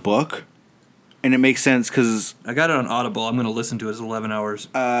on the book. And it makes sense because I got it on Audible. I'm going to listen to it. It's 11 hours.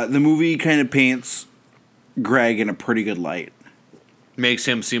 the movie kind of paints Greg in a pretty good light. Makes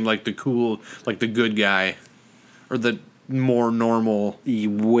him seem like the cool, like the good guy. Or the more normal.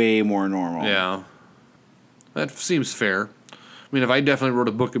 Way more normal. Yeah. That seems fair. I mean, if I definitely wrote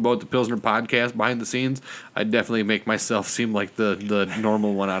a book about the Pilsner podcast behind the scenes, I'd definitely make myself seem like the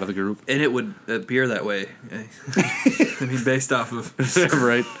normal one out of the group. And it would appear that way. I mean, based off of...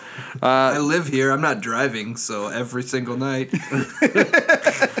 Right. I live here. I'm not driving, so every single night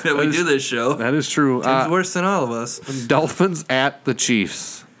that we do this show, That is true. Tim's worse than all of us. Dolphins at the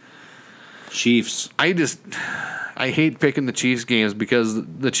Chiefs. Chiefs. I hate picking the Chiefs games because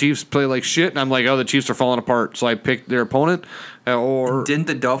the Chiefs play like shit, and I'm like, oh, the Chiefs are falling apart. So I picked their opponent, or Didn't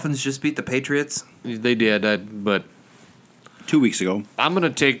the Dolphins just beat the Patriots? they did, but 2 weeks ago. I'm gonna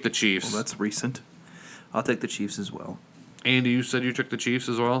take the Chiefs. Well, that's recent. I'll take the Chiefs as well. Andy, you said you took the Chiefs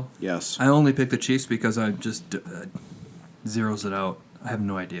as well. Yes. I only picked the Chiefs because I just zeroes it out. I have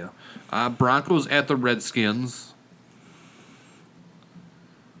no idea. Broncos at the Redskins.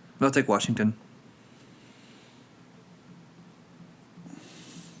 I'll take Washington.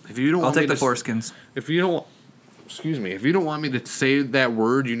 If you don't, I'll want me take the to, Foreskins. If you don't, excuse me, if you don't want me to say that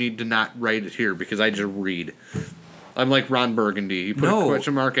word, you need to not write it here because I just read. I'm like Ron Burgundy. You put a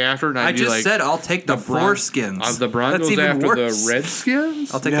question mark after, and I I'd be just like, said I'll take the Foreskins. The Broncos That's even after worse. the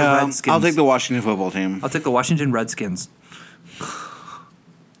Redskins. I'll take the Redskins. I'll take the Washington football team. I'll take the Washington Redskins.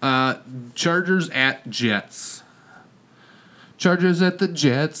 Chargers at Jets. Chargers at the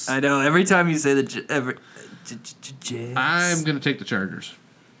Jets. I know. Every time you say the Jets. I'm gonna take the Chargers.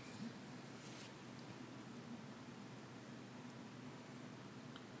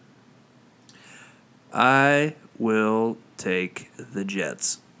 I will take the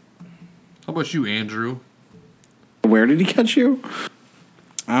Jets. How about you, Andrew? Where did he catch you?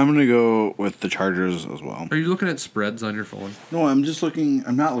 I'm going to go with the Chargers as well. Are you looking at spreads on your phone? No, I'm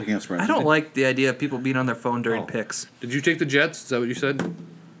not looking at spreads. I don't like the idea of people being on their phone during picks. Did you take the Jets? Is that what you said?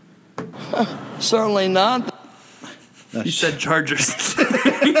 Certainly not. You said Chargers.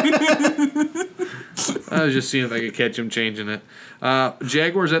 I was just seeing if I could catch him changing it.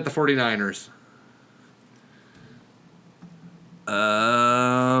 Jaguars at the 49ers.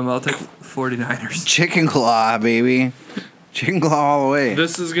 I'll take 49ers. Chicken claw, baby. Chicken claw all the way.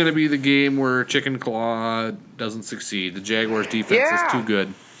 This is going to be the game where Chicken Claw doesn't succeed. The Jaguars' defense is too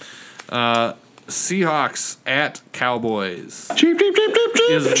good. Seahawks at Cowboys. Cheap, cheap, cheap, cheap,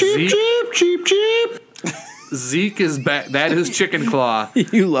 cheap, cheap, cheap, cheap, cheap. Zeke is back. That is Chicken Claw.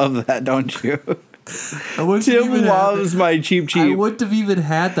 You love that, don't you? Tim Tim loves my cheap, I cheap. wouldn't have even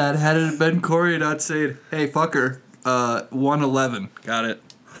had that had it been Corey not saying, "Hey, fucker, 111, got it."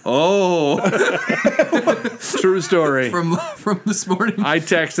 Oh, True story. from this morning. I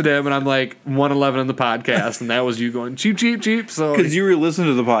texted him and I'm like 111 in the podcast, and that was you going cheap, cheap, cheap. So Because you were listening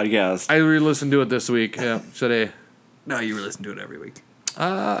to the podcast. I re-listened to it this week. Yeah, today. No, you were listening to it every week.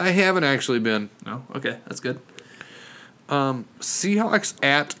 I haven't actually been. No, okay, that's good. Seahawks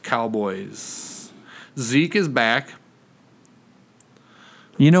at Cowboys. Zeke is back.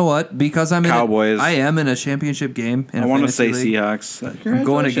 You know what? Because I'm Cowboys. I am in a championship game. I want to say Seahawks. I'm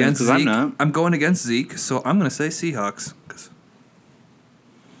going against Zeke. I'm not. I'm going against Zeke, so I'm going to say Seahawks.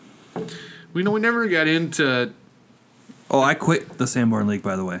 We never got into. Oh, I quit the Sanborn League,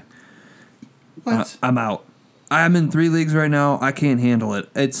 by the way. What? I'm out. I'm in 3 leagues right now. I can't handle it.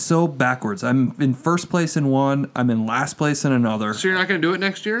 It's so backwards. I'm in first place in one. I'm in last place in another. So you're not going to do it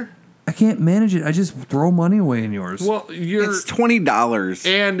next year? I can't manage it. I just throw money away in yours. Well, It's $20.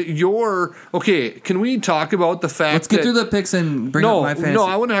 And you're okay. Can we talk about the fact? Let's get that, through the picks and bring up my fantasy. No,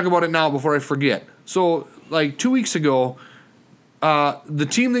 I want to talk about it now before I forget. So, like 2 weeks ago, the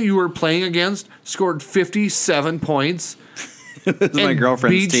team that you were playing against scored 57 points. This is my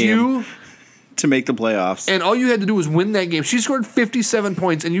girlfriend's beat team. You, to make the playoffs. and all you had to do was win that game. She scored 57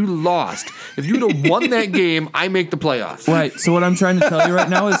 points, and you lost. If you'd have won that game, I make the playoffs. Right. So what I'm trying to tell you right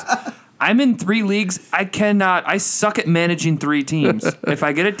now is I'm in 3 leagues. I suck at managing 3 teams. If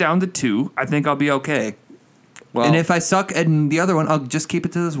I get it down to 2, I think I'll be okay. Well, And if I suck in the other one, I'll just keep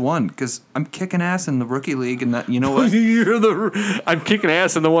it to this one because I'm kicking ass in the rookie league, and that you know what? I'm kicking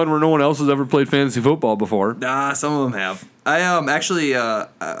ass in the one where no one else has ever played fantasy football before. Nah, some of them have. I actually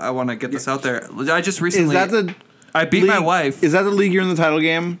I want to get this out there. I just recently Is that the I beat my wife. Is that the league you're in the title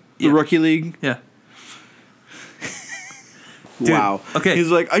game? The Yeah. rookie league? Yeah. Wow. okay. He's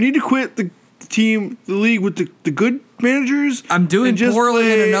like, I need to quit the league with the good managers. I'm doing and just poorly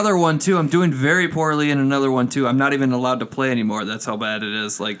play- in another one too. I'm doing very poorly in another one too. I'm not even allowed to play anymore. That's how bad it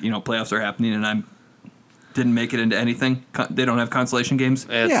is. Like, playoffs are happening and didn't make it into anything. They don't have consolation games.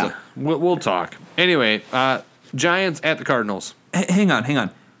 Yeah. We'll talk. Anyway, Giants at the Cardinals. Hang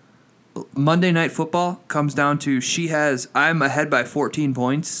on. Monday Night Football comes down to I'm ahead by 14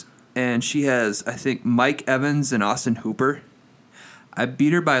 points, and she has, I think, Mike Evans and Austin Hooper. I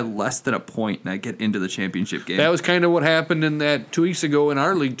beat her by less than a point, and I get into the championship game. That was kind of what happened in that 2 weeks ago in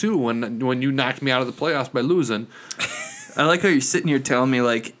our league too, when you knocked me out of the playoffs by losing. I like how you're sitting here telling me,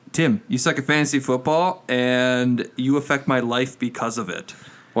 like, Tim, you suck at fantasy football, and you affect my life because of it.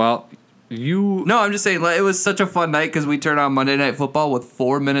 Well, No, I'm just saying, like, it was such a fun night because we turned on Monday Night Football with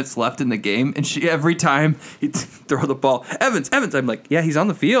 4 minutes left in the game, and every time he'd throw the ball, Evans, I'm like, yeah, he's on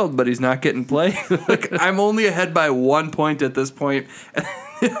the field, but he's not getting play. Like, I'm only ahead by 1 point at this point.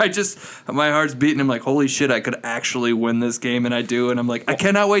 My heart's beating. I'm like, holy shit, I could actually win this game, and I do. And I'm like, I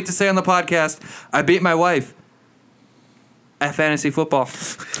cannot wait to say on the podcast, I beat my wife at fantasy football.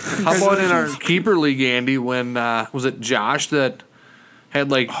 how about in our keeper league, Andy? When was it Josh that had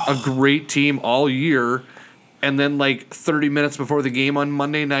like a great team all year, and then like 30 minutes before the game on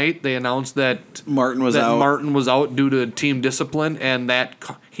Monday night, they announced that Martin was out. Martin was out due to team discipline, and that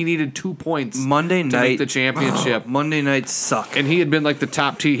he needed 2 points Monday to night make the championship. Monday night suck. And he had been like the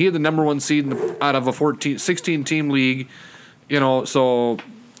top team. He had the number 1 seed out of a 16 team league, so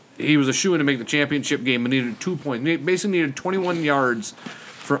he was a shoo-in to make the championship game and needed 2 points. He basically needed 21 yards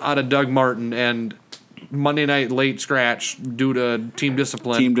out of Doug Martin, and Monday night late scratch due to team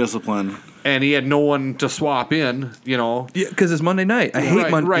discipline. And he had no one to swap in, Yeah, because it's Monday night. I hate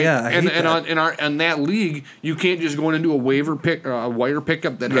Monday. Right. Yeah, I hate that. In that league, you can't just go in and do a waiver wire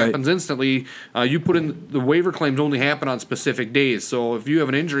pickup that happens instantly. You put in the waiver claims only happen on specific days. So if you have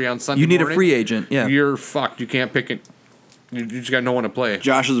an injury on Sunday, You need morning, a free agent. Yeah, you're fucked. You can't pick it. You just got no one to play.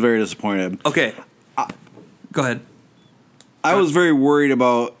 Josh is very disappointed. Okay. Go ahead. I was very worried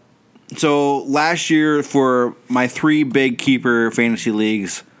about So last year for my 3 big keeper fantasy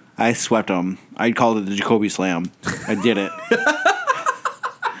leagues, I swept them. I called it the Jacoby Slam. I did it.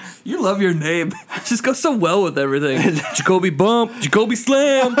 You love your name. It just goes so well with everything. Jacoby Bump, Jacoby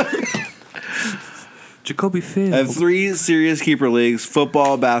Slam, Jacoby Finn. I have 3 serious keeper leagues: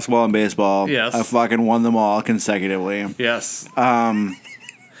 football, basketball, and baseball. Yes. I fucking won them all consecutively. Yes.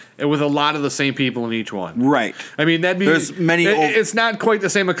 And with a lot of the same people in each one. Right. I mean, that'd be. There's many. It's not quite the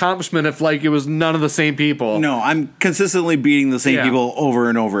same accomplishment if like it was none of the same people. No, I'm consistently beating the same Yeah. people over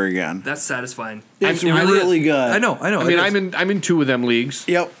and over again. That's satisfying. It's really good. I know. I mean, I'm in 2 of them leagues.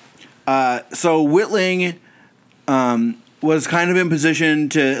 Yep. So Whitling was kind of in position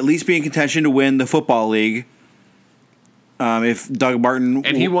to at least be in contention to win the football league. If Doug Martin...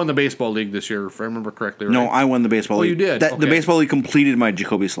 And he won the baseball league this year, if I remember correctly, right? No, I won the baseball league. you did? The Okay. baseball league completed my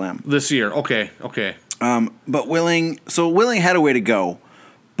Jacoby Slam. This year. Okay. But Whitling had a way to go,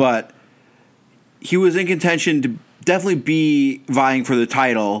 but he was in contention to definitely be vying for the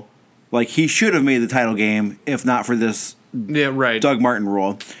title. Like, he should have made the title game if not for this Yeah, right. Doug Martin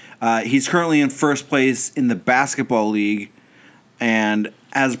rule. He's currently in first place in the basketball league and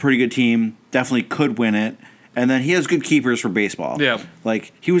has a pretty good team, definitely could win it. And then he has good keepers for baseball. Yeah.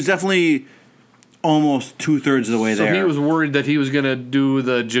 Like, he was definitely almost 2/3 of the way So there. he was worried that he was going to do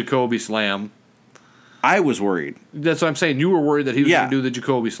the Jacoby Slam. I was worried. That's what I'm saying. You were worried that he was Yeah. going to do the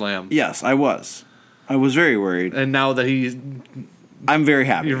Jacoby Slam. Yes, I was. I was very worried. And now that he's... I'm very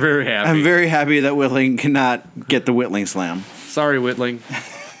happy. You're very happy. I'm very happy that Whitling cannot get the Whitling Slam. Sorry, Whitling.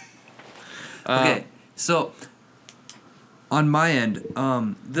 Okay, so on my end,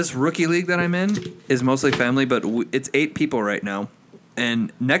 this rookie league that I'm in is mostly family, but it's 8 people right now.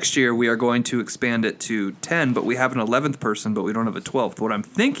 And next year we are going to expand it to 10, but we have an 11th person, but we don't have a 12th. What I'm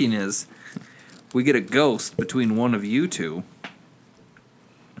thinking is we get a ghost between one of you two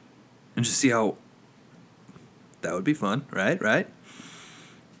and just see how that would be fun, right?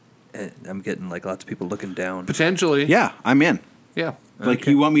 And I'm getting like lots of people looking down. Potentially. Yeah, I'm in. Yeah. Like,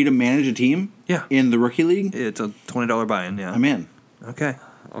 you want me to manage a team? Yeah. In the rookie league? It's a $20 buy-in, yeah. I'm in. Okay.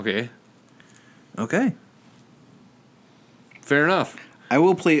 Okay. Fair enough. I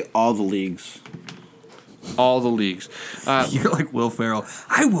will play all the leagues. All the leagues. You're like Will Ferrell.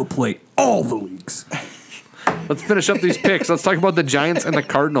 I will play all the leagues. Let's finish up these picks. Let's talk about the Giants and the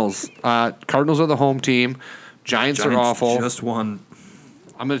Cardinals. Cardinals are the home team. Giants are awful. Just won.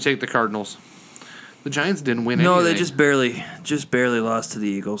 I'm going to take the Cardinals. The Giants didn't win No, anything. they just barely lost to the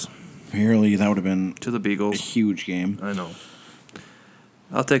Eagles. Barely. That would have been To the a Beagles. huge game. I know.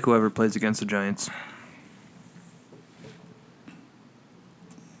 I'll take whoever plays against the Giants.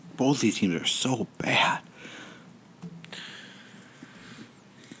 Both these teams are so bad.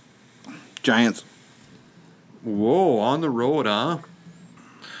 Giants. Whoa, on the road, huh?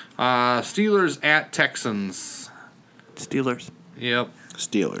 Steelers at Texans. Steelers. Yep.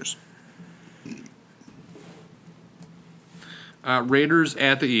 Steelers. Raiders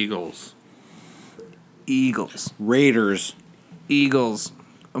at the Eagles. Eagles. Raiders. Eagles.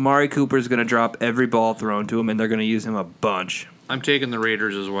 Amari Cooper's going to drop every ball thrown to him, and they're going to use him a bunch. I'm taking the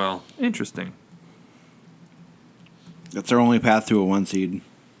Raiders as well. Interesting. That's their only path to a 1 seed.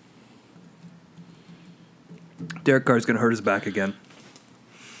 Derek Carr's going to hurt his back again.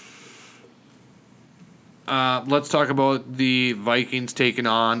 Let's talk about the Vikings taking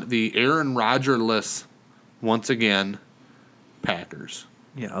on the Aaron Rodgers-less, once again, Packers.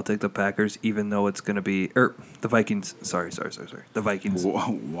 Yeah, I'll take the Packers, even though it's going to be... the Vikings. Sorry. The Vikings.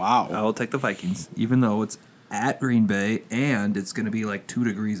 Wow. I will take the Vikings, even though it's at Green Bay, and it's going to be like 2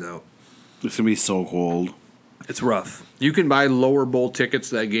 degrees out. It's going to be so cold. It's rough. You can buy lower bowl tickets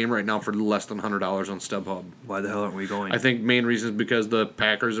to that game right now for less than $100 on StubHub. Why the hell aren't we going? I think main reason is because the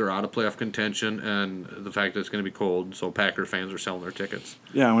Packers are out of playoff contention and the fact that it's going to be cold, so Packer fans are selling their tickets.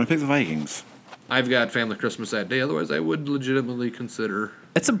 Yeah, I'm going to pick the Vikings. I've got family Christmas that day, otherwise I would legitimately consider.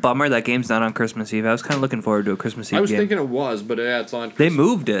 It's a bummer that game's not on Christmas Eve. I was kind of looking forward to a Christmas Eve game. I was thinking it was, but yeah, it's on They Christmas.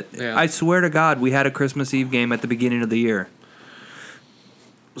 moved it. Yeah. I swear to God, we had a Christmas Eve game at the beginning of the year.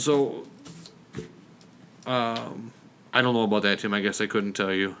 So, I don't know about that, Tim. I guess I couldn't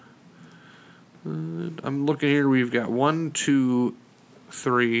tell you. I'm looking here. We've got 1, 2,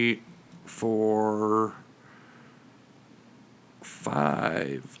 3, 4,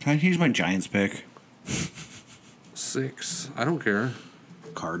 5, Can I change my Giants pick? 6. I don't care.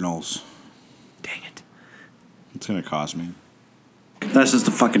 Cardinals. Dang it. It's going to cost me. That's just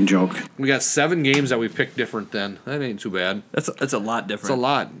a fucking joke. We got 7 games that we picked different then. That ain't too bad. That's a lot It's different. a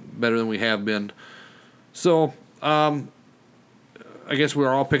lot better than we have been. So, I guess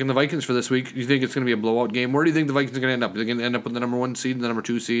we're all picking the Vikings for this week. You think it's going to be a blowout game? Where do you think the Vikings are going to end up? Are they going to end up with the number 1 seed and the number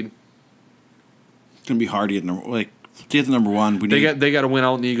 2 seed? It's gonna be hard to get to get the number one. They got to win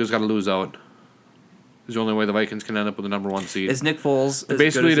out, and the Eagles got to lose out. It's the only way the Vikings can end up with the number 1 seed. Is Nick Foles as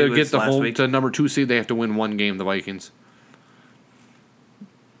basically good as he to get was the last home week? to number 2 seed? They have to win one game. The Vikings.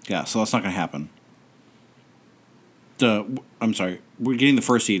 Yeah, so that's not gonna happen. I'm sorry, we're getting the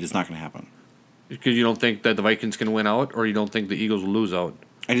first seed is not gonna happen. Because you don't think that the Vikings can win out, or you don't think the Eagles will lose out?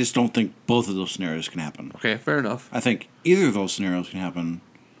 I just don't think both of those scenarios can happen. Okay, fair enough. I think either of those scenarios can happen.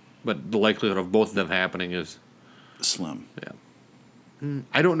 But the likelihood of both of them happening is slim. Yeah.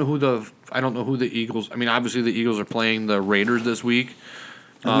 I don't know who the Eagles. I mean, obviously the Eagles are playing the Raiders this week.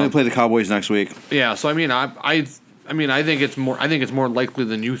 They're going to play the Cowboys next week. Yeah, so I think it's more likely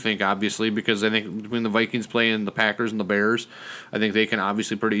than you think, obviously, because I think between the Vikings playing the Packers and the Bears, I think they can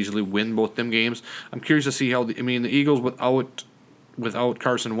obviously pretty easily win both them games. I'm curious to see how the Eagles without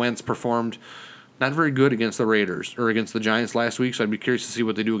Carson Wentz performed not very good against the Raiders or against the Giants last week, so I'd be curious to see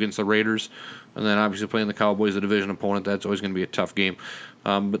what they do against the Raiders. And then obviously playing the Cowboys, a division opponent, that's always going to be a tough game.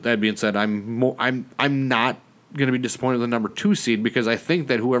 But that being said, I'm not going to be disappointed with the number 2 seed because I think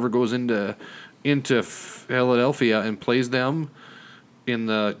that whoever goes into Philadelphia and plays them in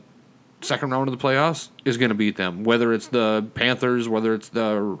the second round of the playoffs is going to beat them. Whether it's the Panthers, whether it's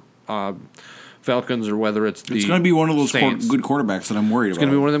the Falcons, or whether it's the It's going to be one of those Saints. good quarterbacks that I'm worried about. It's going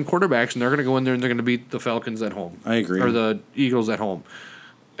to be one of them quarterbacks, and they're going to go in there and they're going to beat the Falcons at home. I agree. Or the Eagles at home.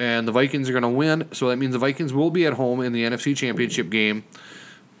 And the Vikings are going to win, so that means the Vikings will be at home in the NFC Championship game.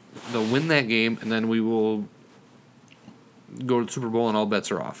 They'll win that game, and then we will go to the Super Bowl, and all bets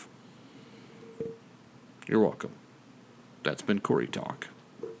are off. You're welcome. That's been Corey Talk.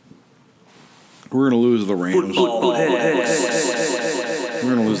 We're going to lose the Rams. We're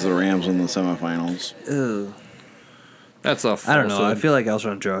going to lose the Rams in the semifinals. Ugh. That's a I don't know. I falsehood. feel like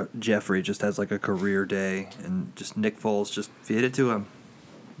Alshon Jeffrey just has like a career day, and just Nick Foles just feed it to him.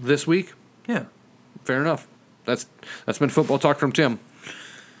 This week? Yeah. Fair enough. That's been Football Talk from Tim.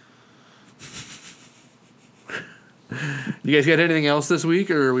 You guys got anything else this week,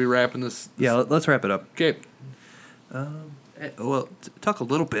 or are we wrapping this? Yeah, let's wrap it up. Okay. Well, talk a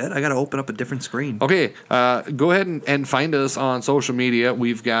little bit. I got to open up a different screen. Okay. Go ahead and find us on social media.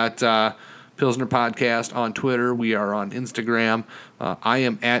 We've got Pilsner Podcast on Twitter. We are on Instagram. I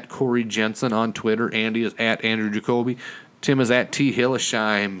am at Corey Jensen on Twitter. Andy is at Andrew Jacoby. Tim is at T.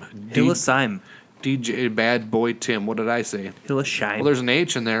 Hillesheim. Hillesheim. DJ Bad Boy Tim. What did I say? Hillesheim. Well, there's an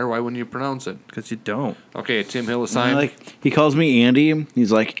H in there. Why wouldn't you pronounce it? Because you don't. Okay, Tim Hillesheim. He calls me Andy.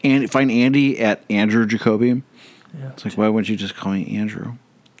 He's like, find Andy at Andrew Jacoby. Yeah. It's like, why wouldn't you just call me Andrew?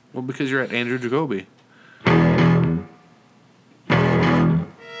 Well, because you're at Andrew Jacoby.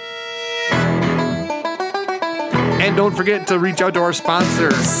 And don't forget to reach out to our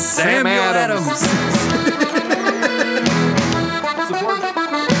sponsor, Sam Adams.